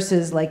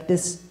 versus like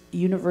this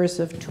universe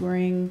of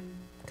touring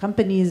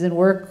companies and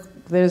work.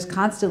 There's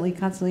constantly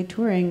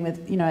touring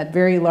with, you know, at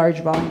very large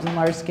volumes and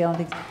large scale and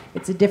things.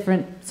 It's a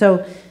different,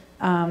 so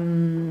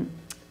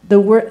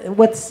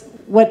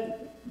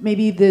what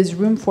maybe there's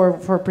room for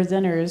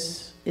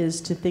presenters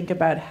is to think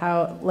about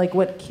how, like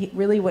what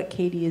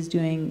Katy is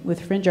doing with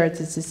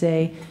FringeArts is to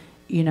say,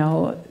 you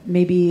know,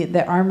 maybe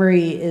the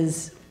Armory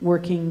is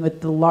working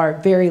with the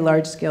very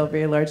large scale,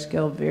 very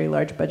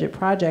large budget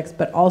projects,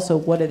 but also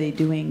what are they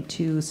doing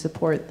to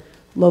support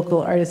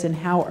local artists and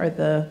how are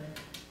the,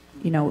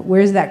 you know,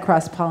 where's that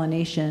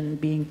cross-pollination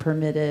being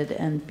permitted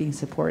and being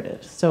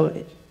supported?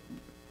 So,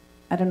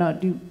 I don't know,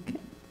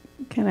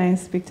 can I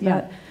speak to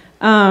that?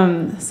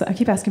 So I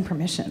keep asking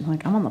permission.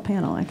 Like, I'm on the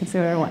panel, I can say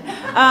whatever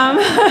I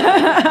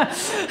want.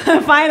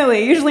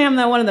 Finally, usually I'm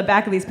the one in the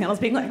back of these panels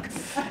being like,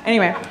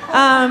 anyway.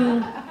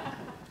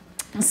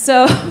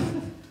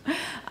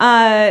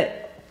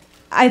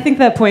 I think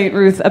that point,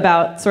 Ruth,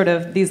 about sort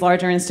of these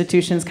larger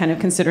institutions kind of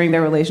considering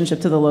their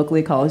relationship to the local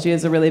ecology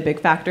is a really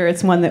big factor.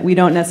 It's one that we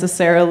don't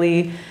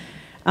necessarily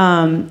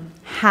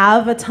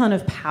have a ton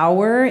of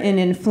power in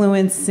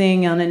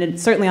influencing,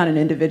 certainly on an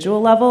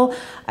individual level.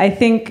 I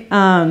think,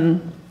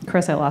 of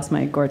course, I lost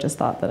my gorgeous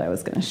thought that I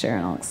was going to share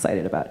and all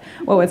excited about.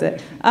 What was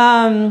it?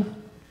 I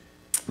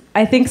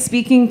think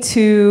speaking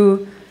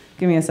to,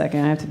 give me a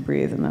second, I have to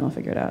breathe and then I'll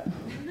figure it out.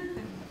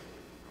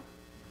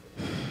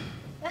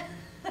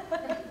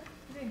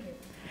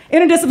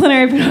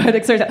 Interdisciplinary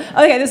poetic storytelling.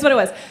 Okay, this is what it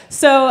was.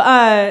 So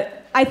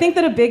I think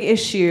that a big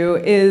issue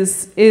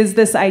is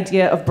this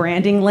idea of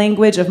branding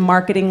language, of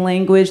marketing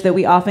language, that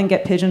we often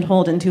get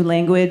pigeonholed into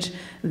language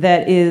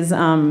that is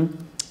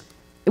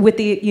with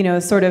the, you know,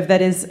 sort of,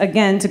 that is,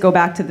 again, to go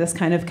back to this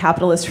kind of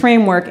capitalist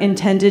framework,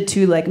 intended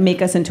to like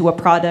make us into a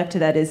product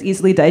that is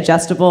easily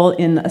digestible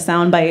in a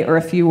soundbite or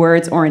a few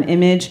words or an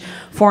image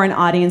for an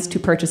audience to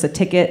purchase a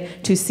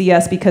ticket to see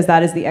us, because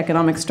that is the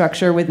economic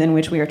structure within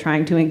which we are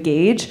trying to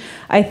engage.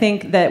 I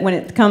think that when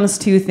it comes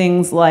to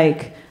things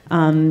like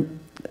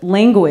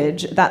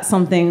language, that's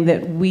something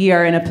that we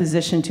are in a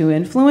position to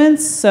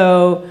influence.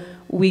 So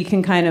we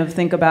can kind of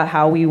think about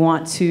how we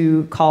want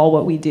to call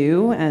what we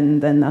do,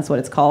 and then that's what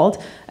it's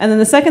called. And then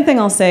the second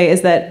thing I'll say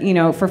is that, you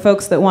know, for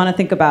folks that want to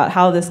think about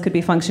how this could be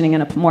functioning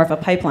in a more of a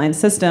pipeline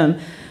system,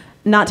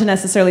 not to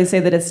necessarily say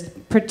that it's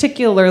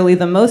particularly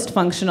the most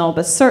functional,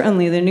 but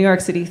certainly the New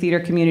York City theater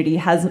community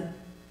has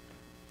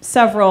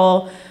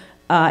several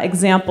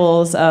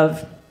examples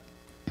of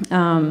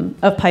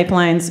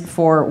pipelines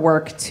for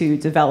work to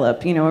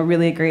develop. You know, a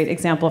really great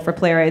example for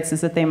playwrights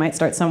is that they might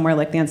start somewhere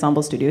like the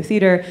Ensemble Studio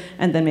Theater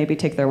and then maybe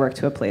take their work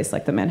to a place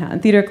like the Manhattan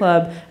Theater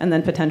Club and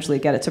then potentially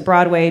get it to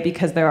Broadway,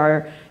 because there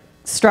are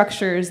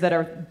structures that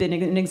have been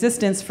in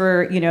existence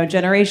for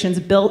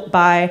generations, built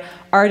by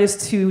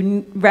artists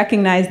who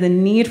recognized the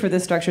need for the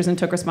structures and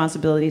took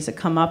responsibility to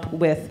come up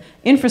with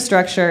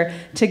infrastructure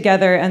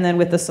together, and then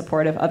with the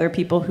support of other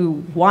people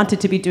who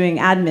wanted to be doing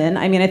admin.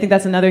 I mean, I think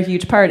that's another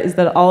huge part, is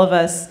that all of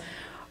us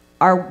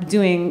are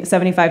doing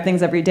 75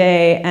 things every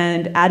day,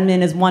 and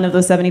admin is one of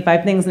those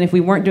 75 things, and if we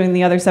weren't doing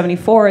the other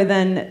 74,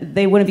 then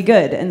they wouldn't be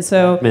good. And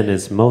so admin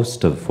is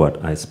most of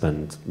what I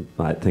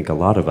think a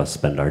lot of us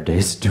spend our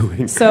days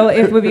doing. So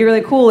it would be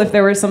really cool if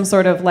there was some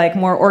sort of like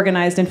more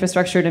organized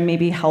infrastructure to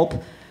maybe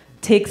help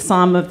take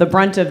some of the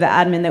brunt of the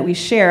admin that we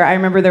share. I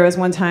remember there was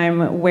one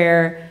time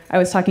where I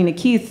was talking to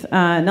Keith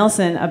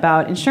Nelson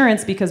about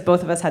insurance, because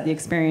both of us had the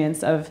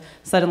experience of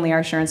suddenly our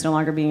insurance no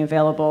longer being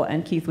available,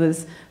 and Keith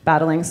was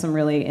battling some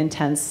really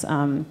intense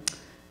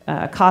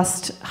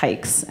cost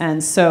hikes.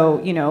 And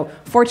so,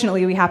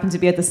 fortunately we happened to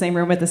be at the same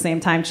room at the same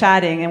time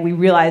chatting, and we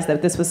realized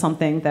that this was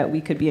something that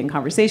we could be in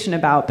conversation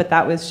about, but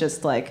that was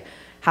just like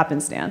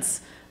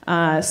happenstance.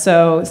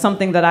 So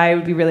something that I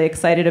would be really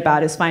excited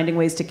about is finding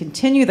ways to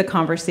continue the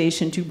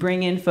conversation, to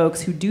bring in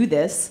folks who do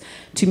this,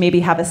 to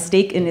maybe have a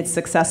stake in its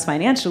success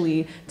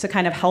financially, to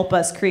kind of help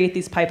us create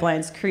these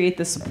pipelines, create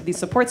these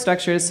support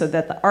structures, so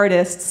that the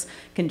artists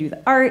can do the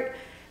art,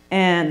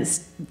 and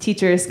the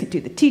teachers can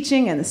do the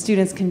teaching, and the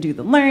students can do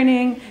the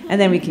learning,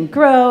 and then we can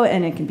grow,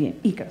 and it can be an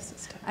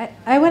ecosystem.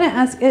 I want to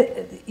ask,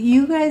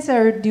 you guys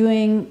are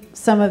doing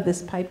some of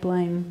this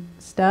pipeline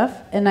stuff,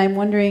 and I'm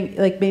wondering,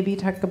 like, maybe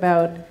talk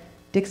about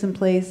Dixon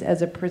Place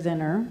as a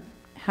presenter.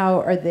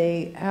 How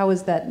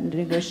is that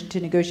to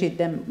negotiate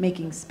them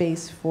making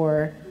space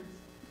for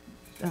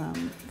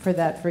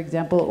that, for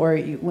example, or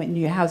when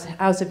you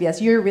House of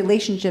Yes, your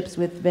relationships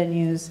with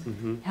venues,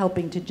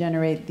 helping to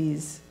generate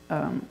these,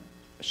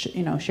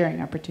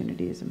 sharing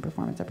opportunities and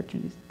performance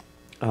opportunities.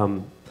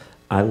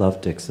 I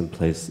love Dixon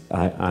Place.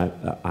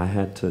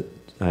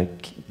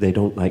 They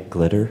don't like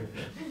glitter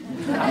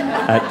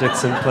at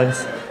Dixon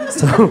Place.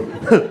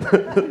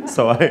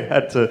 So I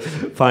had to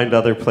find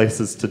other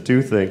places to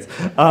do things,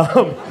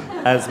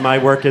 as my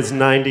work is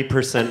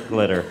 90%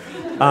 glitter,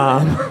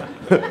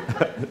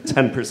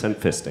 10%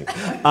 fisting.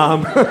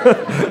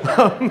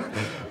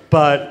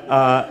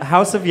 But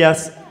House of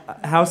Yes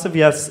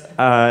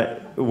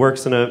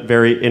works in a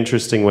very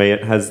interesting way.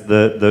 It has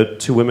the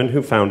two women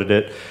who founded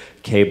it,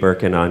 Kay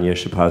Burke and Anya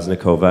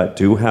Shapaznikova,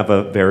 do have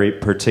a very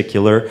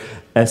particular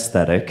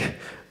aesthetic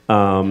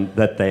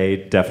that they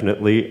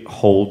definitely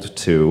hold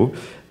to,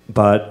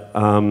 but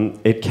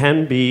it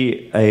can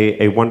be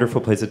a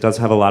wonderful place. It does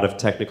have a lot of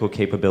technical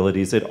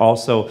capabilities. It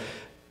also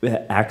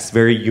acts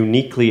very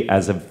uniquely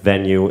as a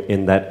venue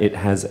in that it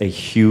has a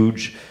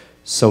huge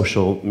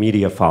social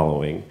media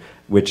following,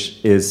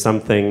 which is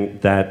something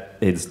that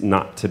is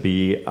not to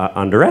be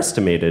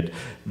underestimated.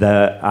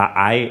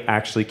 I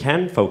actually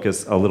can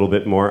focus a little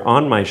bit more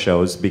on my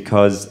shows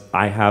because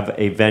I have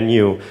a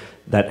venue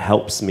that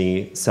helps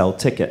me sell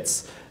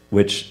tickets,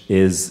 which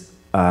is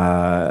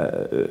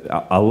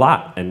a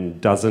lot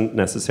and doesn't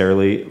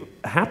necessarily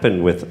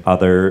happen with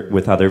other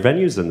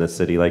venues in this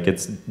city. Like,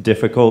 it's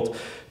difficult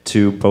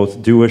to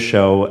both do a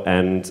show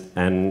and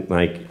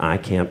like, I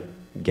can't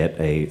get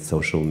a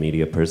social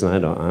media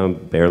person. I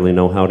barely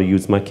know how to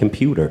use my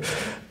computer.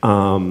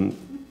 So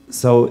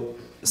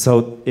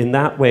in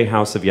that way,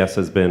 House of Yes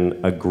has been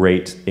a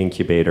great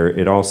incubator.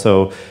 It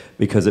also,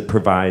 because it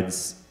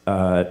provides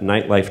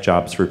nightlife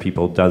jobs for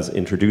people, does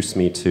introduce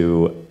me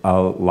to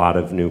a lot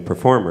of new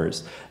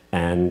performers,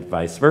 and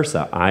vice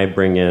versa. I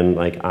bring in,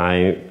 like,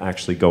 I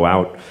actually go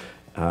out,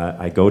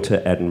 I go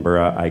to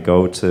Edinburgh, I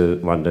go to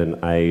London,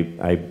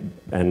 I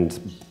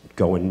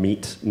go and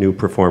meet new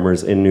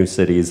performers in new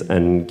cities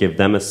and give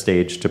them a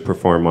stage to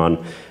perform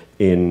on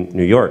in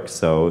New York.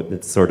 So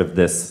it's sort of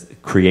this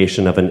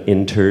creation of an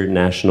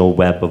international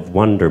web of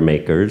wonder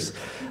makers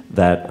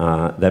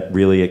that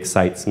really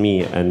excites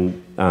me.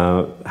 And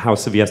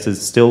House of Yes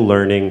is still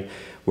learning.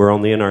 We're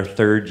only in our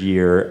third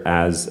year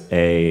as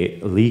a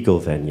legal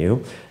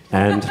venue,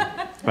 and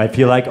I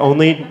feel like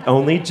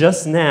only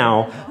just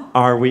now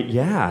are we.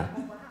 Yeah,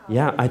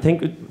 I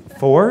think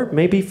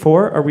maybe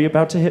four. Are we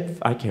about to hit?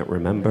 I can't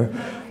remember.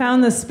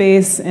 Found the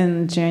space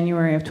in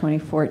January of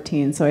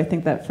 2014, so I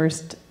think that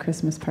first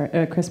Christmas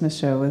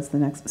show was the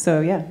next.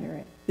 So yeah, you're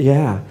right.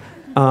 Yeah.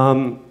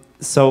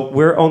 So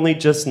we're only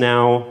just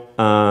now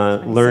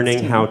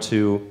learning how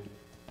to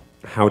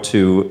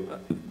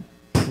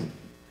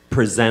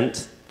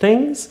present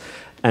things,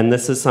 and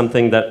this is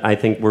something that I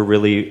think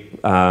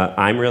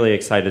I'm really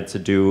excited to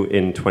do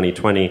in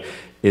 2020,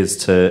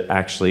 is to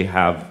actually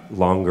have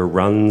longer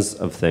runs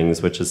of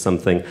things, which is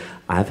something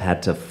I've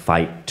had to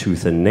fight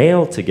tooth and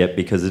nail to get,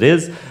 because it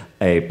is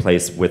a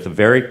place with a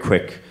very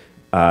quick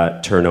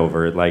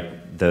turnover.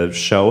 Like, the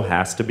show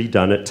has to be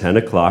done at 10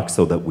 o'clock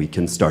so that we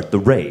can start the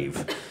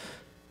rave,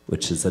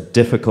 which is a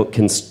difficult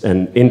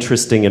and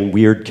interesting and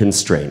weird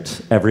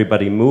constraint.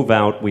 Everybody move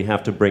out, we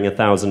have to bring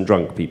 1,000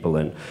 drunk people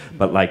in.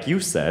 But like you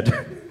said,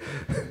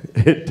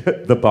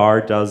 the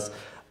bar does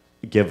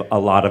give a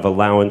lot of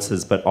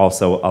allowances, but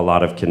also a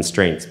lot of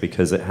constraints,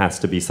 because it has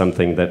to be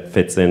something that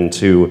fits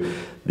into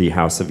the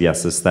House of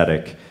Yes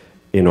aesthetic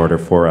in order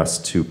for us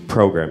to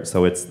program.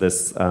 So it's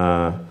this,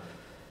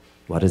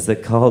 what is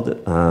it called?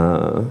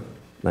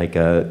 Like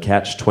a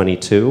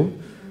catch-22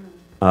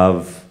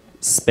 of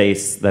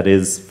space that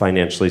is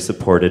financially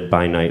supported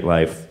by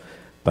nightlife,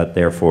 but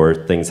therefore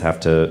things have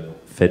to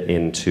fit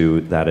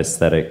into that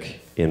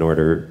aesthetic in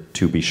order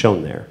to be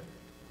shown there.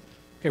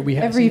 Okay,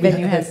 every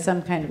venue has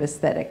some kind of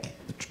aesthetic.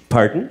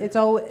 Pardon? It's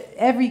all,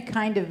 every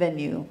kind of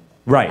venue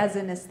has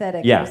an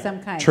aesthetic of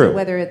some kind. True. So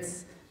whether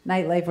it's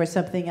nightlife or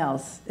something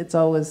else, it's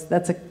always,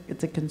 it's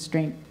a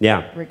constraint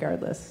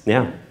regardless.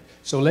 Yeah.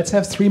 So let's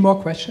have 3 more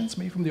questions,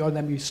 maybe from the audience.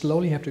 Then we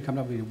slowly have to come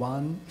up with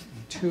 1,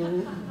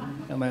 2,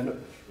 and then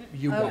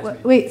you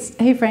guys. Wait,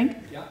 hey Frank.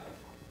 Yeah.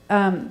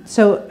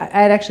 So I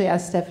had actually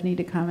asked Stephanie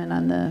to comment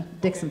on the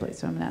Dixon place,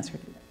 so I'm going to ask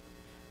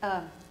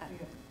her.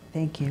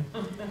 Thank you.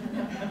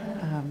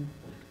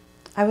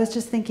 I was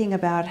just thinking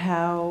about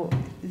how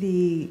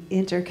the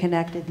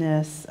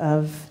interconnectedness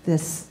of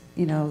this,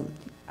 you know,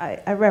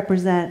 I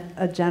represent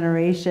a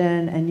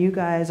generation, and you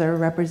guys are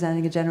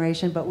representing a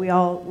generation, but we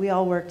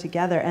all work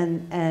together,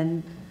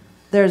 and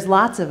there's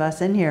lots of us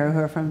in here who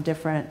are from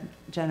different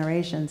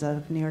generations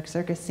of New York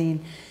circus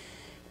scene,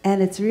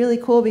 and it's really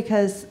cool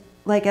because,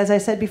 like as I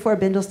said before,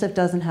 Bindlestiff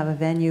doesn't have a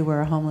venue.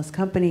 We're a homeless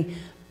company,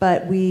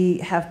 but we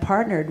have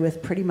partnered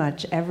with pretty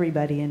much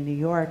everybody in New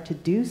York to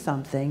do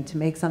something, to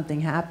make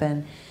something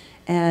happen,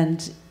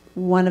 and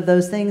one of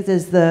those things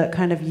is the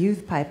kind of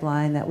youth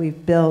pipeline that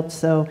we've built.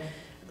 So,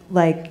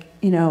 like,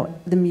 you know,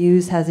 the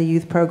Muse has a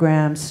youth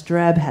program,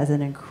 Streb has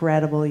an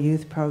incredible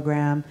youth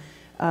program,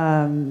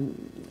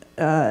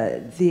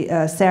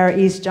 Sarah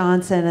East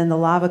Johnson and the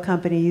Lava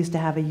Company used to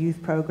have a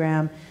youth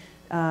program.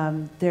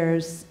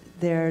 There's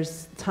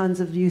tons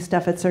of youth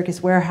stuff at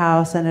Circus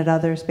Warehouse and at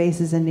other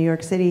spaces in New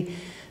York City.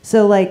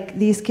 So like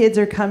these kids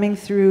are coming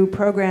through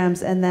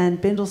programs, and then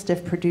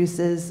Bindlestiff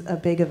produces a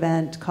big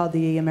event called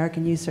the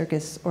American Youth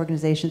Circus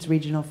Organization's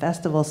Regional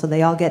Festival. So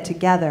they all get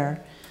together.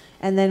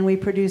 And then we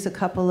produce a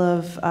couple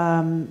of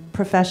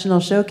professional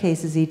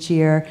showcases each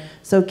year.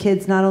 So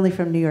kids not only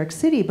from New York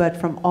City, but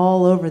from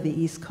all over the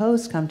East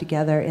Coast come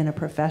together in a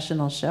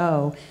professional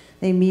show.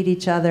 They meet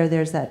each other.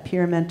 There's that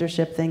peer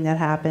mentorship thing that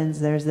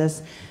happens. There's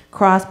this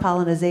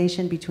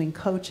cross-pollination between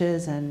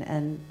coaches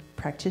and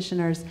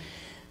practitioners.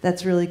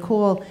 That's really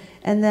cool.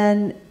 And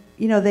then,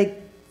 you know,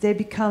 they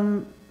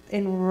become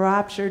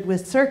enraptured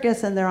with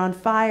circus, and they're on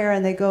fire,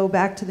 and they go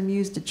back to the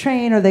Muse to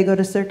train, or they go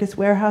to Circus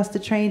Warehouse to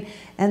train,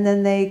 and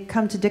then they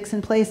come to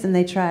Dixon Place and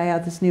they try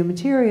out this new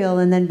material,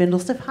 and then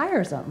Bindlestiff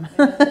hires them.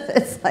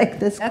 It's like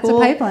this cool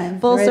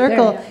pipeline full right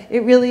circle. there, yeah.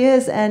 It really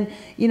is. And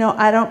you know,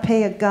 I don't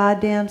pay a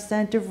goddamn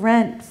cent of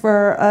rent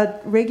for a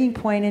rigging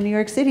point in New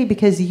York City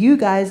because you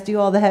guys do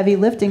all the heavy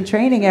lifting,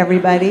 training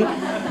everybody,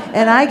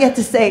 and I get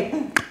to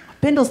say,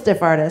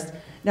 Bindlestiff artist.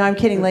 No, I'm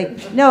kidding.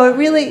 Like, no, it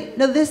really,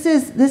 no. This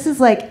is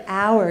like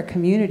our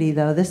community,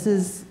 though. This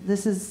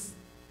is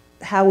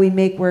how we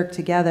make work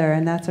together,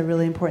 and that's a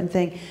really important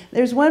thing.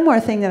 There's one more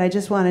thing that I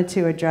just wanted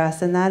to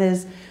address, and that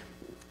is,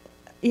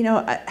 you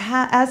know,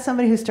 as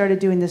somebody who started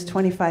doing this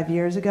 25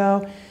 years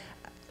ago,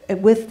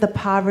 with the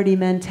poverty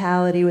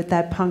mentality, with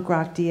that punk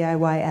rock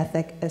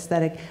DIY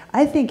aesthetic,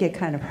 I think it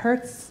kind of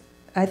hurts.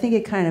 I think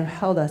it kind of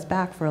held us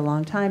back for a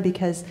long time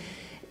because,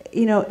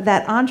 you know,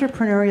 that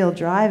entrepreneurial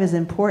drive is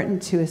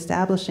important to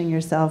establishing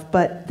yourself,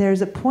 but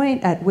there's a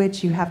point at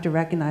which you have to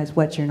recognize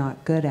what you're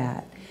not good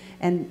at.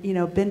 And, you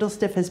know,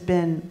 Bindlestiff has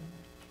been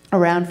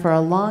around for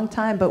a long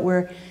time, but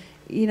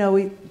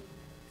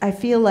I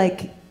feel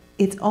like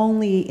it's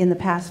only in the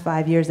past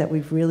 5 years that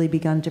we've really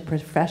begun to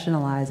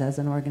professionalize as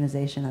an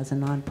organization, as a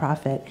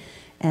nonprofit,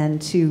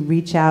 and to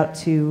reach out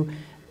to,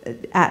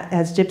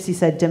 as Gypsy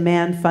said,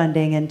 demand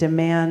funding and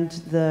demand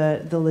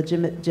the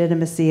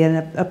legitimacy.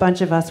 And a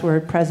bunch of us were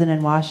present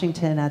in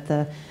Washington at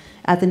the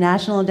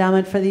National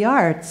Endowment for the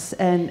Arts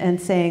and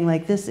saying,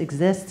 like, this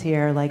exists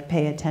here, like,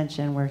 pay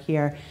attention, we're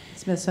here.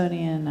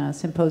 Smithsonian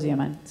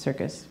Symposium on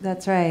Circus.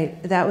 That's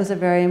right. That was a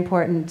very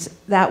important,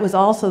 that was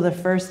also the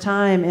first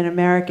time in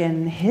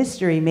American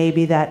history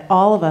maybe that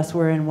all of us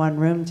were in one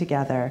room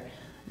together.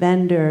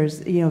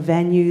 Vendors, you know,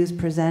 venues,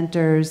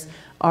 presenters,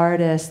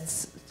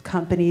 artists,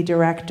 company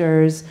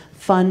directors,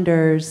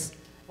 funders,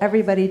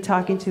 everybody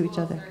talking to each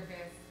other.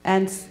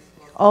 And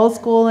old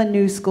school and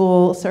new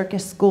school,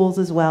 circus schools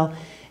as well.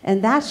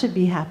 And that should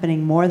be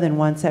happening more than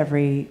once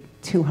every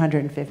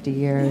 250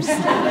 years.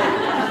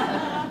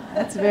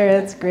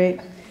 That's great.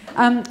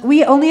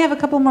 We only have a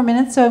couple more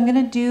minutes, so I'm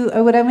going to do,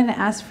 what I'm going to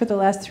ask for the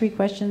last 3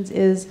 questions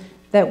is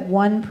that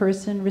one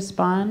person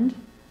respond,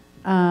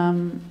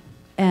 and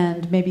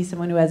maybe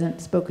someone who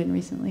hasn't spoken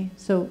recently.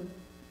 So,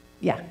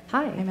 yeah.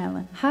 Hi. Hi,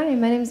 Madeline. Hi,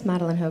 my name is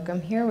Madeline Hoke.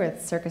 I'm here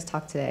with Circus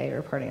Talk today,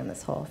 reporting on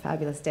this whole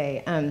fabulous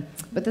day.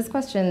 But this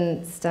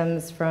question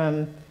stems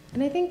from,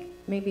 and I think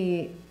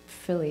maybe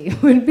Philly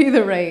would be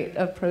the right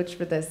approach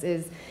for this,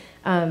 is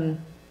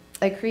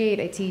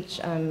I teach,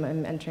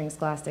 I'm entering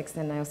scholastics,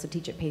 and I also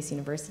teach at Pace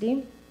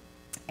University.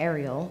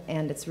 aerial,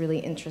 and it's really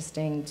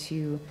interesting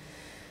to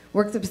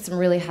work with some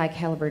really high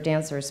caliber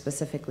dancers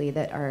specifically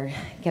that are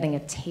getting a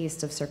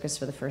taste of circus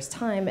for the first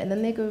time, and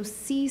then they go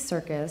see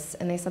circus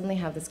and they suddenly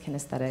have this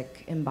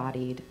kinesthetic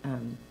embodied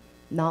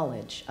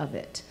knowledge of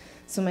it.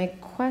 So my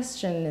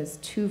question is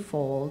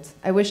twofold.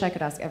 I wish I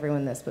could ask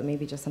everyone this, but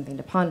maybe just something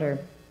to ponder,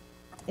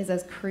 is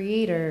as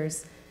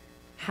creators,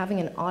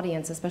 having an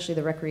audience, especially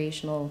the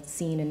recreational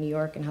scene in New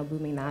York and how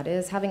booming that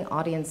is, having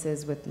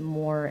audiences with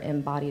more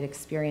embodied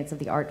experience of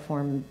the art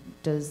form,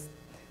 does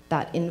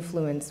that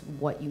influence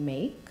what you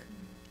make?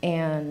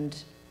 And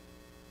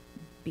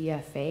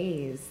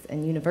BFAs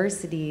and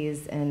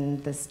universities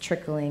and this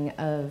trickling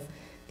of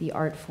the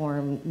art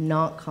form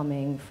not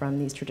coming from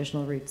these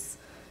traditional roots,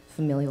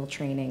 familial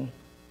training,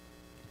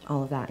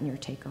 all of that, and your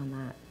take on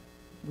that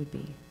would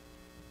be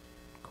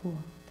cool.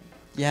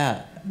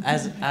 Yeah,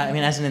 as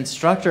an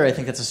instructor, I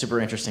think that's a super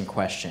interesting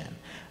question.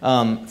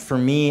 For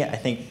me, I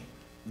think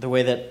the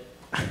way that,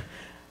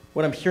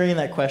 what I'm hearing in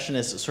that question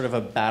is sort of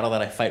a battle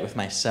that I fight with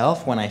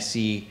myself when I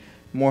see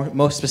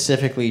most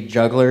specifically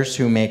jugglers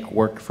who make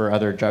work for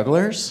other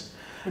jugglers,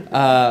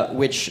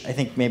 which I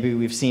think maybe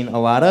we've seen a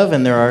lot of,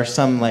 and there are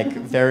some like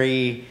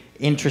very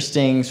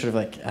interesting sort of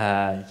like,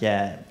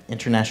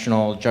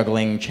 international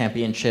juggling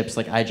championships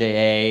like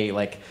IJA,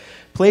 like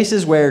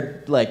places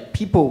where like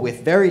people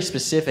with very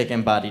specific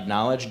embodied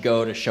knowledge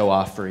go to show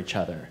off for each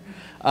other.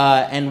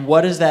 And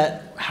what is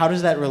that, how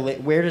does that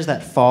relate, where does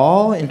that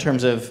fall in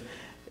terms of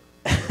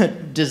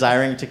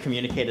desiring to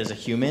communicate as a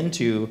human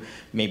to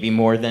maybe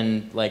more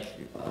than like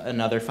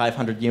another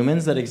 500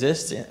 humans that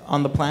exist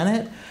on the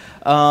planet?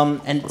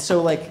 And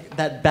so like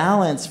that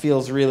balance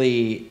feels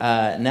really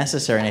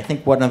necessary. And I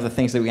think one of the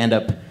things that we end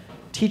up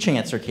teaching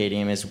at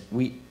Circadium is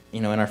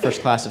in our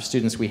first class of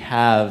students, we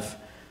have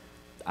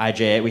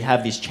IJA, we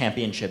have these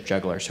championship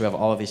jugglers who have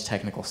all of these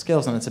technical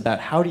skills, and it's about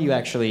how do you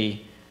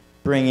actually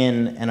bring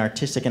in an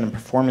artistic and a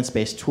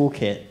performance-based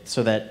toolkit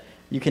so that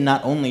you can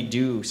not only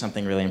do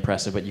something really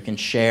impressive, but you can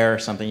share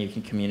something, you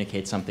can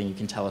communicate something, you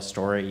can tell a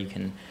story, you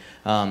can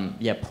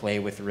play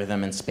with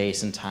rhythm and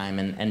space and time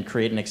and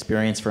create an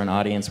experience for an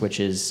audience, which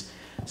is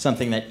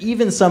something that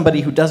even somebody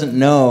who doesn't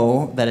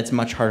know that it's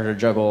much harder to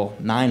juggle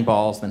 9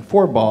 balls than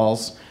 4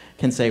 balls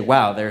can say,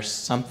 wow, there's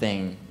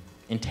something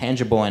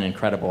intangible and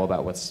incredible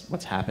about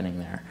what's happening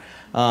there.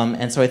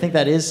 And so I think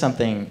that is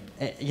something,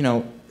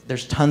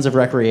 there's tons of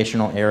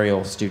recreational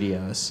aerial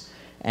studios,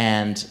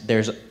 and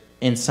there's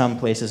in some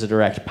places a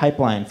direct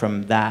pipeline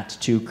from that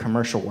to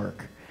commercial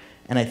work.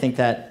 And I think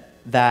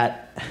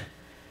that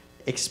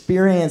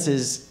experience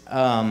is,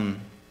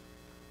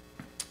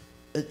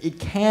 it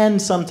can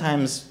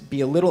sometimes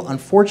be a little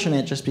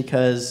unfortunate just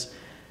because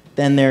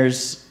then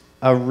there's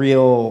a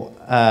real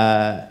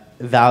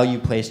value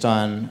placed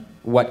on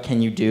what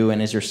can you do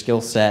and is your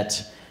skill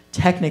set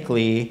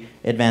technically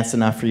advanced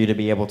enough for you to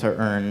be able to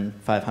earn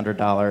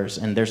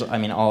 $500. And there's,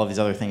 all of these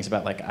other things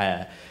about like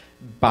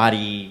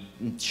body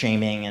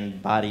shaming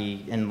and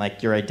body and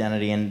like your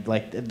identity and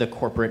like the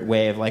corporate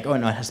way of like, oh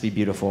no, it has to be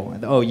beautiful.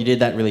 Oh, you did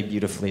that really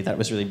beautifully. That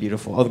was really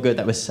beautiful. Oh, good,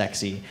 that was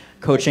sexy.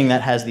 Coaching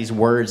that has these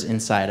words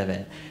inside of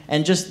it.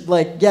 And just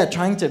like,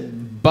 trying to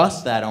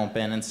bust that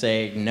open and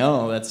say,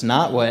 no, that's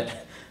not what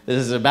this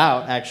is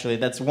about, actually.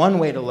 That's one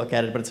way to look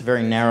at it, but it's a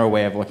very narrow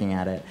way of looking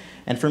at it.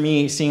 And for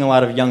me, seeing a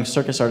lot of young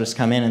circus artists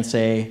come in and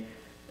say,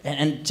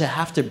 and to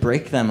have to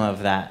break them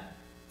of that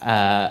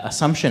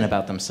assumption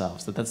about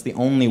themselves, that that's the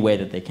only way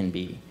that they can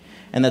be,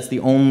 and that's the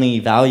only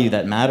value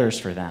that matters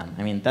for them.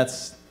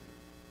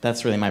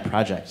 That's really my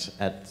project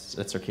at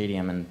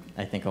Circadium, and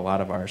I think a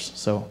lot of ours.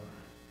 So,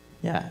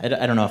 yeah, I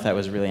don't know if that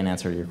was really an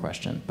answer to your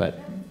question,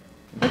 but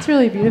that's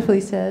really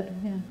beautifully said.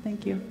 Yeah,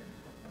 thank you.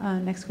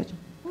 Next question.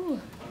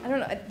 I don't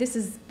know, this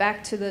is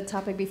back to the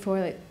topic before,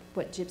 like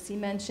what Gypsy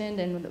mentioned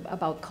and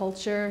about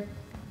culture.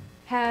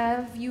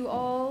 Have you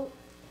all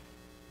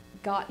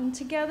gotten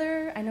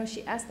together? I know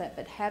she asked that,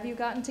 but have you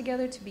gotten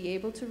together to be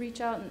able to reach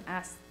out and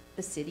ask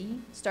the city,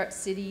 start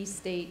city,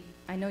 state?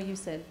 I know you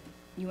said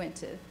you went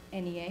to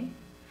NEA.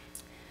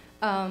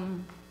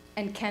 And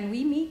can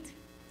we meet?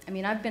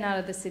 I've been out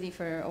of the city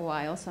for a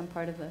while, so I'm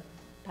part of the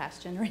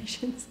past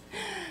generations.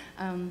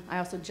 I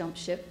also jumped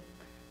ship.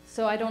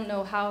 So I don't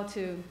know how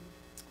to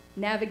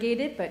navigate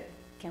it, but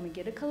can we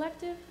get a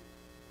collective?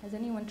 Has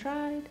anyone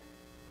tried?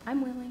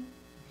 I'm willing.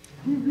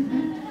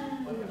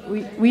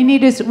 We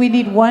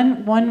need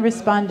one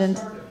respondent.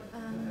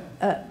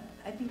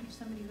 I think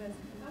somebody who has.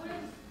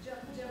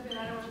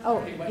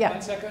 Oh, yeah.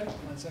 One second.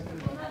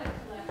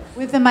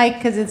 With the mic,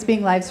 because it's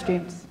being live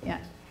streamed. Yeah.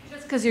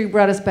 Just because you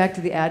brought us back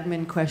to the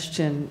admin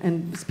question,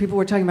 and people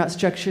were talking about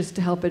structures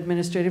to help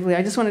administratively,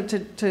 I just wanted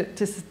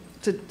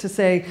to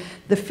say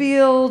the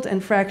Field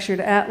and Fractured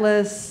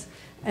Atlas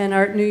and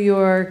Art New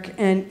York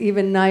and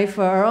even NYFA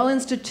are all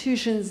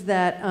institutions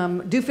that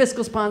do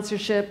fiscal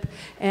sponsorship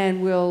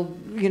and will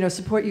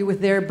support you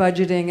with their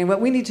budgeting. And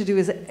what we need to do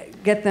is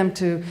get them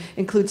to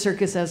include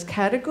circus as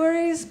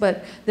categories,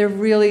 but they're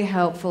really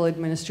helpful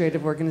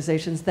administrative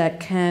organizations that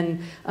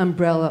can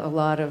umbrella a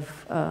lot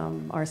of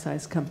our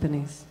size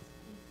companies.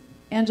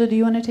 Angela, do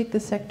you want to take the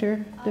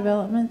sector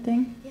development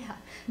thing? Yeah.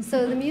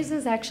 So the Muse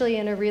is actually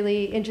in a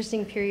really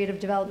interesting period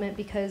of development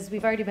because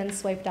we've already been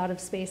swiped out of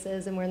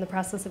spaces and we're in the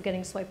process of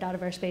getting swiped out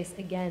of our space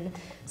again.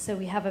 So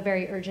we have a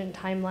very urgent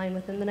timeline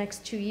within the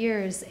next 2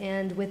 years.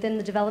 And within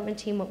the development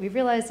team, what we've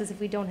realized is if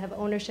we don't have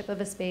ownership of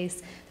a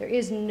space, there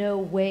is no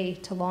way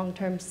to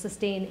long-term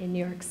sustain in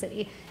New York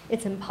City.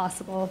 It's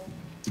impossible.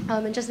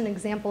 And just an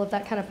example of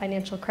that kind of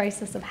financial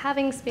crisis of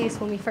having space,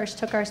 when we first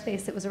took our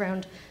space, it was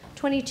around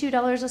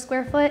 $22 a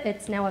square foot.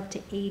 It's now up to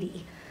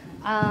 $80.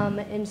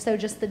 And so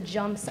just the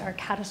jumps are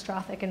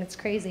catastrophic and it's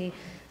crazy.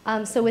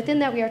 So within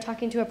that, we are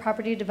talking to a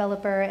property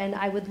developer, and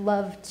I would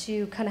love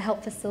to kind of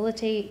help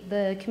facilitate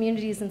the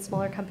communities and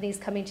smaller companies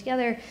coming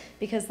together,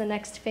 because the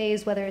next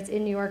phase, whether it's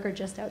in New York or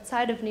just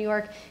outside of New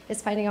York,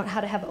 is finding out how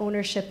to have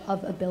ownership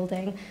of a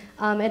building.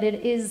 And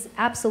it is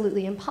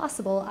absolutely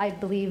impossible, I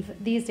believe,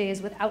 these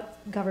days without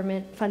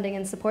government funding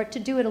and support to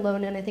do it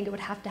alone, and I think it would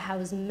have to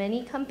house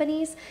many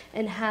companies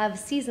and have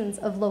seasons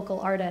of local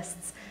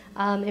artists.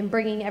 And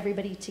bringing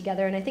everybody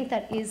together. And I think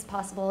that is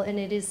possible, and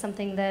it is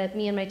something that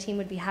me and my team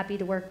would be happy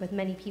to work with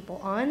many people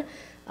on.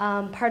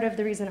 Part of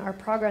the reason our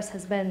progress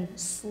has been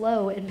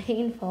slow and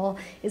painful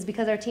is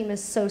because our team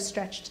is so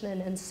stretched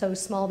thin and so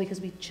small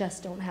because we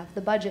just don't have the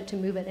budget to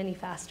move it any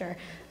faster.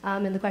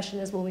 And the question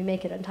is, will we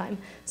make it in time?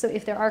 So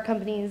if there are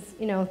companies,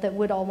 that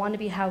would all want to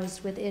be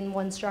housed within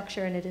one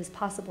structure and it is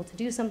possible to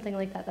do something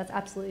like that, that's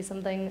absolutely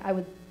something I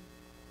would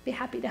be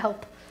happy to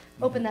help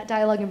open that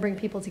dialogue and bring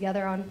people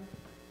together on.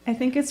 I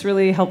think it's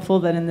really helpful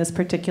that in this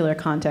particular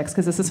context,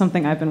 because this is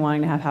something I've been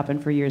wanting to have happen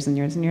for years and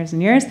years and years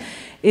and years,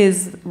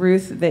 is,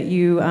 Ruth, that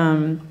you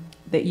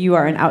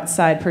are an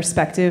outside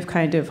perspective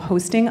kind of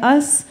hosting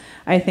us.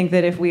 I think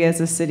that if we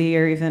as a city,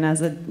 or even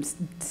as a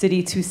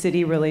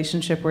city-to-city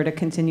relationship, were to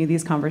continue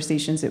these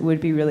conversations, it would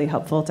be really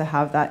helpful to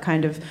have that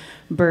kind of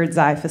bird's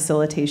eye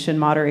facilitation,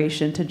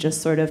 moderation, to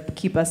just sort of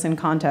keep us in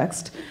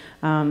context.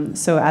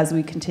 So as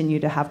we continue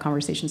to have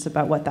conversations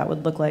about what that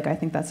would look like, I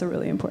think that's a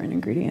really important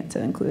ingredient to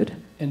include.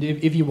 And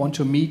if you want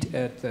to meet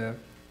at the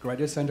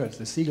Curated Center, at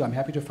the Segal, I'm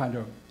happy to find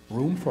a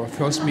room for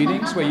first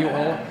meetings where you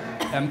all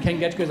can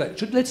get together.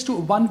 Let's do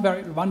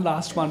one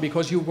last one,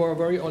 because you were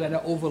very old and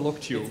I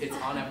overlooked you. It's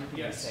on everything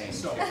you're saying.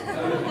 So,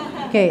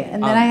 okay,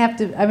 and then I have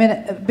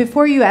to,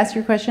 before you ask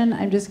your question,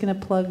 I'm just going to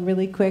plug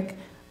really quick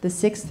the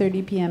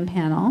 6:30 p.m.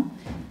 panel.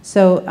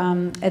 So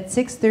at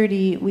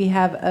 6:30, we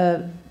have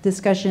a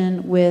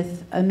discussion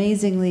with,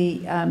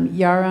 amazingly,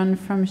 Yaron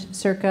from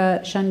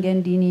Cirque, Sean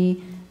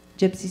Gandini,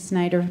 Gypsy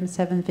Snyder from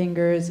Seven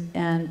Fingers,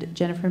 and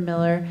Jennifer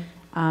Miller,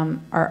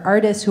 are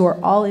artists who are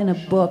all in a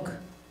book.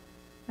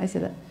 I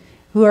said that.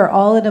 Who are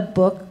all in a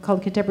book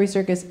called Contemporary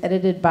Circus,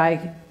 edited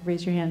by,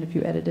 raise your hand if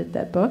you edited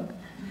that book.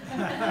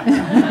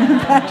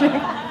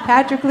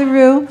 Patrick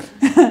Leroux.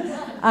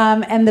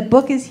 And the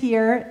book is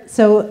here.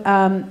 So,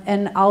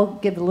 and I'll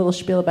give a little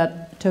spiel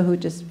about TOHU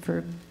just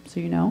so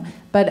you know.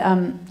 But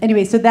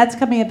anyway, so that's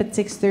coming up at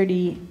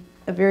 6:30,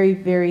 a very,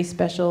 very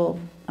special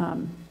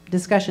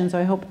discussion. So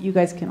I hope you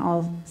guys can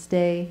all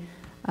stay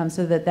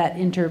so that that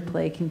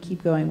interplay can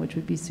keep going, which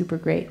would be super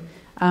great.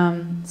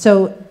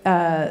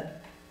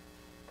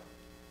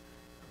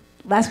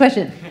 Last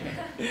question.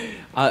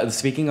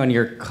 Speaking on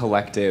your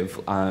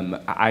collective,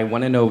 I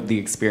want to know the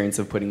experience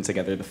of putting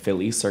together the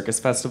Philly Circus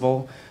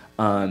Festival,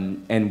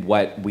 and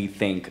what we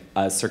think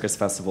a circus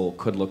festival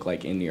could look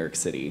like in New York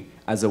City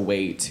as a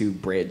way to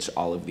bridge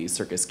all of these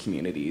circus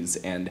communities,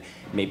 and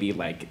maybe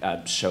like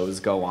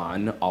shows go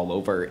on all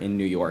over in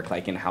New York,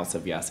 like in House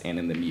of Yes and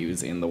in the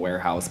Muse, in the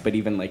Warehouse, but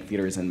even like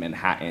theaters in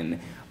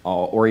Manhattan,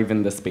 or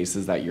even the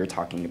spaces that you're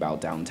talking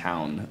about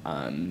downtown,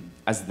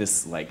 as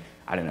this, like,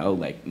 I don't know,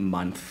 like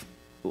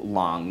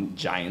month-long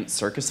giant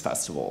circus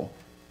festival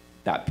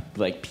that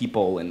like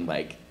people and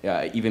like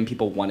even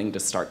people wanting to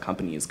start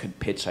companies could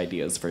pitch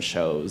ideas for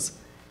shows.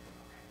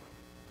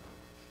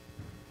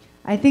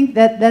 I think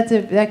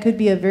that could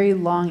be a very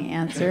long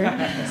answer.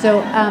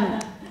 So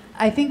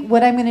I think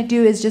what I'm going to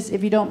do is just,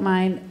 if you don't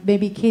mind,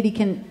 maybe Katy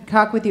can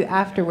talk with you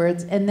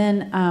afterwards, and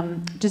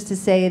then just to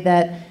say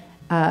that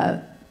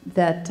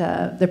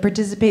the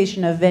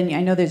participation of venue,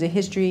 I know there's a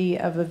history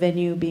of a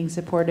venue being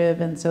supportive,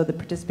 and so the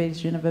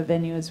participation of a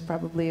venue is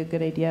probably a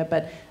good idea,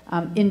 but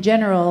in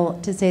general,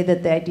 to say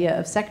that the idea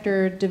of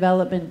sector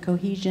development,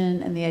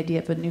 cohesion, and the idea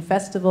of a new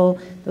festival,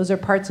 those are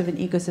parts of an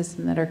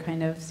ecosystem that are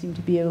kind of seem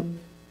to be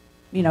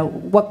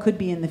what could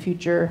be in the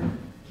future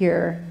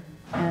here,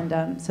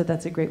 and so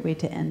that's a great way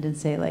to end and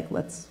say, like,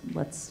 let's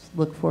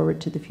look forward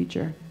to the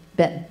future.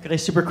 Ben. Could I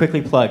super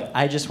quickly plug?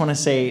 I just want to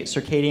say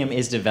Circadium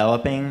is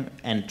developing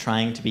and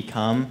trying to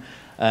become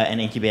an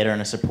incubator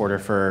and a supporter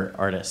for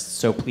artists.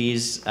 So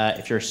please,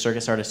 if you're a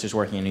circus artist who's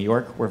working in New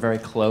York, we're very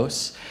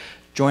close.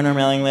 Join our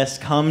mailing list.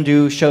 Come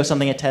show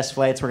something at Test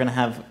Flights. We're going to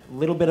have a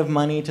little bit of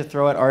money to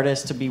throw at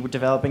artists to be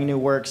developing new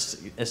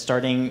works.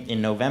 Starting in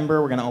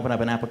November, we're going to open up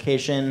an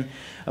application,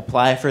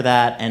 apply for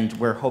that, and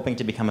we're hoping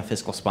to become a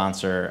fiscal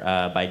sponsor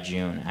by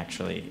June,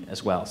 actually,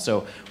 as well.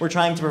 So we're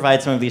trying to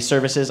provide some of these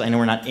services. I know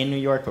we're not in New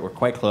York, but we're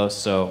quite close.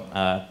 So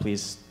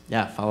please,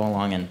 follow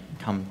along and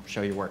come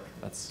show your work.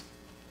 That's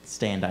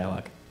stay in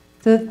dialogue.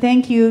 So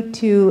thank you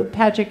to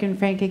Patrick and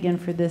Frank again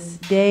for this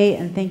day,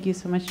 and thank you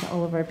so much to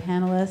all of our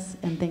panelists,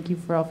 and thank you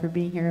for all for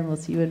being here, and we'll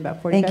see you in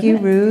about 45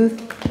 minutes. Thank you,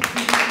 Ruth.